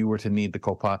if you were to need the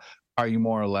co-pilot, are you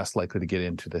more or less likely to get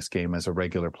into this game as a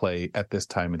regular play at this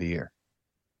time of the year?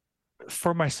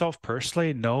 For myself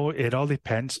personally, no, it all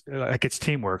depends. Like, it's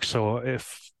teamwork. So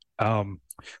if,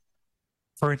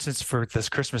 for instance, for this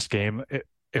Christmas game,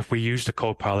 if we used a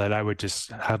co-pilot, I would just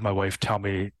have my wife tell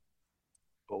me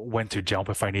when to jump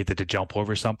if I needed to jump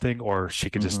over something, or she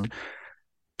could just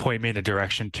point me in a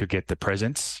direction to get the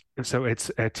presents. So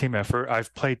it's a team effort.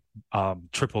 I've played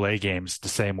AAA games the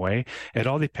same way. It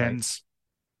all depends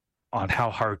on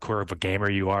how hardcore of a gamer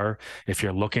you are. If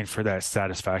you're looking for that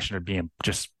satisfaction of being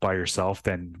just by yourself,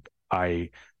 then I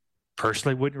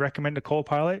personally wouldn't recommend a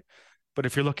co-pilot. But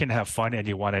if you're looking to have fun and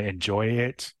you want to enjoy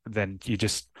it, then you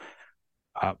just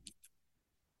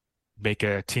make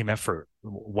a team effort.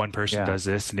 One person does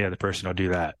this and the other person will do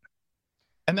that.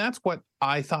 And that's what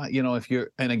I thought, if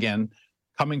you're, and again,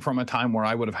 coming from a time where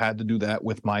I would have had to do that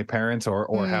with my parents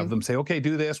or have them say, okay,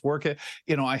 do this, work it.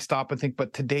 I stop and think,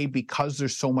 but today, because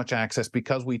there's so much access,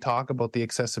 because we talk about the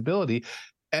accessibility,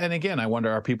 and again, I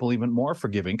wonder, are people even more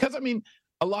forgiving? Because,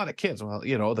 a lot of kids, the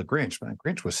Grinch, man,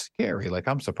 Grinch was scary. Like,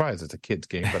 I'm surprised it's a kid's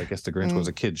game, but I guess the Grinch was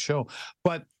a kid's show.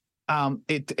 But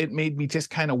it made me just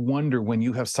kind of wonder, when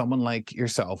you have someone like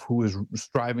yourself who is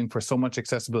striving for so much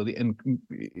accessibility, and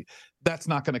that's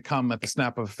not going to come at the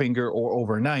snap of a finger or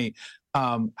overnight,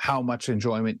 how much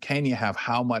enjoyment can you have?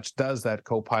 How much does that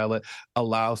co-pilot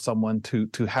allow someone to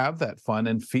have that fun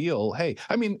and feel, hey,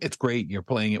 it's great. You're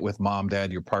playing it with mom,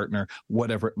 dad, your partner,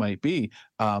 whatever it might be.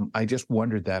 I just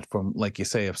wondered that from, like you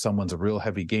say, if someone's a real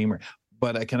heavy gamer,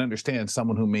 but I can understand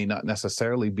someone who may not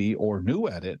necessarily be or new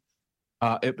at it.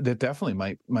 It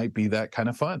definitely might be that kind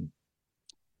of fun.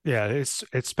 Yeah, it's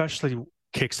especially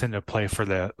kicks into play for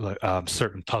the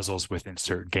certain puzzles within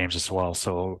certain games as well.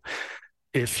 So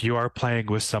if you are playing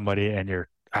with somebody and you're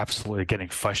absolutely getting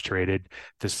frustrated,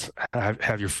 just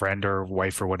have your friend or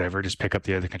wife or whatever just pick up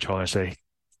the other controller and say,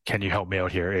 "Can you help me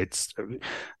out here?" It's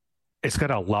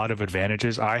got a lot of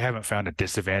advantages. I haven't found a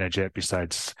disadvantage yet,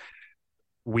 besides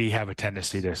we have a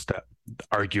tendency to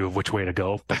argue of which way to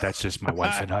go, but that's just my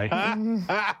wife and I. And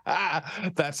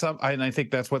I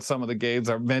think that's what some of the games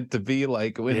are meant to be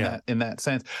like in that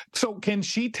sense. So can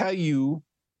she tell you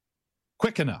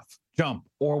quick enough, jump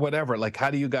or whatever? Like, how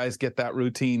do you guys get that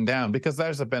routine down? Because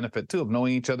there's a benefit too of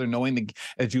knowing each other,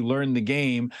 as you learn the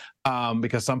game.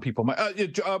 Because some people might,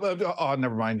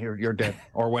 never mind, you're dead,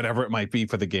 or whatever it might be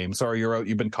for the game. Sorry, you're out.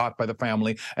 You've been caught by the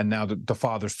family, and now the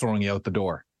father's throwing you out the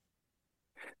door.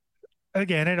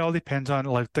 Again, it all depends on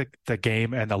like the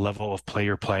game and the level of play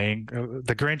you're playing.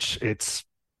 The Grinch, it's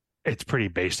pretty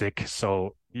basic.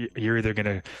 So you're either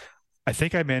gonna, I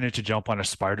think I managed to jump on a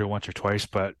spider once or twice,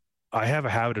 but I have a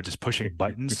habit of just pushing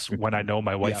buttons when I know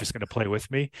my wife is going to play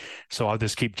with me. So I'll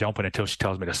just keep jumping until she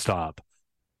tells me to stop.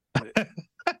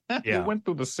 You went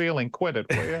through the ceiling, quit it,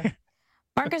 will you?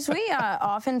 Marcus, we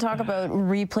often talk about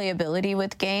replayability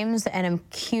with games, and I'm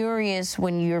curious,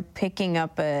 when you're picking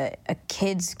up a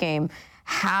kid's game,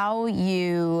 how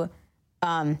you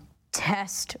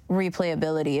test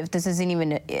replayability, if this isn't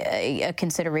even a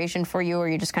consideration for you, or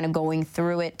you're just kind of going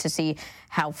through it to see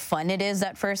how fun it is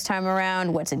that first time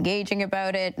around, what's engaging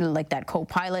about it, like that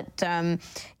co-pilot,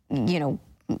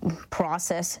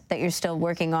 process that you're still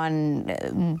working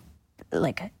on,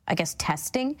 I guess,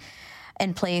 testing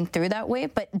and playing through that way.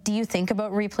 But do you think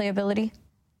about replayability?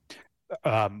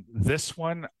 This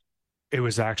one, It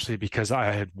was actually because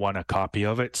I had won a copy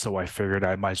of it, so I figured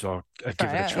I might as well give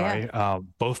it a try. Yeah.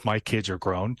 Both my kids are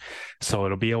grown, so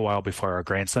it'll be a while before our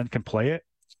grandson can play it.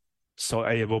 So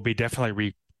it will be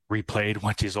definitely replayed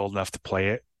once he's old enough to play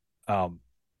it.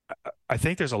 I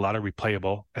think there's a lot of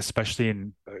replayable, especially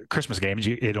in Christmas games.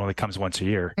 It only comes once a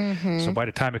year. So by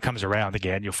the time it comes around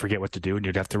again, you'll forget what to do, and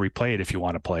you'd have to replay it if you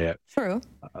want to play it. True.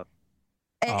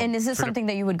 And is this something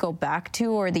that you would go back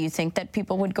to, or do you think that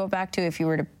people would go back to if you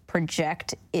were to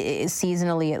project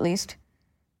seasonally at least?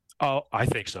 Oh, I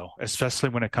think so, especially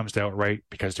when it comes to outright,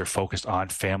 because they're focused on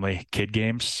family kid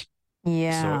games.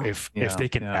 Yeah. So if they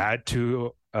can add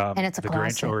to and it's a the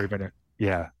classic. Grinch, or even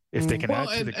if they can add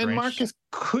to the Grinch. And Marcus,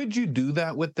 could you do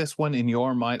that with this one in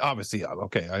your mind? Obviously,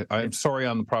 okay, I'm sorry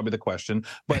on probably the question,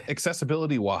 but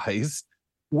accessibility wise,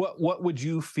 what would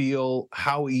you feel,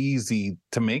 how easy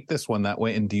to make this one that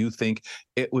way? And do you think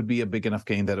it would be a big enough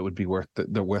game that it would be worth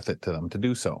it to them to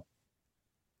do so?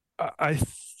 I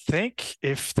think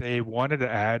if they wanted to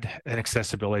add an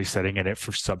accessibility setting in it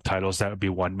for subtitles, that would be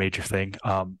one major thing.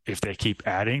 If they keep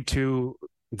adding to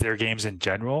their games in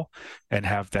general and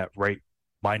have that right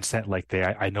mindset like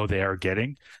I know they are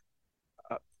getting,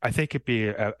 I think it'd be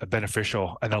a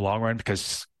beneficial in the long run,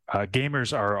 because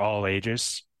gamers are all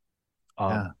ages.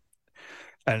 And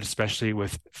especially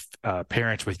with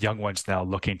parents with young ones now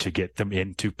looking to get them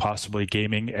into possibly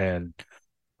gaming and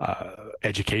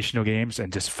educational games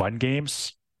and just fun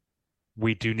games,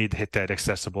 we do need to hit that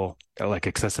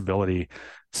accessibility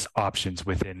options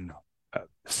within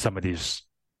some of these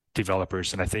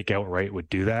developers. And I think Outright would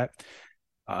do that.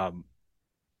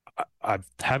 I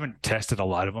haven't tested a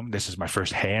lot of them. This is my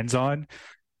first hands-on,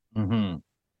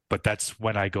 but that's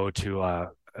when I go to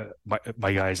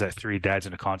my guys at Three Dads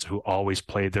in a Console who always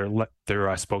play their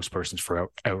spokespersons for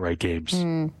Outright games.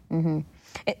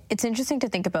 It's interesting to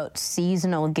think about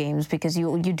seasonal games, because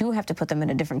you do have to put them in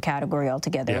a different category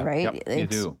altogether, right? Yep, it's you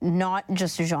do. Not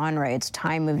just genre, it's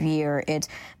time of year, it's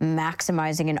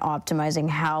maximizing and optimizing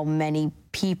how many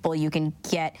people you can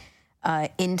get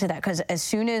into that. Because as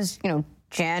soon as,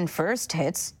 Jan 1st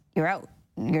hits, you're out.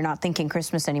 You're not thinking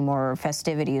Christmas anymore, or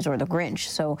festivities, or the Grinch.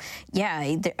 So,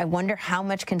 yeah, I wonder how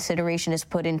much consideration is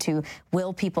put into,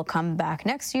 will people come back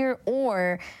next year,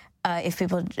 or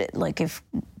if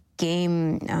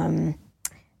game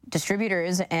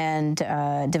distributors and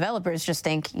developers just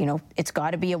think, it's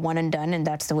got to be a one and done, and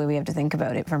that's the way we have to think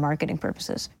about it for marketing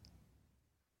purposes.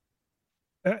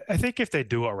 I think if they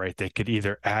do it right, they could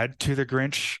either add to the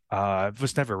Grinch. I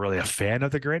was never really a fan of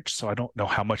the Grinch, so I don't know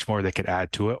how much more they could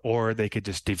add to it, or they could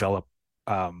just develop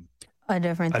a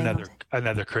different thing.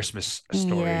 another Christmas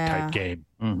story type game.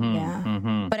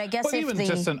 But I guess even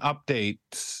just an update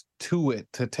to it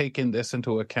to take this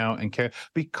into account and care,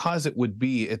 because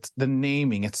it's the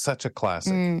naming, it's such a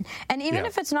classic. And even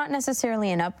if it's not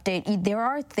necessarily an update, there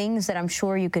are things that I'm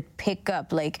sure you could pick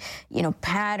up, like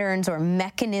patterns or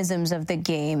mechanisms of the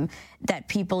game that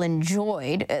people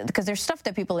enjoyed, because there's stuff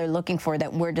that people are looking for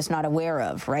that we're just not aware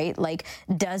of, right? Like,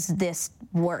 does this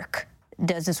work?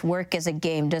 Does this work as a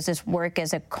game? Does this work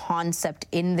as a concept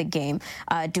in the game?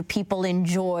 Do people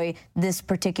enjoy this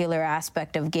particular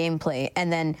aspect of gameplay?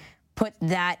 And then put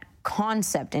that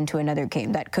concept into another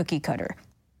game, that cookie cutter.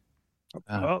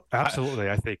 Well, absolutely.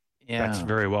 I think that's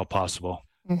very well possible.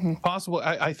 Possible.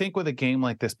 I think with a game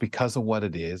like this, because of what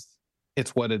it is,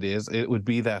 it's what it is. It would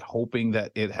be that hoping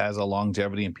that it has a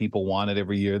longevity and people want it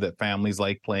every year, that families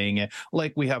like playing it.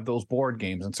 Like we have those board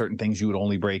games and certain things you would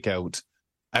only break out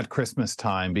at Christmas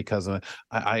time, because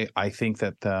I think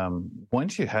that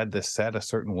once you had this set a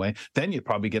certain way, then you'd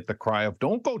probably get the cry of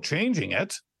don't go changing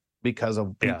it, because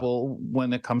of people,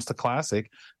 when it comes to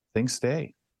classic, things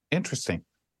stay. Interesting.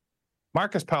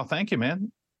 Marcus, pal, thank you,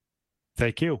 man.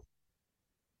 Thank you.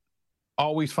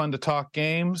 Always fun to talk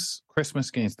games,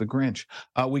 Christmas games, the Grinch.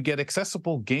 We get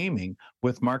accessible gaming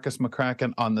with Markus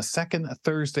McCracken on the second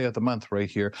Thursday of the month right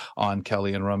here on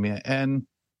Kelly and Ramya. And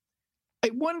I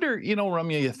wonder,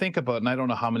 Ramya, you think about, and I don't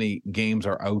know how many games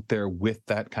are out there with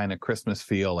that kind of Christmas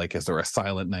feel. Like, is there a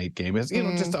Silent Night game? Is,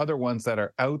 just other ones that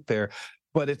are out there.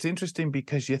 But it's interesting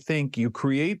because you think you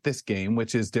create this game,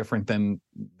 which is different than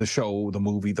the show, the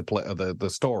movie, the play, the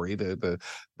story, the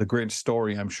Grinch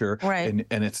story, I'm sure. Right.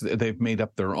 And they've made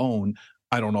up their own.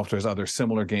 I don't know if there's other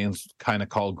similar games kind of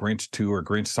called Grinch 2 or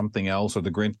Grinch something else, or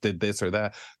the Grinch did this or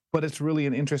that. But it's really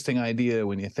an interesting idea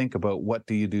when you think about, what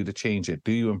do you do to change it?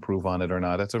 Do you improve on it or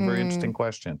not? That's a very interesting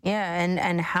question. Yeah,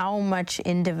 and how much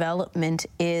in development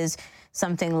is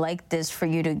something like this for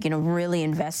you to, really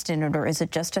invest in it, or is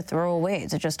it just a throwaway?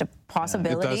 Is it just a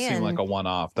possibility? It does seem like a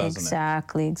one-off, doesn't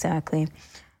it? Exactly.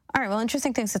 All right, well,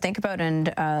 interesting things to think about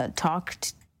and talk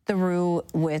through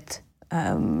with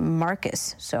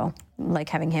Marcus. So like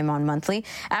having him on monthly.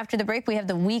 After the break, we have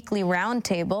the weekly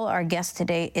roundtable. Our guest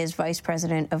today is Vice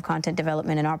President of Content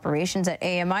Development and Operations at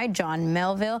AMI, John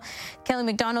Melville. Kelly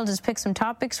McDonald has picked some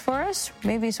topics for us,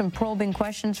 maybe some probing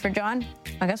questions for John.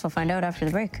 I guess we'll find out after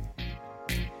the break.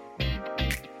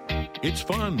 It's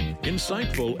fun,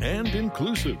 insightful, and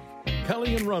inclusive.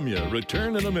 Kelly and Ramya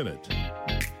return in a minute.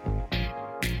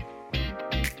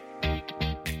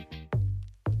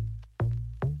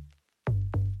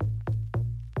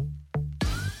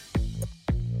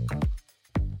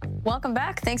 Welcome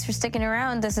back. Thanks for sticking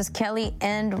around. This is Kelly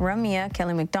and Ramya,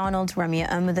 Kelly McDonald, Ramya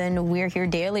Amudan. We're here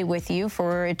daily with you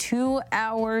for a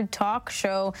 2-hour talk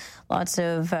show. Lots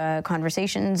of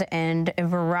conversations and a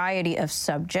variety of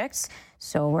subjects.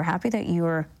 So we're happy that you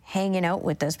are hanging out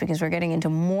with us because we're getting into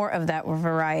more of that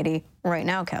variety right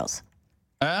now, Kels.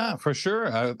 For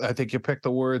sure. I think you picked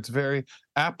the words very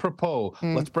apropos.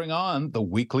 Let's bring on the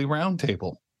weekly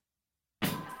roundtable.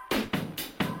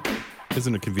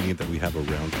 Isn't it convenient that we have a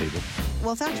round table?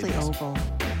 Well, it's actually oval.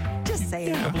 Just say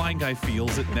it. The blind guy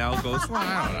feels it now, goes, well,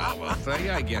 I don't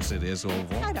know. I guess it is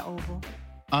oval. Kind of oval.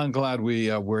 I'm glad we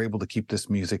were able to keep this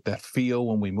music, that feel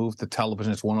when we move to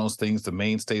television. It's one of those things, the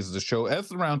mainstays of the show, as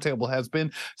the roundtable has been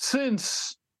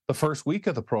since the first week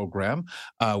of the program.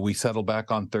 We settle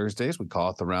back on Thursdays. We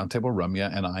call it the roundtable.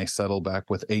 Ramya and I settle back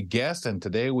with a guest, and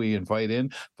today we invite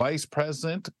in Vice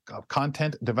President of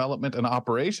Content Development and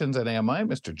Operations at AMI,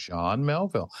 Mr. John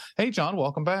Melville. Hey, John,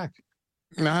 welcome back.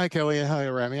 Hi, Kelly. Hi,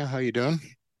 Ramya. How you doing?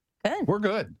 Good. We're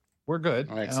good. We're good.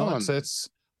 Excellent. It's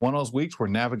one of those weeks we're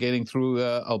navigating through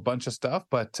a bunch of stuff,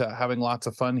 but having lots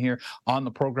of fun here on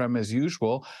the program as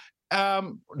usual.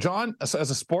 John, as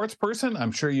a sports person,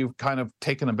 I'm sure you've kind of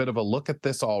taken a bit of a look at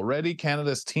this already.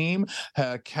 Canada's team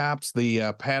caps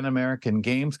the Pan American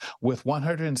Games with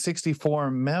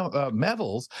 164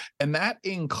 medals, and that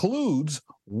includes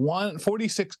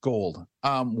 46 gold.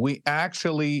 We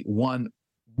actually won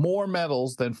more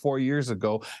medals than 4 years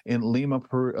ago in Lima,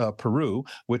 Peru,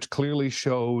 which clearly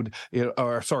showed,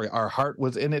 our heart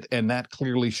was in it, and that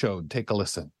clearly showed. Take a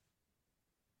listen.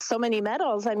 So many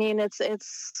medals. I mean,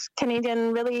 it's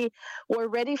Canadian really were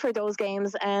ready for those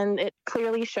games, and it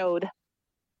clearly showed.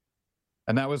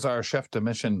 And that was our chef de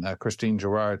mission, Christine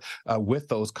Gerard, with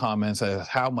those comments,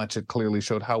 how much it clearly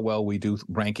showed how well we do,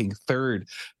 ranking third.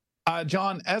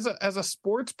 John, as a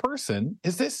sports person,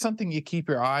 is this something you keep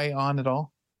your eye on at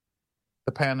all?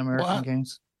 The Pan American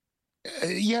Games?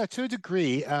 Yeah, to a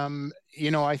degree.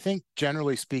 I think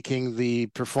generally speaking, the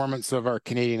performance of our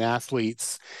Canadian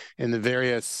athletes in the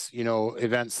various,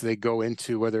 events they go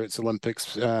into, whether it's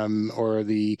Olympics or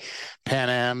the Pan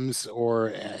Ams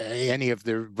or any of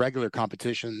the regular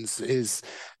competitions, is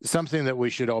something that we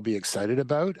should all be excited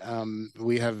about.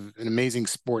 We have an amazing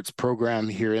sports program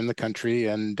here in the country,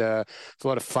 and a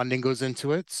lot of funding goes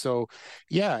into it. So,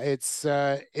 yeah,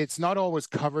 it's not always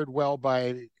covered well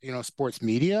by sports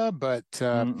media, but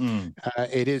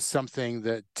it is something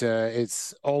that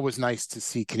it's always nice to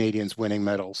see Canadians winning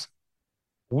medals.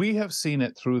 We have seen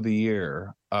it through the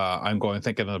year. I'm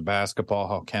thinking of basketball,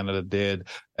 how Canada did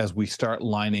as we start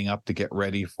lining up to get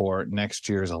ready for next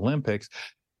year's Olympics.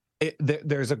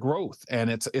 There's a growth,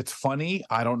 and it's funny.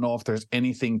 I don't know if there's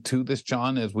anything to this,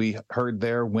 John, as we heard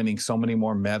there, winning so many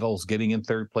more medals, getting in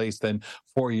third place than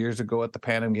 4 years ago at the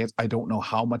Pan Am Games. I don't know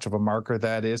how much of a marker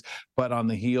that is, but on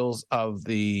the heels of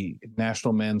the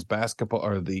national men's basketball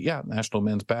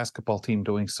team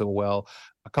doing so well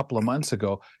a couple of months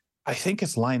ago, I think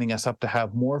it's lining us up to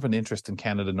have more of an interest than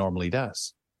Canada normally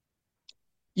does.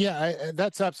 Yeah,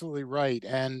 that's absolutely right.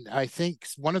 And I think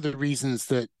one of the reasons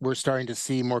that we're starting to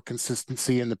see more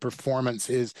consistency in the performance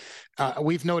is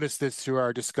we've noticed this through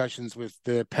our discussions with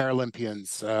the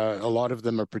Paralympians. A lot of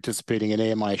them are participating in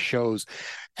AMI shows.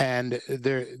 And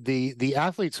the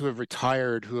athletes who have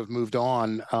retired, who have moved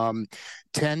on,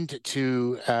 tend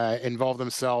to involve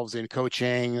themselves in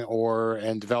coaching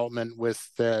and development with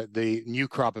the new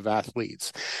crop of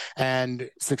athletes. And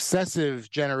successive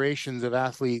generations of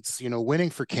athletes, winning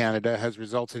for Canada has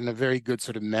resulted in a very good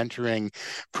sort of mentoring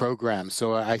program.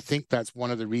 So I think that's one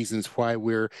of the reasons why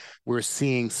we're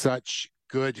seeing such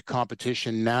good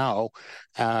competition now,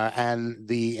 and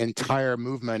the entire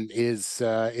movement is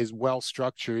well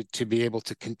structured to be able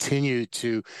to continue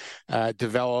to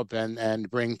develop and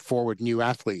bring forward new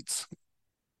athletes.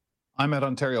 I'm at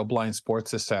Ontario Blind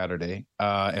Sports this Saturday,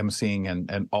 emceeing,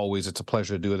 and always it's a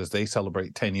pleasure to do it as they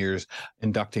celebrate 10 years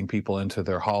inducting people into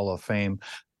their Hall of Fame.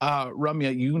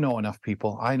 Ramya, you know enough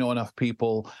people. I know enough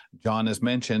people. John has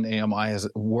mentioned AMI has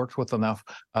worked with enough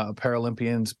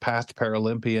Paralympians, past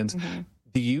Paralympians. Mm-hmm.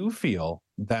 Do you feel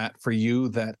that for you,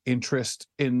 that interest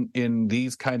in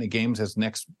these kind of games as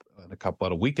next,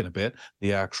 about a week and a bit,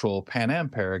 the actual Pan Am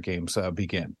Para Games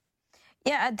begin?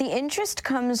 Yeah, the interest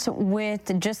comes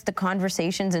with just the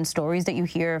conversations and stories that you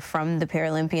hear from the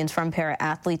Paralympians, from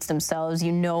para-athletes themselves.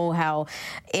 You know how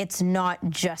it's not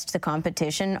just the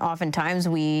competition. Oftentimes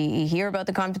we hear about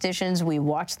the competitions, we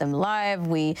watch them live,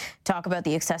 we talk about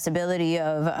the accessibility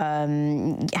of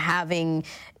having,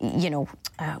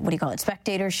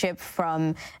 spectatorship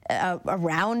from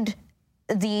around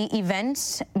the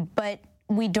events, but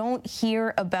we don't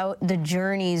hear about the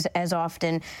journeys as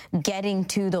often getting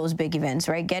to those big events,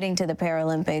 right? Getting to the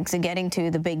Paralympics and getting to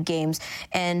the big games.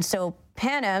 And so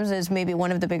Pan Am's is maybe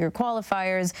one of the bigger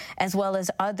qualifiers, as well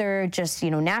as other just,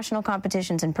 national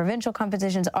competitions and provincial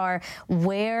competitions are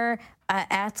where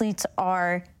athletes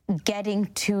are getting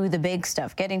to the big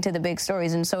stuff, getting to the big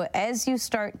stories. And so as you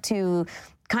start to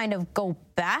kind of go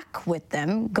back with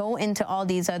them, go into all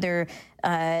these other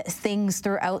things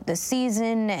throughout the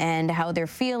season and how they're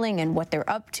feeling and what they're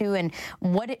up to and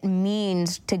what it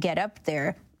means to get up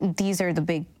there, these are the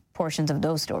big portions of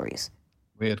those stories.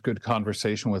 We had good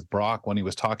conversation with Brock when he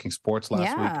was talking sports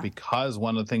last week, because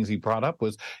one of the things he brought up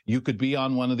was you could be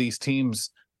on one of these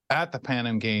teams at the Pan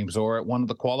Am Games or at one of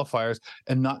the qualifiers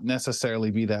and not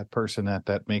necessarily be that person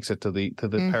that makes it to the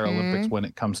Paralympics when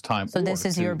it comes time. So this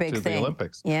is your big thing. The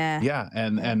Olympics.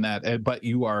 Yeah. But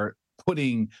you are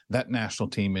putting that national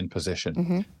team in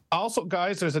position. Also,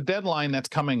 guys, there's a deadline that's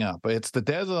coming up. It's the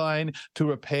deadline to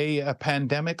repay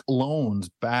pandemic loans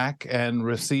back and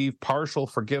receive partial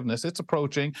forgiveness. It's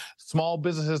approaching. Small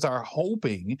businesses are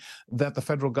hoping that the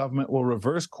federal government will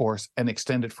reverse course and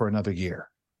extend it for another year.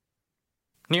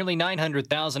 Nearly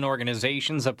 900,000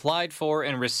 organizations applied for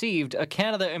and received a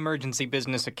Canada Emergency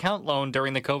Business Account loan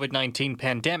during the COVID-19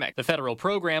 pandemic. The federal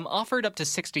program offered up to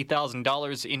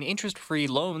 $60,000 in interest-free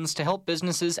loans to help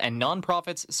businesses and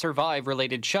nonprofits survive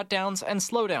related shutdowns and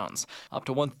slowdowns. Up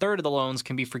to one-third of the loans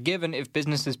can be forgiven if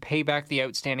businesses pay back the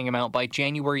outstanding amount by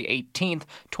January 18th,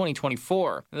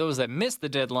 2024. Those that miss the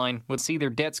deadline would see their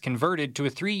debts converted to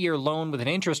a 3-year loan with an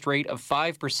interest rate of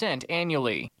 5%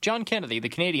 annually. John Kennedy, The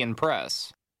Canadian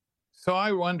Press. So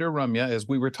I wonder, Ramya, as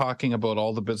we were talking about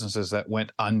all the businesses that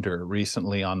went under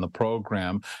recently on the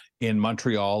program in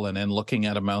Montreal and then looking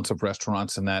at amounts of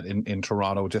restaurants and that in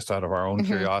Toronto, just out of our own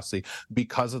curiosity,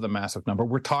 because of the massive number.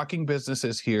 We're talking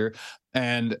businesses here,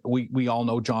 and we all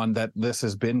know, John, that this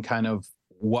has been kind of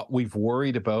what we've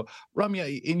worried about.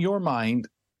 Ramya, in your mind,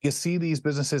 you see these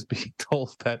businesses being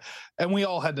told that, and we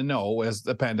all had to know as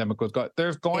the pandemic was going,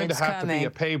 there's going to have to be a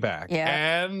payback. Yeah.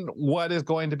 And what is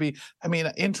going to be,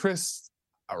 interest,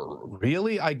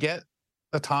 really, I get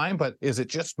the time, but is it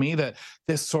just me that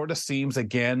this sort of seems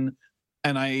again,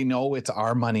 and I know it's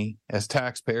our money as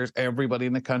taxpayers, everybody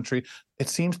in the country, it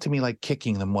seems to me like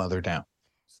kicking them while they're down.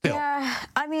 Still. Yeah,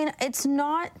 it's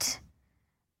not...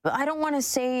 I don't want to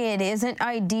say it isn't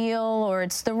ideal or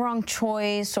it's the wrong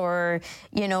choice or,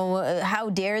 how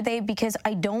dare they, because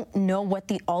I don't know what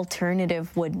the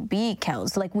alternative would be,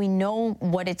 Kels. Like, we know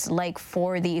what it's like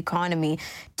for the economy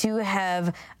to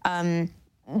have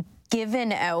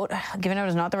given out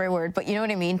is not the right word, but you know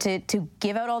what I mean, to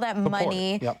give out all that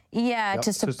money,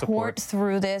 to support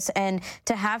through this, and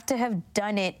to have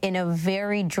done it in a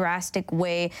very drastic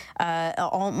way,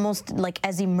 almost like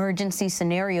as emergency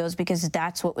scenarios, because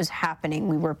that's what was happening.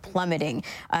 We were plummeting.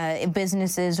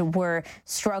 Businesses were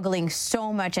struggling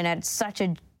so much and at such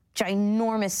a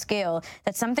ginormous scale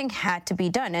that something had to be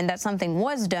done, and that something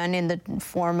was done in the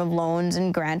form of loans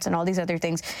and grants and all these other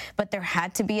things. But there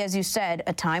had to be, as you said,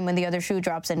 a time when the other shoe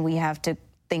drops and we have to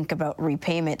think about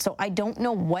repayment. So I don't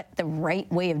know what the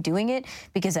right way of doing it,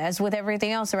 because as with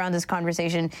everything else around this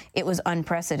conversation, it was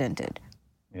unprecedented.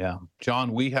 Yeah.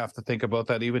 John, we have to think about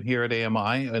that even here at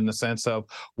AMI in the sense of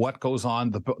what goes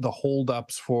on, the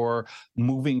holdups for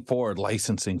moving forward,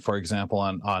 licensing, for example,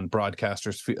 on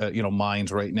broadcasters'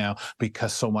 minds right now,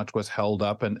 because so much was held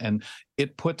up, and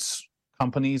it puts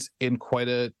companies in quite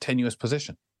a tenuous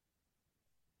position.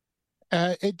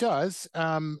 It does.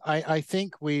 I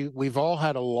think we've all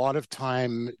had a lot of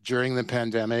time during the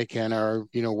pandemic and our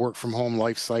work from home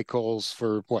life cycles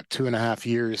for 2.5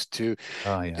 years to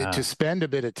spend a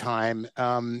bit of time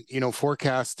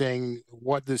forecasting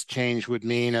what this change would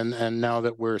mean, and now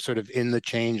that we're sort of in the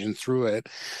change and through it,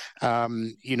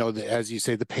 as you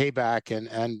say, the payback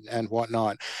and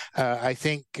whatnot. I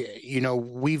think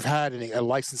we've had a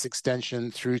license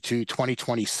extension through to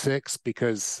 2026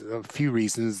 because of a few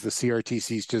reasons. The CRTC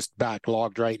is just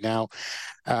backlogged right now,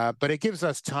 but it gives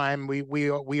us time.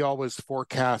 We always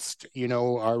forecast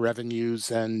our revenues,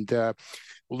 and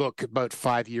look about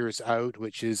 5 years out,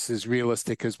 which is as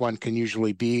realistic as one can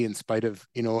usually be in spite of,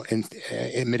 in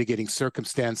mitigating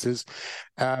circumstances.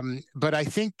 But I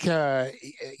think,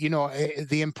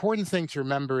 the important thing to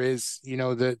remember is,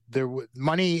 that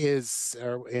money is,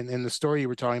 in the story you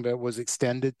were talking about, was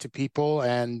extended to people.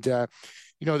 And,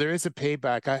 there is a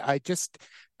payback.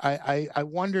 I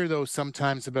wonder, though,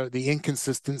 sometimes about the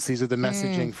inconsistencies of the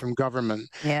messaging from government.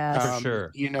 Yeah, for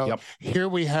sure. Here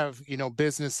we have,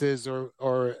 businesses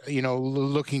or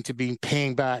looking to be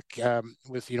paying back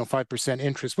with 5%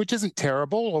 interest, which isn't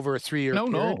terrible over a 3-year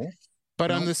period. No. But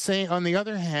on the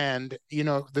other hand,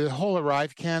 the whole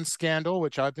ArriveCan scandal,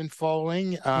 which I've been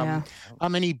following, how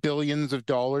many billions of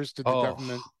dollars did the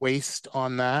government waste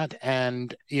on that?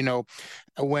 And,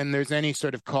 when there's any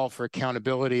sort of call for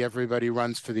accountability, everybody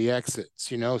runs for the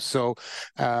exits, So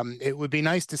it would be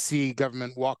nice to see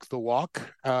government walk the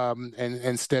walk, and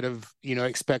instead of,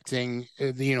 expecting,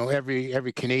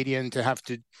 every Canadian to have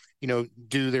to,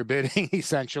 do their bidding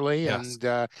essentially, yes.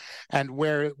 and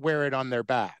wear it on their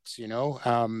backs, anyway,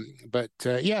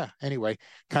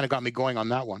 kind of got me going on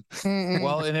that one.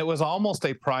 Well, and it was almost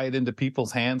a pry it into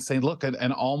people's hands, saying, look,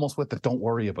 and almost with the don't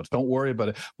worry about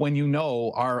it. When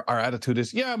our attitude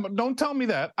is, yeah, but don't tell me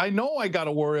that. I know I got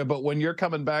to worry about when you're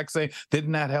coming back saying,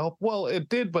 didn't that help? Well, it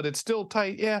did, but it's still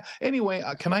tight. Yeah. Anyway,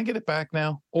 can I get it back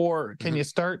now? Or can you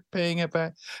start paying it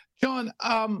back? John,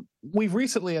 we've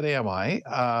recently at AMI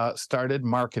started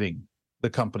marketing the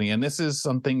company. And this is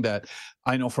something that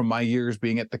I know from my years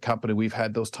being at the company, we've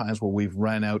had those times where we've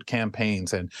run out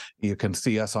campaigns, and you can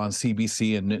see us on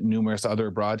CBC and numerous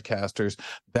other broadcasters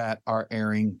that are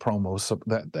airing promos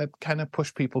that kind of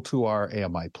push people to our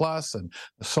AMI Plus and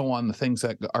so on, the things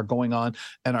that are going on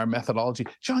and our methodology.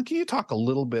 John, can you talk a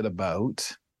little bit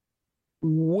about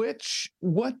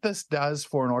what this does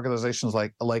for an organization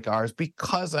like ours?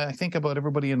 Because I think about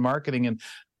everybody in marketing, and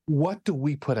what do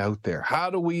we put out there? How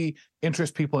do we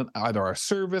interest people in either our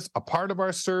service, a part of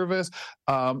our service,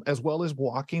 as well as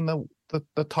walking the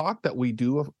talk that we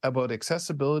do about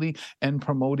accessibility and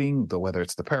promoting whether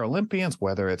it's the Paralympians,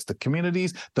 whether it's the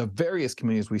communities, the various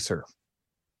communities we serve?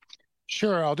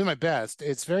 Sure, I'll do my best.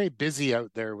 It's very busy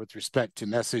out there with respect to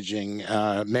messaging,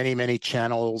 many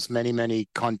channels, many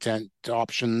content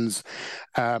options.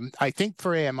 I think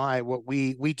for AMI, what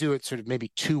we do it sort of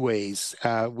maybe two ways.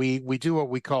 We do what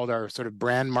we called our sort of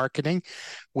brand marketing,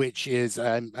 which is,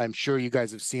 I'm sure you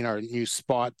guys have seen our new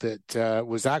spot that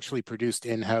was actually produced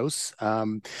in-house.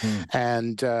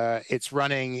 And it's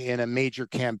running in a major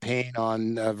campaign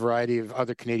on a variety of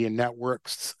other Canadian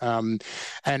networks, and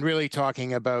really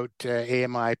talking about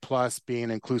AMI Plus being an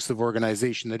inclusive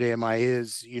organization that AMI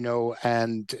is,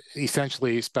 and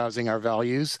essentially espousing our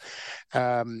values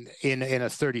in a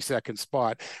 30-second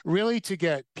spot, really to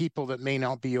get people that may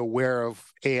not be aware of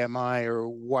AMI or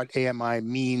what AMI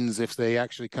means. If they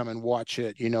actually come and watch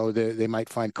it, they might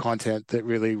find content that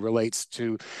really relates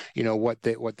to, what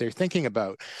they're thinking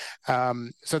about.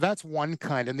 So that's one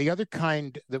kind. And the other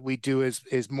kind that we do is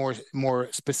more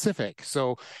specific.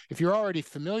 So if you're already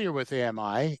familiar with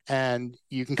AMI, and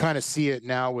you can kind of see it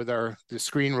now with the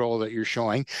screen roll that you're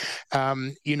showing,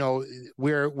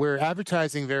 we're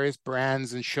advertising various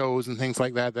brands and shows and things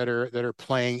like that are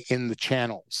playing in the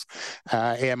channels,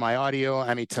 AMI Audio,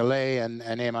 AMI Tele, and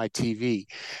AMI TV.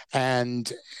 And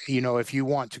if you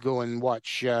want to go and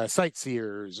watch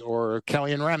Sightseers or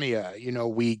Kelly and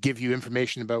Ramia, we give you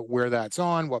information about where that's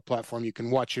on, what platform you can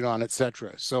watch it on,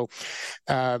 etc. So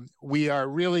we are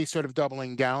really sort of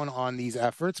doubling down on these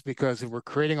efforts, because if we're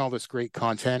creating all this great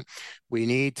content, we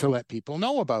need to let people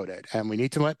know about it, and we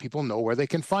need to let people know where they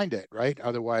can find it, right?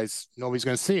 Otherwise, nobody's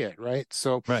going to see it, right?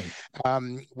 So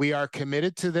we are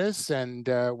committed to this, and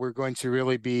we're going to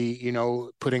really be,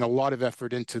 putting a lot of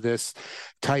effort into this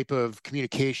type of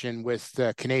communication with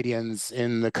Canadians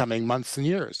in the coming months and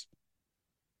years.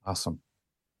 Awesome.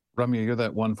 Ramya, you're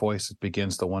that one voice that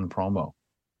begins the one promo.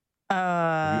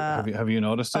 Have you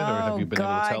noticed it, or have you been able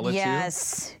to tell it's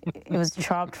yes. It was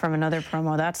chopped from another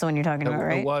promo. That's the one you're talking about,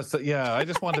 right? It was, yeah. I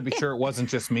just wanted to be sure it wasn't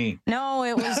just me. No,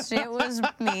 it was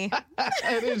me.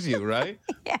 It is you, right?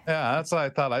 Yeah, that's what I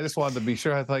thought. I just wanted to be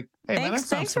sure. I was like, hey, man, that sounds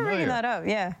thanks for bringing that up.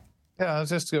 Yeah. Yeah, I was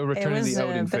just returning the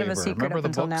outing favor. Remember the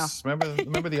books?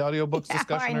 Remember the audiobooks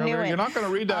discussion earlier? You're not going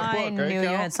to read that book, right? I knew you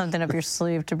had something up your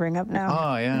sleeve to bring up now.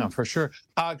 Oh, yeah, for sure.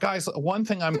 Guys, one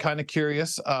thing I'm kind of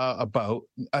curious about,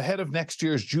 ahead of next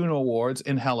year's Juno Awards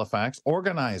in Halifax,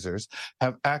 organizers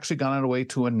have actually gone out of the way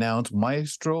to announce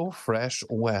Maestro Fresh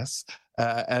West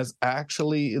as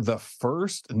actually the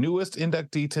newest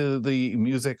inductee to the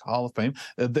Music Hall of Fame.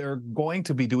 They're going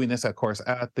to be doing this, of course,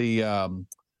 at the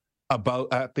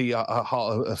about at the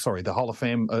the Hall of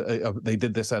Fame. They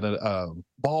did this at a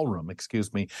ballroom,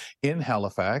 in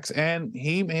Halifax, and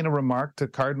he made a remark to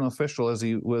Cardinal official as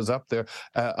he was up there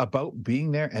about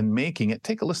being there and making it.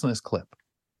 Take a listen to this clip.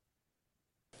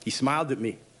 He smiled at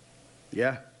me.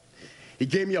 Yeah. He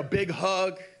gave me a big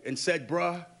hug and said,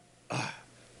 bruh,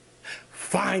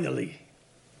 finally.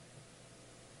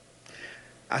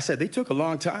 I said, they took a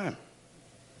long time,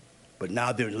 but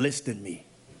now they're enlisting me.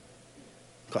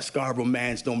 Because Scarborough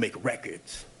Mans don't make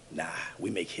records. Nah, we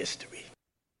make history.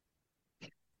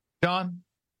 John,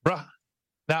 bruh,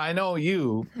 now I know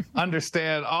you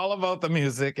understand all about the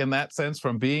music in that sense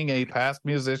from being a past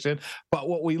musician, but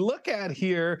what we look at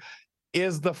here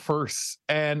is the first.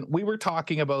 And we were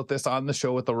talking about this on the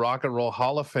show with the Rock and Roll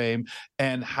Hall of Fame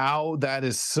and how that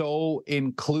is so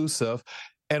inclusive.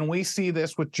 And we see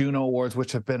this with Juno Awards,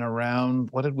 which have been around,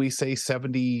 what did we say,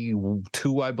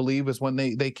 72, I believe, is when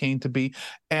they came to be.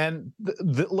 And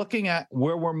looking at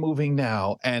where we're moving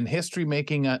now and history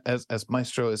making, as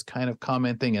Maestro is kind of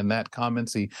commenting, and that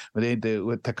comments they did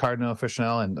with the Cardinal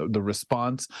official and the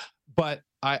response. But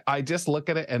I just look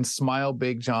at it and smile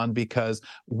big, John, because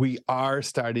we are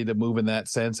starting to move in that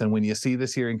sense. And when you see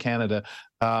this here in Canada,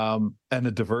 and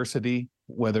the diversity,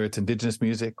 whether it's Indigenous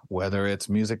music, whether it's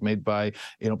music made by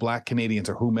Black Canadians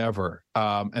or whomever,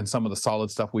 and some of the solid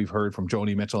stuff we've heard from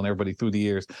Joni Mitchell and everybody through the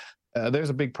years,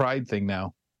 there's a big pride thing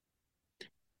now.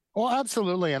 Well,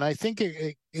 absolutely. And I think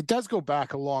it does go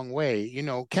back a long way.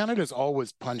 Canada's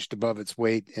always punched above its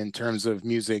weight in terms of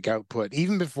music output,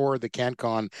 even before the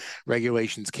CanCon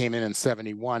regulations came in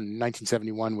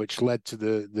 1971, which led to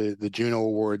the Juno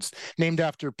Awards, named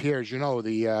after Pierre Junot,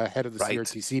 the head of the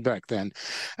CRTC back then.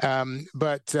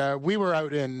 But we were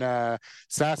out in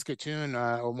Saskatoon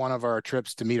on one of our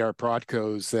trips to meet our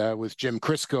prodcos with Jim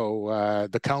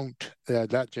Crisco, the Count,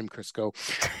 that Jim Crisco.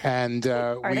 And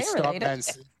we stopped and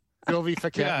Sylvie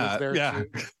Faquette was there too.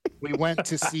 We went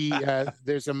to see,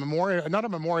 there's a memorial, not a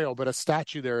memorial, but a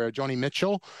statue there, Joni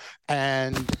Mitchell.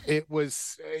 And it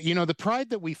was, the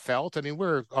pride that we felt. I mean,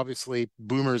 we're obviously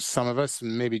boomers, some of us,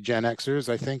 and maybe Gen Xers.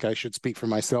 I think I should speak for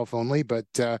myself only, but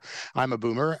I'm a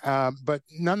boomer. But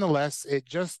nonetheless, it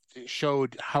just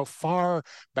showed how far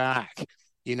back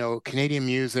Canadian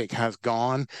music has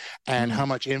gone and how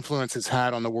much influence it's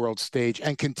had on the world stage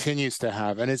and continues to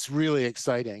have. And it's really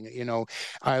exciting.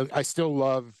 I still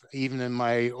love, even in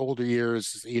my older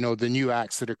years, the new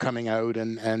acts that are coming out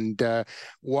and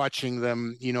watching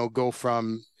them, go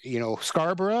from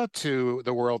Scarborough to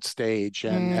the world stage.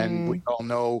 And we all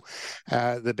know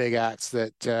the big acts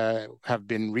that have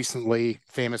been recently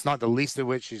famous, not the least of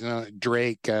which is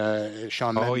Drake,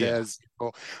 Shawn Mendes,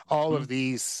 all of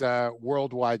these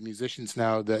worldwide musicians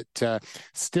now that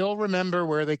still remember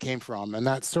where they came from. And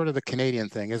that's sort of the Canadian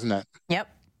thing, isn't it? Yep.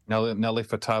 Nelly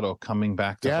Furtado coming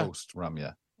back to host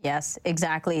Ramya. Yes,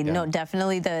 exactly. Yeah. No,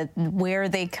 definitely where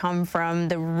they come from,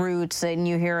 the roots, and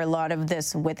you hear a lot of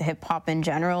this with hip hop in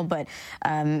general, but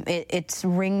it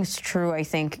rings true, I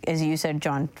think, as you said,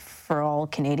 John, for all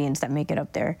Canadians that make it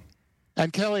up there.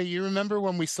 And Kelly, you remember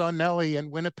when we saw Nelly in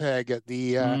Winnipeg at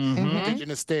the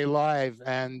Indigenous Day Live,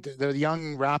 and the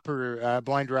young rapper,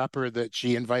 blind rapper that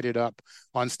she invited up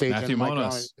on stage? Matthew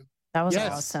Monos. That was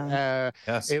awesome.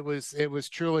 Yes. It was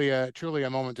truly a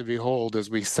moment to behold as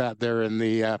we sat there in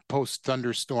the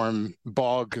post-thunderstorm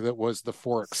bog that was the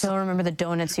Forks. Still remember the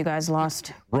donuts you guys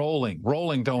lost.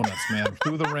 Rolling donuts, man,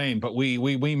 through the rain, but we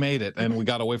made it and we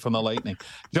got away from the lightning.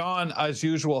 John, as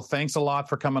usual, thanks a lot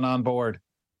for coming on board.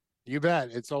 You bet.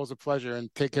 It's always a pleasure,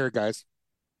 and take care, guys.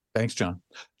 Thanks, John.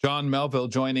 John Melville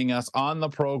joining us on the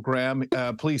program.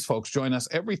 Please, folks, join us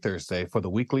every Thursday for the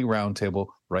weekly roundtable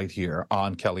right here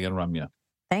on Kelly and Ramya.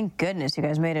 Thank goodness you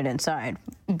guys made it inside.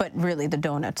 But really, the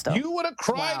donuts, though. You would have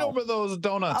cried over those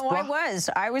donuts, Oh, bro.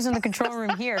 I was in the control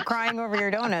room here crying over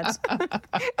your donuts.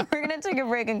 We're going to take a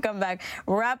break and come back,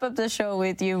 wrap up the show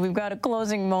with you. We've got a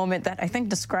closing moment that I think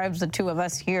describes the two of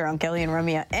us here on Kelly and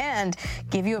Ramya, and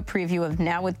give you a preview of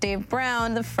Now with Dave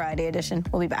Brown, the Friday edition.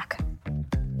 We'll be back.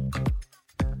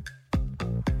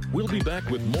 We'll be back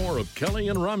with more of Kelly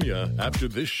and Ramya after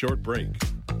this short break.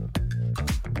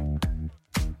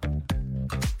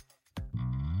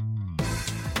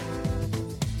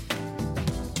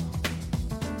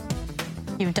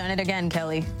 You've done it again,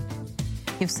 Kelly.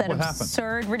 You've said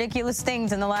absurd, ridiculous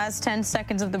things in the last 10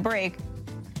 seconds of the break,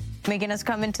 making us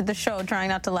come into the show trying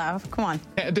not to laugh. Come on.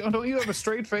 Don't you have a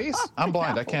straight face? I'm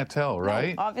blind. No. I can't tell,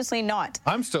 right? No, obviously not.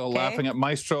 I'm still laughing at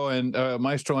Maestro and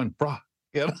brah.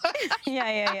 You know?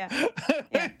 Yeah.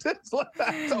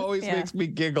 That always makes me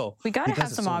giggle. We got to have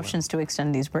some options to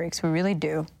extend these breaks. We really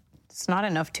do. It's not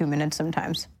enough 2 minutes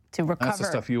sometimes. to recover. That's the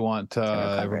stuff you want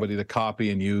everybody to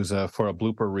copy and use for a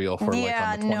blooper reel for like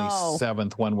on the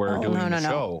 27th when we're doing the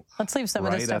show. Let's leave some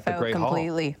of this stuff out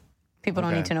completely. People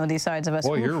don't need to know these sides of us.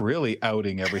 Boy, you're really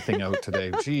outing everything out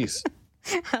today. Jeez.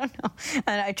 I don't know.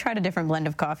 And I tried a different blend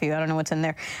of coffee. I don't know what's in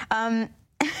there.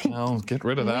 Well, get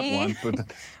rid of that one,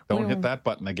 but don't hit that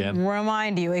button again.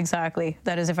 Remind you, exactly.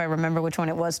 That is if I remember which one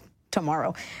it was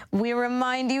tomorrow. We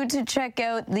remind you to check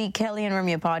out the Kelly and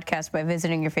Ramya podcast by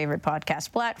visiting your favorite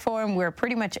podcast platform. We're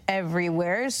pretty much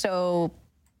everywhere, so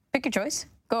pick your choice.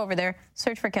 Go over there,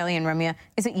 search for Kelly and Ramya.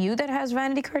 Is it you that has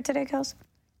Vanity Card today, Kels?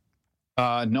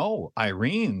 No,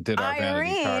 Irene did our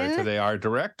Vanity Card today, our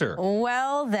director.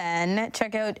 Well, then,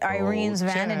 check out Irene's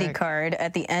Vanity Card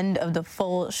at the end of the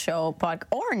full show podcast.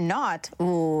 Or not.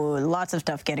 Ooh, lots of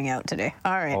stuff getting out today.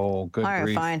 All right. Oh, good All right,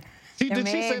 grief. fine. Did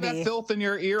she say that filth in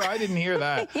your ear? I didn't hear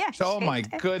that. Yeah, oh, my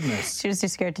goodness. She was too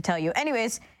scared to tell you.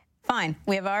 Anyways, fine.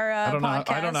 We have our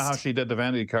podcast. I don't know how she did the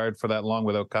Vanity Card for that long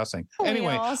without cussing.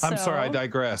 Anyway, I'm sorry, I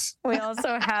digress. We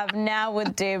also have Now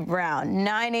with Dave Brown,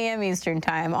 9 a.m. Eastern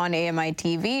Time on AMI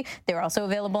TV. They're also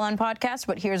available on podcast,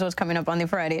 but here's what's coming up on the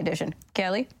Friday edition.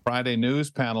 Kelly? Friday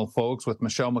news panel, folks, with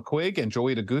Michelle McQuigg and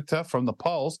Joey DeGutta from The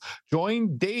Pulse.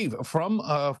 Join Dave from,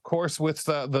 of course, with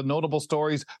the notable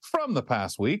stories from the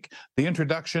past week. The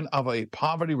introduction of a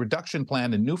poverty reduction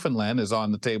plan in Newfoundland is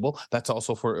on the table. That's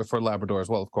also for Labrador as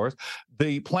well, of course.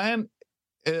 The plan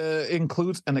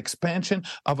includes an expansion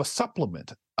of a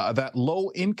supplement that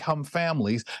low-income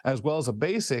families, as well as a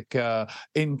basic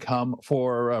income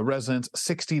for residents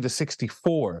 60 to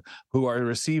 64 who are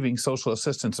receiving social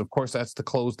assistance. Of course, that's to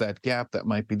close that gap that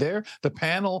might be there. The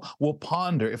panel will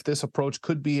ponder if this approach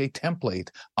could be a template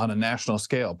on a national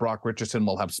scale. Brock Richardson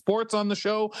will have sports on the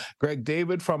show. Greg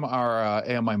David from our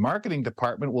AMI marketing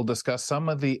department will discuss some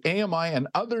of the AMI and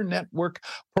other network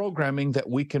programming that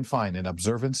we can find in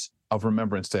observance of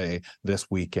Remembrance Day this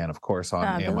weekend, of course, on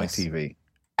AMI TV.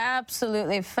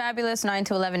 Absolutely fabulous. 9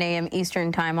 to 11 a.m.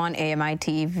 Eastern Time on AMI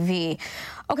TV.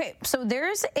 Okay, so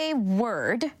there's a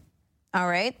word, all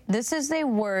right? This is a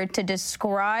word to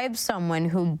describe someone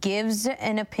who gives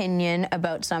an opinion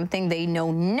about something they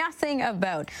know nothing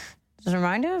about. Does it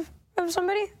remind you of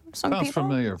somebody? Some Sounds people?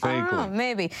 familiar, vaguely. I don't know,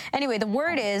 maybe. Anyway, the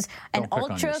word is an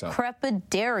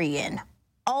ultra-crepidarian.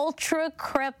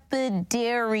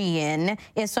 Ultra-crepidarian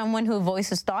is someone who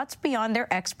voices thoughts beyond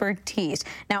their expertise.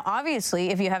 Now, obviously,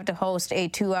 if you have to host a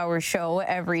 2-hour show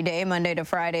every day, Monday to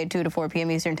Friday, 2 to 4 p.m.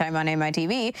 Eastern Time on AMI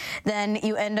TV, then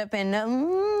you end up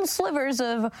in slivers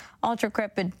of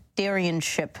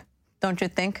ultra-crepidarianship. Don't you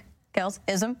think, Kels?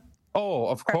 Ism? Oh,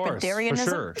 of course.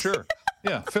 For sure.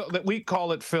 Yeah, we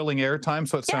call it filling airtime,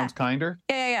 so it sounds kinder.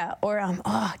 Yeah. Or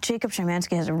Jacob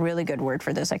Szymanski has a really good word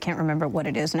for this. I can't remember what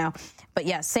it is now. But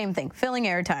yeah, same thing. Filling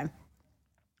airtime.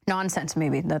 Nonsense,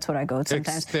 maybe. That's what I go with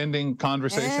sometimes. Extending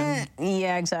conversation.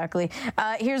 Yeah, exactly.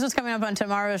 Here's what's coming up on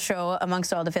tomorrow's show,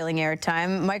 amongst all the filling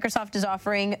airtime. Microsoft is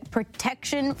offering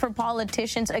protection for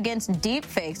politicians against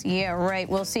deepfakes. Yeah, right.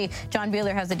 We'll see. John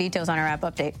Beeler has the details on our app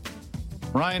update.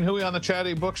 Ryan Huey on the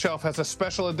Chatty Bookshelf has a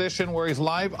special edition where he's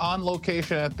live on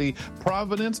location at the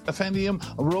Providence Effendium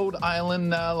Rhode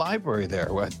Island Library there.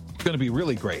 It's going to be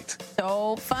really great.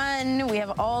 So fun. We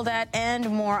have all that and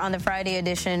more on the Friday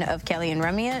edition of Kelly and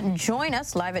Ramya. Join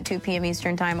us live at 2 p.m.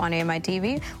 Eastern Time on AMI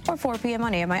TV or 4 p.m.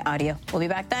 on AMI Audio. We'll be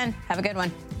back then. Have a good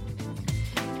one.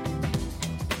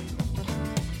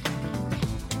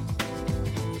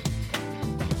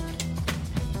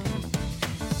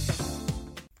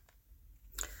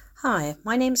 Hi,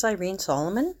 my name is Irene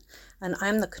Solomon, and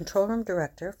I'm the Control Room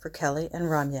Director for Kelly and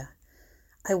Ramya.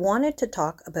 I wanted to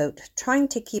talk about trying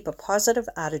to keep a positive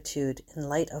attitude in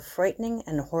light of frightening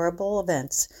and horrible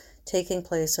events taking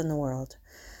place in the world.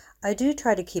 I do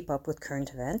try to keep up with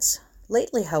current events.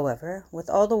 Lately, however, with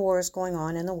all the wars going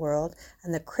on in the world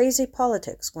and the crazy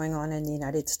politics going on in the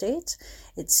United States,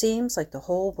 it seems like the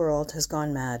whole world has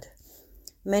gone mad.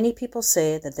 Many people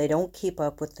say that they don't keep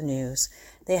up with the news.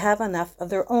 They have enough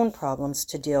of their own problems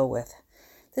to deal with.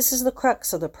 This is the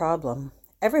crux of the problem.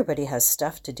 Everybody has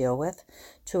stuff to deal with.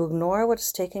 To ignore what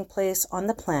is taking place on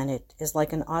the planet is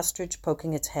like an ostrich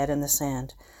poking its head in the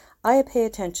sand. I pay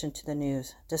attention to the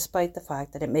news, despite the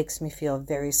fact that it makes me feel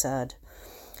very sad.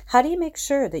 How do you make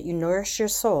sure that you nourish your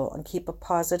soul and keep a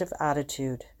positive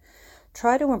attitude?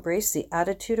 Try to embrace the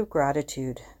attitude of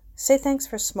gratitude. Say thanks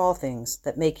for small things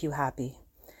that make you happy.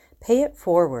 Pay it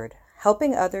forward.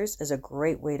 Helping others is a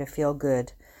great way to feel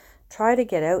good. Try to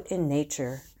get out in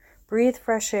nature. Breathe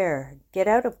fresh air. Get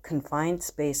out of confined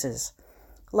spaces.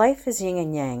 Life is yin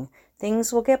and yang.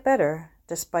 Things will get better,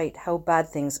 despite how bad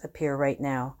things appear right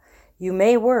now. You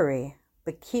may worry,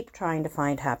 but keep trying to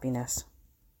find happiness.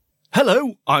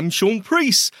 Hello, I'm Sean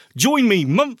Priest. Join me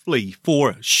monthly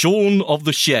for Shaun of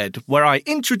the Shed, where I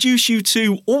introduce you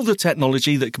to all the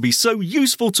technology that can be so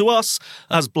useful to us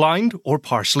as blind or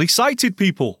partially sighted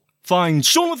people. Find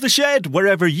Shaun of the Shed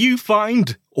wherever you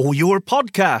find all your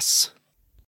podcasts.